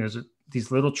 and there's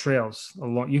these little trails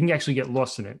along. You can actually get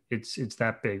lost in it. It's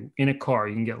that big. In a car,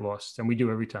 you can get lost, and we do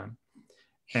every time.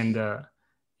 And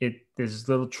there's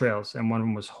little trails, and one of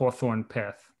them was Hawthorne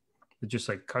Path. It just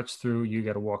like cuts through. You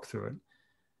got to walk through it.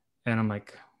 And I'm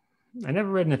like, I never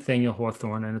read Nathaniel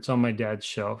Hawthorne, and it's on my dad's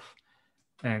shelf.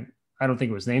 And I don't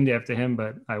think it was named after him,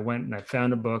 but I went and I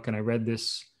found a book, and I read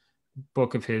this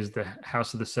book of his, The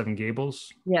House of the Seven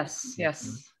Gables. Yes. Yeah.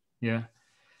 It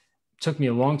took me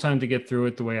a long time to get through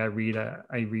it the way I read.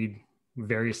 I read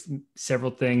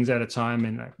several things at a time,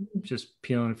 and I'm just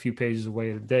peeling a few pages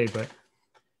away a day, but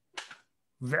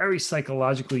very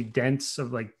psychologically dense,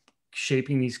 of like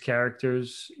shaping these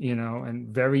characters, and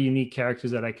very unique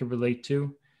characters that I could relate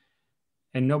to.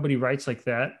 And nobody writes like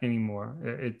that anymore.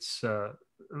 It's a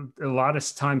lot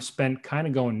of time spent kind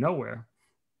of going nowhere,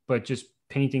 but just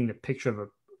painting the picture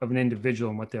of an individual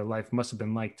and what their life must have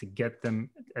been like to get them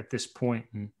at this point,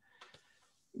 and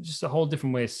just a whole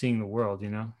different way of seeing the world,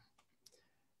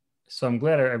 So I'm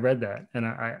glad I read that, and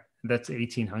I that's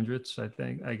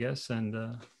 1800s, I guess,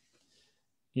 and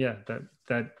yeah,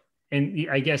 that, and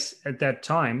I guess at that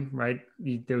time, right,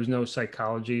 there was no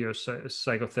psychology or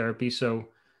psychotherapy, so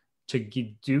to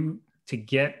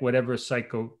get whatever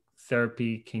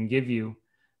psychotherapy can give you,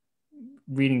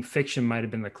 reading fiction might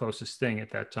have been the closest thing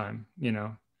at that time,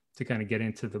 to kind of get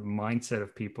into the mindset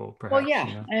of people, perhaps. Well,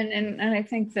 yeah, and I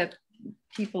think that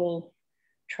people,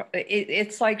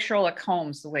 it's like Sherlock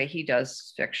Holmes, the way he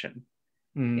does fiction.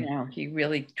 Mm. He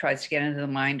really tries to get into the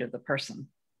mind of the person.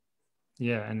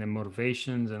 Yeah, and their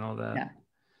motivations and all that.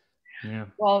 Yeah.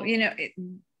 Well,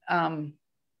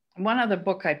 one other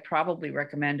book I'd probably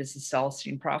recommend is The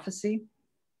Celestine Prophecy.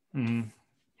 Mm-hmm.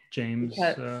 James,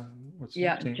 James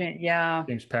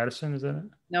Patterson, is that it?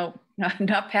 No,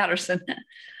 not Patterson.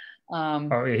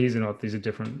 He's an author. He's a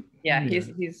different. Yeah,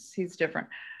 he's different.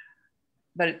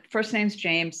 But first name's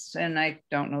James, and I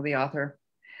don't know the author.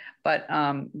 But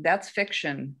that's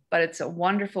fiction, but it's a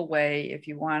wonderful way if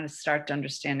you want to start to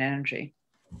understand energy.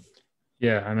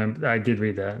 Yeah, I remember. I did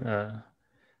read that.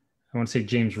 I want to say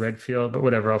James Redfield, but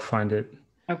whatever, I'll find it.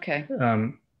 Okay.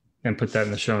 And put that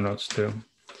in the show notes too.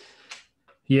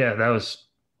 Yeah, that was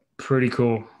pretty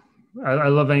cool. I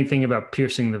love anything about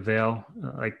piercing the veil,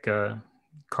 like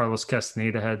Carlos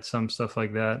Castaneda had some stuff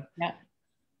like that. Yeah.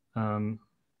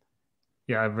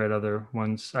 Yeah, I've read other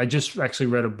ones. I just actually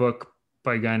read a book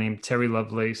by a guy named Terry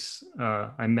Lovelace.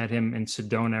 I met him in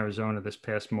Sedona, Arizona this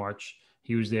past March.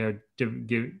 He was there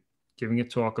giving a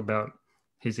talk about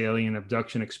his alien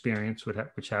abduction experience,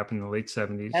 which happened in the late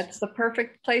 70s. That's the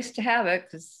perfect place to have it,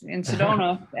 because in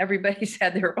Sedona, everybody's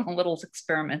had their own little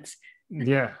experiments.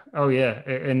 Yeah. Oh, yeah.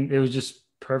 And it was just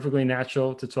perfectly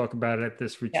natural to talk about it at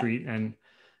this retreat. Yeah. And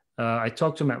I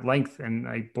talked to him at length, and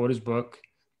I bought his book,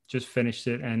 just finished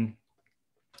it. And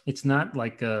it's not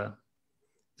like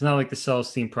it's not like the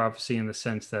Celestine prophecy in the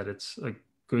sense that it's a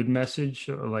good message,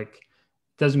 or like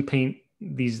doesn't paint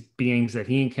these beings that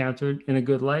he encountered in a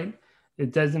good light.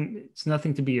 It's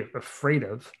nothing to be afraid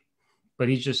of, but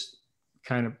he's just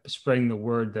kind of spreading the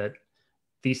word that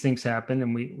these things happen,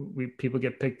 and we people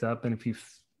get picked up, and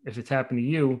if it's happened to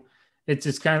you,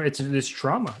 it's kind of, it's this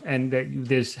trauma, and that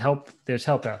there's help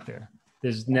out there.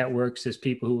 There's networks, there's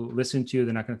people who listen to you.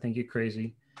 They're not going to think you're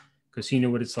crazy, because he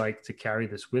knew what it's like to carry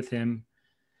this with him.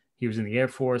 He was in the Air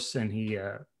Force, and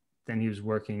then he was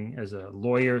working as a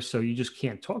lawyer, so you just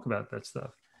can't talk about that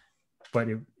stuff. But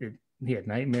he had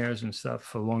nightmares and stuff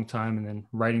for a long time, and then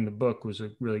writing the book was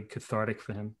really cathartic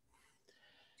for him.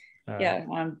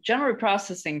 Gentle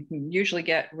reprocessing can usually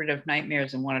get rid of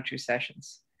nightmares in 1 or 2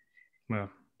 sessions. Well,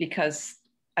 because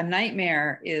a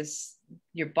nightmare is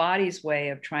your body's way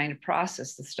of trying to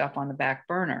process the stuff on the back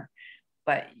burner,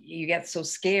 but you get so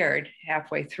scared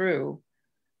halfway through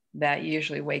that you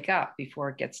usually wake up before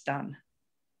it gets done.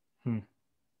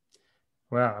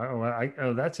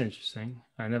 Wow. That's interesting.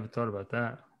 I never thought about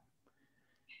that.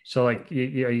 So like, are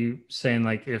you saying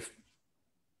like if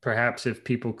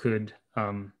people could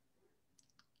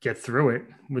get through it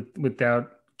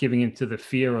without giving into the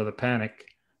fear or the panic,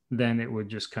 then it would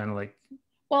just kind of like.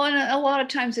 Well, and a lot of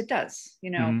times it does,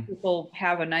 people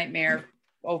have a nightmare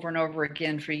over and over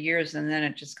again for years, and then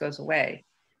it just goes away.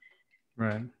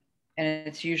 Right. And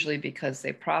it's usually because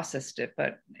they processed it,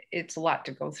 but it's a lot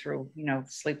to go through,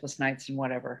 sleepless nights and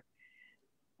whatever.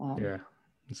 Yeah,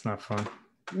 it's not fun.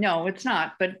 No, it's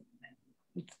not. But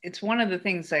it's one of the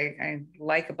things I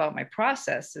like about my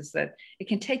process is that it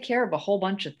can take care of a whole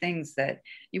bunch of things that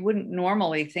you wouldn't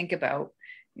normally think about.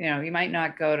 You might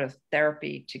not go to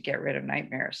therapy to get rid of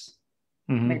nightmares.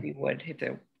 Mm-hmm. Maybe you would if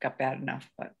it got bad enough,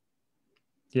 but.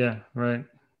 Yeah, right.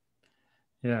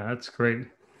 Yeah, that's great.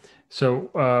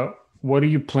 So what are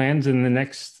your plans in the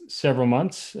next several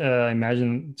months? I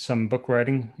imagine some book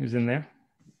writing is in there.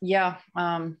 Yeah,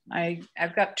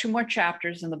 I've got 2 more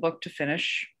chapters in the book to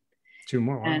finish. 2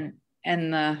 more, wow.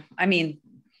 And I mean,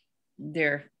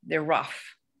 they're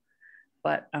rough,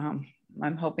 but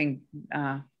I'm hoping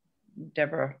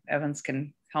Deborah Evans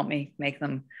can help me make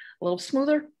them a little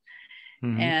smoother.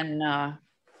 Mm-hmm. And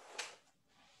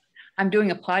I'm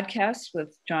doing a podcast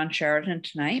with John Sheridan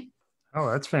tonight. Oh,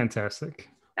 that's fantastic.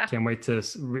 Can't wait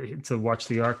to watch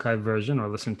the archive version or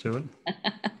listen to it.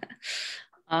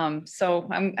 So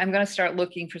I'm going to start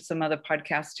looking for some other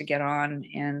podcasts to get on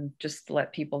and just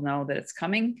let people know that it's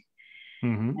coming,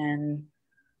 mm-hmm. and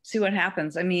see what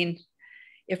happens. I mean,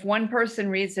 if one person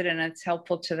reads it and it's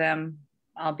helpful to them,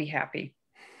 I'll be happy.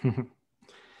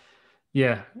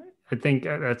 Yeah, I think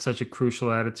that's such a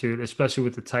crucial attitude, especially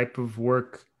with the type of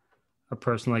work a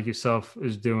person like yourself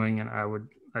is doing. And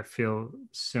I feel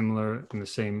similar in the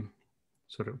same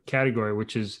sort of category,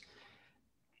 which is,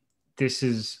 this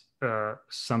is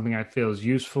something I feel is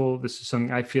useful. This is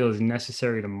something I feel is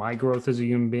necessary to my growth as a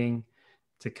human being,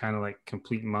 to kind of like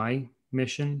complete my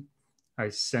mission. I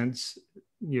sense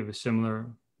you have a similar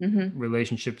mm-hmm.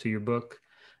 relationship to your book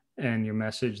and your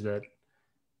message, that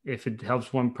if it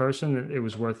helps one person, it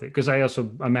was worth it. Because I also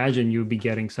imagine you'd be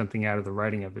getting something out of the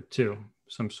writing of it too,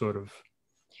 some sort of.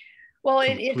 Well,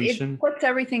 it puts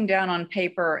everything down on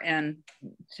paper. And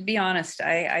to be honest,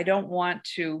 I don't want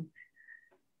to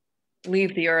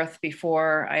leave the earth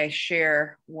before I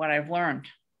share what I've learned,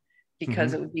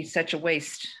 because mm-hmm. it would be such a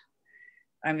waste.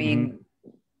 I mean, mm-hmm.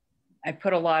 I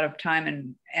put a lot of time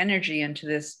and energy into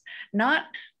this, not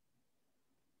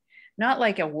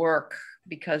like a work,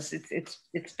 because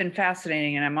it's been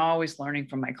fascinating, and I'm always learning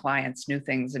from my clients new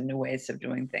things and new ways of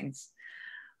doing things.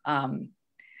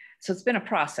 So it's been a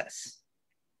process.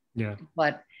 Yeah.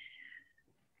 But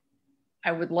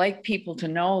I would like people to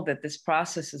know that this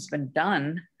process has been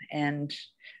done, and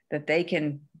that they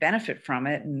can benefit from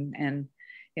it, and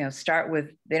start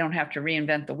with, they don't have to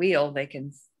reinvent the wheel. They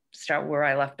can start where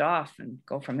I left off and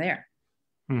go from there.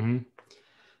 Mm-hmm.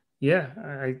 Yeah,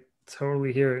 I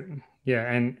totally hear it.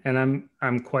 Yeah, and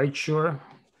I'm quite sure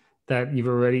that you've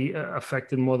already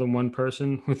affected more than one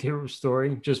person with your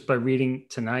story, just by reading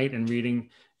tonight and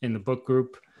reading in the book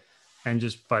group, and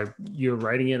just by you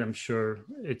writing it. I'm sure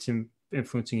it's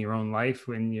influencing your own life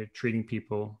when you're treating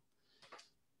people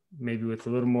maybe with a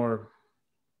little more,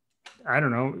 I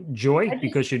don't know, joy,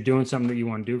 because you're doing something that you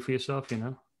want to do for yourself,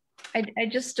 I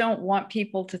just don't want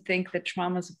people to think that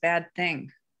trauma is a bad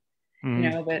thing.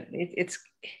 Mm-hmm. That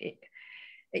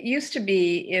it used to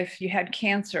be, if you had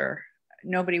cancer,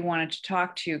 nobody wanted to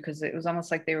talk to you because it was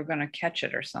almost like they were going to catch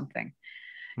it or something.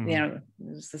 Mm-hmm. It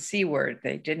was the C word.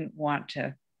 They didn't want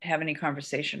to have any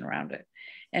conversation around it.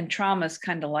 And trauma is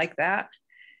kind of like that.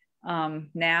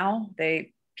 Now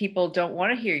people don't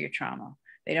want to hear your trauma.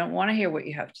 They don't want to hear what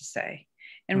you have to say.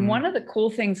 And Mhm. one of the cool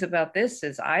things about this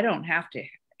is I don't have to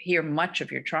hear much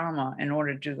of your trauma in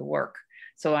order to do the work.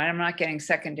 So I'm not getting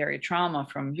secondary trauma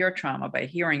from your trauma by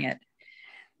hearing it.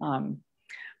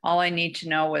 All I need to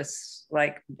know is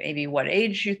like maybe what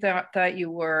age you thought you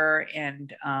were,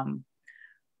 and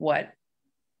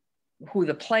who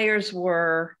the players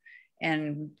were,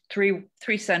 and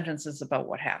three sentences about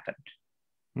what happened.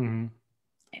 Mhm.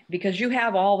 Because you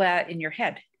have all that in your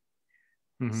head.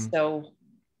 Mhm. So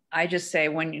I just say,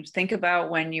 when you think about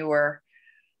when you were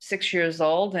 6 years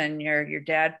old and your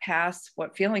dad passed,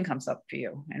 what feeling comes up for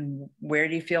you, and where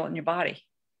do you feel it in your body?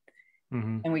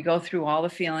 Mhm. And we go through all the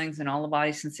feelings and all the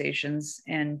body sensations,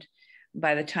 and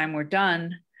by the time we're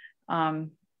done,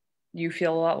 you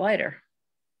feel a lot lighter.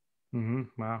 Mhm.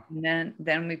 Wow. And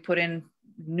then we put in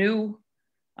new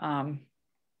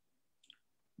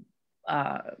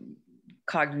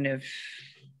cognitive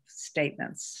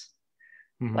statements.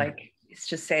 Mhm. Like, it's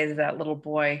just say to that little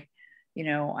boy, you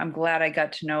know, I'm glad I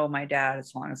got to know my dad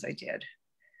as long as I did,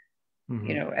 Mhm.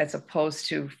 you know, as opposed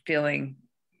to feeling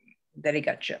that he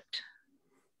got chipped.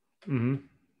 Mhm.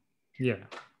 Yeah.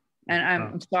 And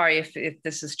I'm sorry if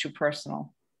this is too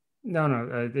personal.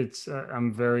 No, it's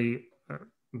I'm very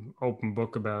open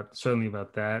book about, certainly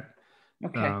about that.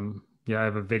 Okay. Yeah, I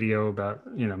have a video about,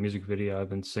 music video. I've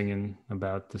been singing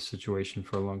about the situation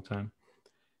for a long time.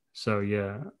 So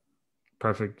yeah,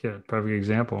 perfect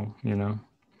example,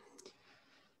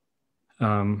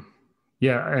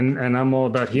 Yeah, and I'm all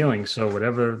about healing. So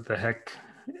whatever the heck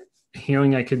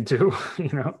healing I could do,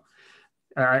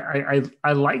 I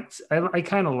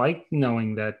kind of like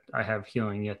knowing that I have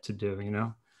healing yet to do,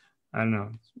 I don't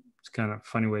know. It's kind of a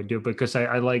funny way to do it, because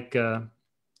I like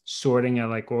sorting, I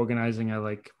like organizing, I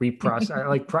like I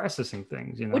like processing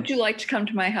things, Would you like to come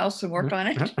to my house and work on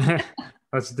it?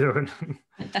 Let's do it.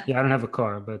 Yeah, I don't have a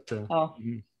car, but Oh,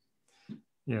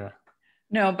 yeah.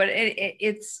 no, but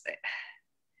it's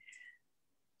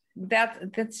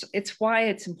it's why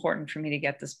it's important for me to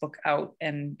get this book out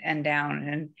and down.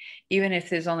 And even if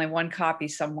there's only one copy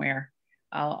somewhere,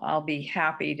 I'll be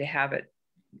happy to have it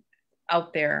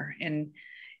out there. And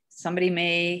somebody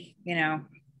may,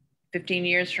 15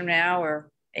 years from now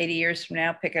or 80 years from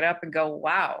now, pick it up and go,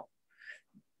 wow,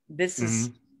 this is,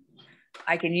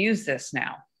 I can use this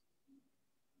now.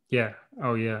 Yeah.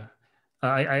 Oh yeah.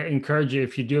 I encourage you,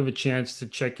 if you do have a chance, to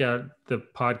check out the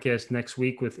podcast next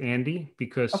week with Andy,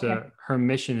 because Okay. her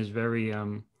mission is very,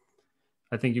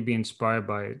 I think you'd be inspired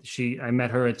by it. I met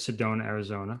her at Sedona,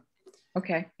 Arizona.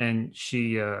 Okay. And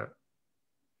she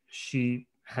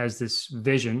has this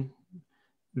vision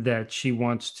that she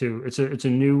wants to, it's a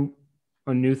new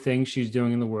thing she's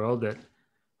doing in the world, that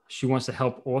she wants to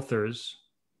help authors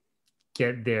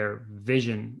get their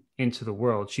vision into the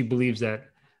world. She believes that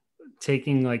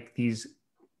taking like these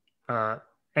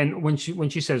and when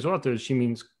she says authors, she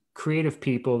means creative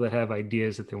people that have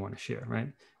ideas that they want to share,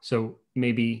 right? So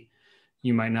maybe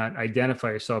you might not identify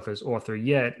yourself as author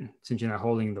yet, since you're not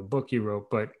holding the book you wrote,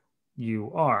 but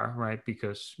you are, right?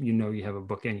 Because you have a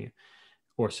book in you,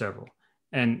 or several.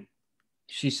 And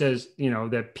she says,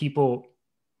 that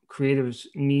creatives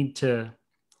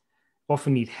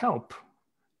often need help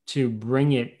to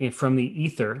bring it from the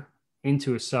ether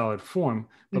into a solid form.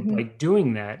 But by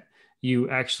doing that, you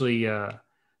actually,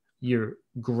 you're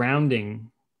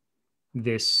grounding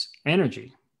this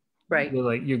energy. Right.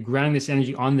 You're grounding this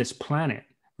energy on this planet,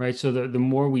 right? So the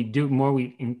more we do, more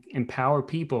we empower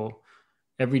people,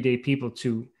 everyday people,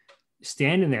 to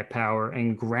stand in that power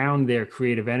and ground their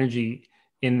creative energy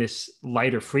in this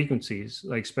lighter frequencies,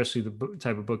 like especially the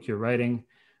type of book you're writing,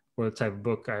 or the type of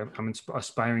book I'm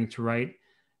aspiring to write,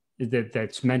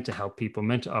 that's meant to help people,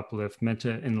 meant to uplift, meant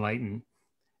to enlighten.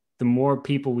 The more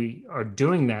people we are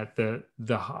doing that, the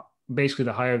basically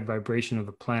the higher the vibration of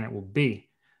the planet will be.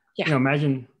 Yeah.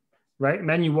 Imagine, right?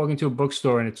 Imagine you walk into a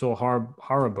bookstore and it's all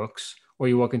horror books, or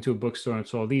you walk into a bookstore and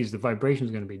it's all these. The vibration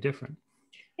is going to be different.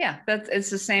 Yeah, it's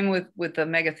the same with the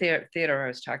mega theater I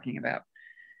was talking about.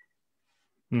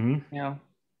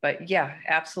 But yeah,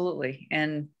 absolutely.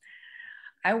 And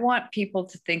I want people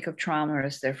to think of trauma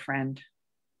as their friend.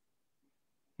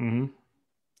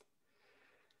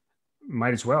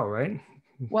 Might as well, right?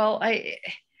 Well, I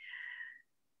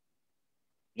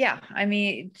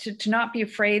mean, to not be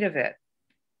afraid of it,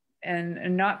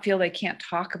 and not feel they can't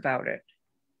talk about it.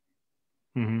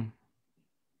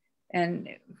 And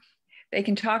they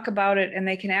can talk about it, and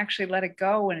they can actually let it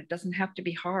go, and it doesn't have to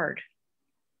be hard.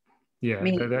 Yeah. I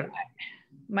mean,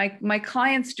 my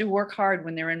clients do work hard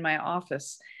when they're in my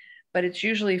office, but it's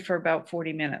usually for about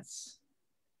 40 minutes.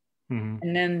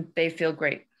 And then they feel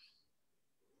great.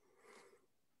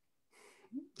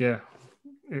 Yeah.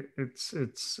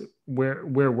 It's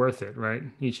we're worth it, right?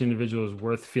 Each individual is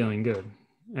worth feeling good.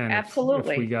 And if we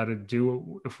Absolutely. got to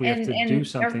do, if we have And to do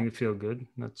something to feel good,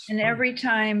 that's fine. every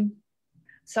time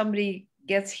somebody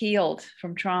gets healed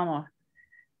from trauma,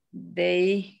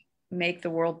 they make the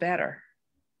world better,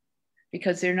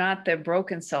 because they're not their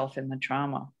broken self in the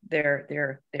trauma.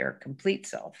 They're their complete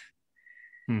self.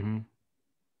 Mm-hmm.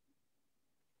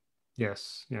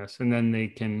 Yes. And then they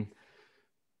can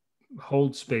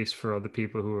hold space for other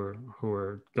people who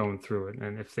are going through it.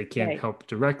 And if they can't help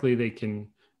directly, they can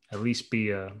at least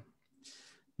be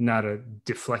not a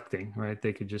deflecting, right?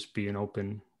 They could just be an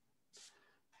open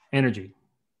energy.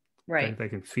 Right. They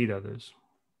can feed others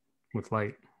with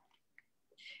light.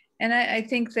 And I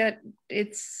think that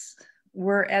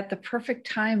we're at the perfect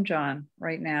time, John,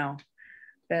 right now,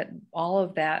 that all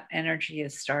of that energy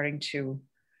is starting to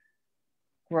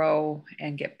grow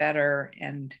and get better,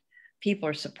 and people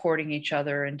are supporting each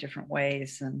other in different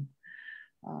ways. And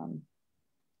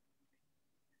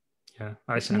yeah,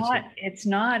 I sense it. It's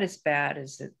not as bad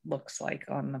as it looks like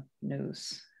on the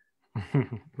news.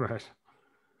 Right.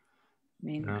 I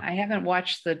mean, I haven't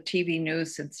watched the TV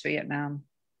news since Vietnam.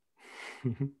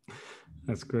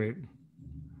 That's great.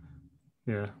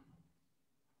 Yeah,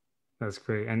 that's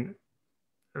great. And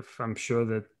if I'm sure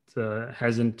that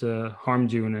hasn't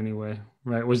harmed you in any way,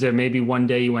 right? Was there maybe one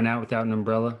day you went out without an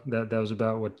umbrella? That was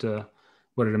about what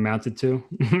it amounted to?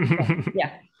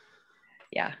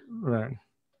 Yeah. Right.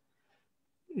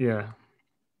 Yeah.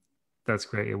 That's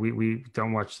great. We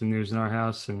don't watch the news in our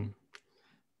house, and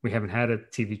we haven't had a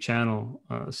TV channel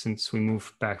since we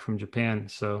moved back from Japan.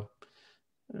 So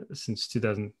since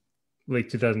late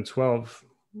 2012,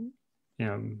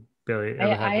 barely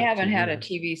ever had. I haven't had a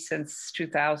TV since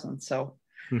 2000. So,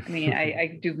 I mean,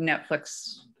 I do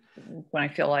Netflix when I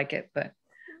feel like it, but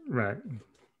right.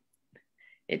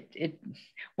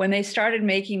 When they started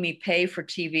making me pay for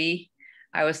TV,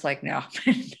 I was like, no,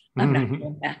 I'm not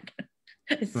doing that.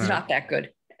 It's not that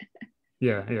good.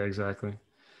 Yeah, exactly.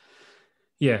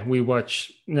 Yeah, we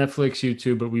watch Netflix,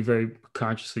 YouTube, but we very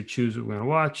consciously choose what we're going to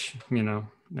watch,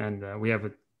 and we have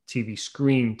a TV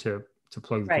screen to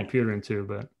plug the computer into,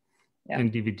 but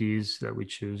and DVDs that we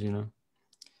choose,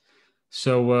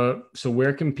 So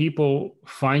where can people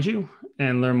find you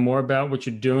and learn more about what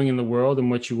you're doing in the world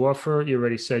and what you offer? You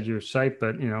already said your site,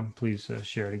 but please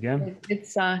share it again.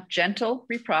 It's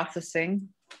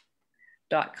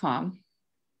gentlereprocessing.com.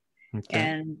 Okay.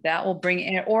 And that will bring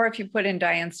in, or if you put in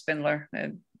Diane Spindler,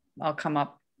 I'll come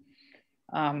up.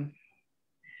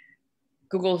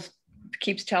 Google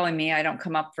keeps telling me I don't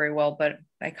come up very well, but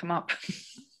I come up.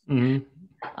 Mm-hmm.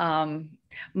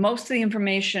 Most of the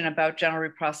information about gentle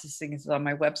reprocessing is on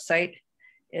my website.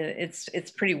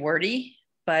 It's pretty wordy,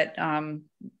 but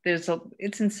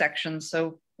it's in sections,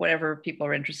 so whatever people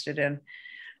are interested in.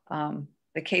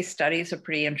 The case studies are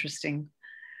pretty interesting.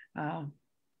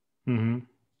 Mm-hmm.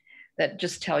 That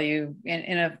just tell you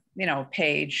in a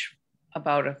page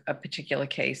about a particular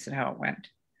case and how it went.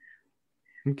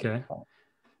 Okay.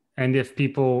 And if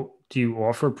people, do you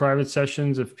offer private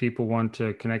sessions if people want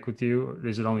to connect with you?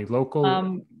 Is it only local?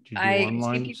 Do you do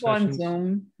online see people sessions?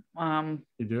 On Zoom.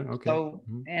 You do? Okay. So,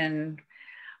 mm-hmm. And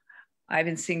I've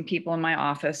been seeing people in my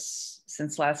office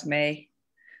since last May,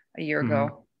 a year mm-hmm.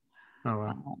 ago. Oh,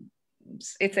 wow.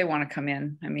 If they want to come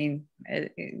in, I mean,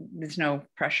 there's no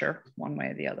pressure one way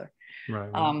or the other. Right.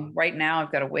 Right now,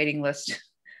 I've got a waiting list.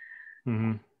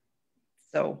 Mm-hmm.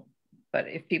 So, but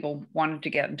if people wanted to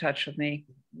get in touch with me,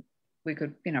 we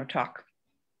could, talk.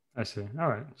 I see. All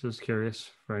right. Just curious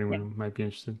for anyone who might be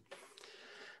interested.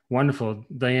 Wonderful.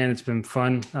 Diane, it's been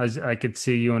fun. I could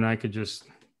see you and I could just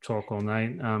talk all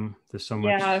night. There's so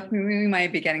much. Yeah, we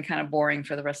might be getting kind of boring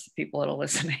for the rest of the people that are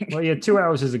listening. Well, yeah, 2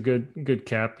 hours is a good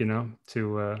cap, to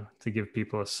give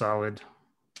people a solid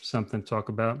something to talk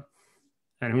about.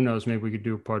 And who knows, maybe we could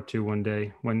do a part 2 one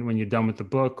day when you're done with the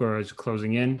book or as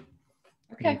closing in.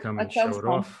 Okay, you can come and show it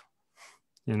off.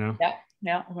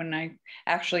 Yeah. When I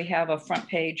actually have a front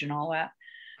page and all that.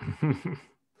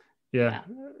 Yeah.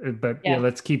 But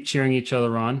let's keep cheering each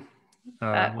other on.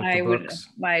 I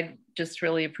just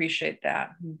really appreciate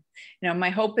that. My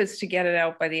hope is to get it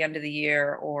out by the end of the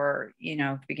year or,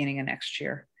 beginning of next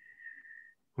year.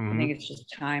 Mm-hmm. I think it's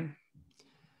just time.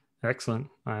 Excellent.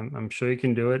 I'm sure you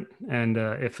can do it. And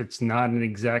if it's not in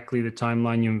exactly the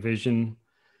timeline you envision,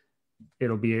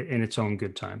 it'll be in its own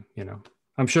good time,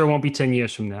 I'm sure it won't be 10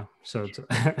 years from now. So it's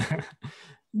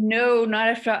no, not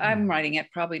if I'm writing it,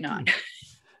 probably not.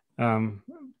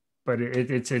 But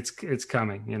it's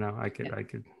coming,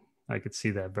 I could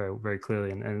see that very, very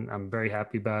clearly. And I'm very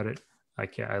happy about it.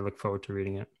 I look forward to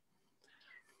reading it.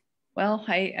 Well,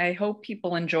 I hope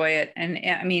people enjoy it. And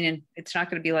I mean, it's not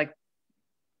going to be like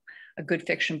a good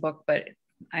fiction book, but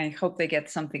I hope they get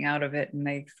something out of it and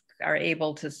they are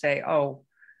able to say, oh,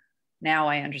 now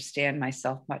I understand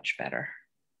myself much better.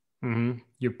 Mm-hmm.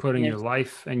 You're putting your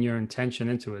life and your intention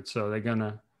into it. So they're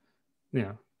gonna,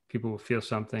 people will feel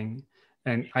something.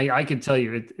 And I can tell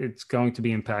you it's going to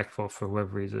be impactful for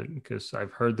whoever reads it, because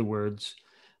I've heard the words.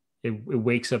 It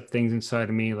wakes up things inside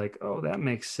of me like, oh, that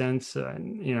makes sense.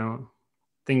 And,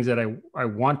 things that I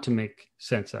want to make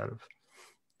sense out of,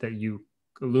 that you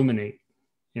illuminate.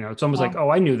 It's almost like, oh,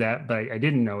 I knew that, but I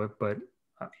didn't know it, but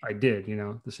I did,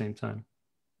 at the same time.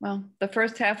 Well, the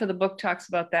first half of the book talks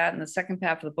about that. And the second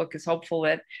half of the book is hopeful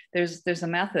that there's a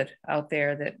method out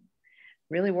there that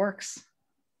really works.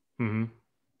 Mm-hmm.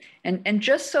 And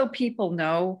just so people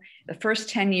know, the first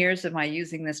 10 years of my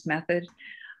using this method,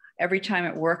 every time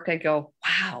it worked, I'd go,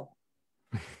 wow,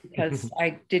 because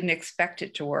I didn't expect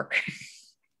it to work.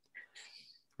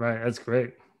 Right. That's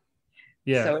great.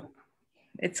 Yeah. So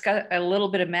it's got a little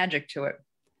bit of magic to it.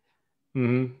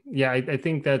 Mm-hmm. Yeah. I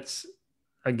think that's,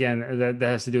 again, that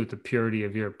has to do with the purity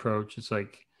of your approach. It's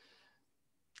like,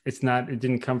 it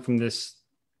didn't come from this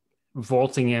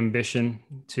vaulting ambition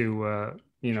to,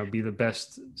 be the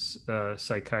best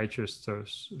psychiatrist or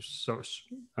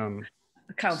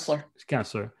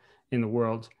counselor in the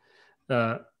world.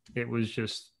 It was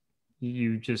just,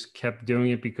 you just kept doing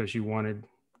it because you wanted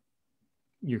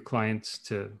your clients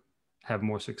to have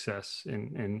more success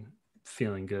and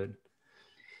feeling good.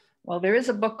 Well, there is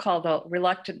a book called The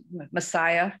Reluctant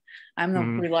Messiah. I'm the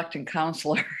reluctant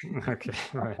counselor. Okay,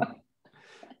 right.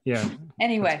 Yeah.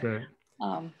 Anyway,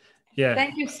 yeah.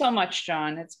 Thank you so much,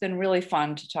 John. It's been really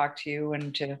fun to talk to you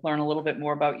and to learn a little bit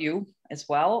more about you as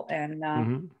well. And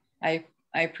I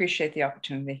appreciate the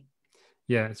opportunity.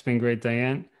 Yeah, it's been great,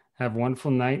 Diane. Have a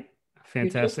wonderful night.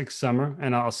 Fantastic summer.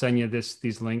 And I'll send you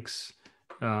these links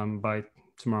by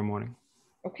tomorrow morning.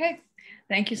 Okay.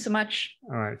 Thank you so much.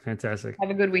 All right. Fantastic. Have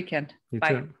a good weekend. You Bye.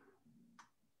 too.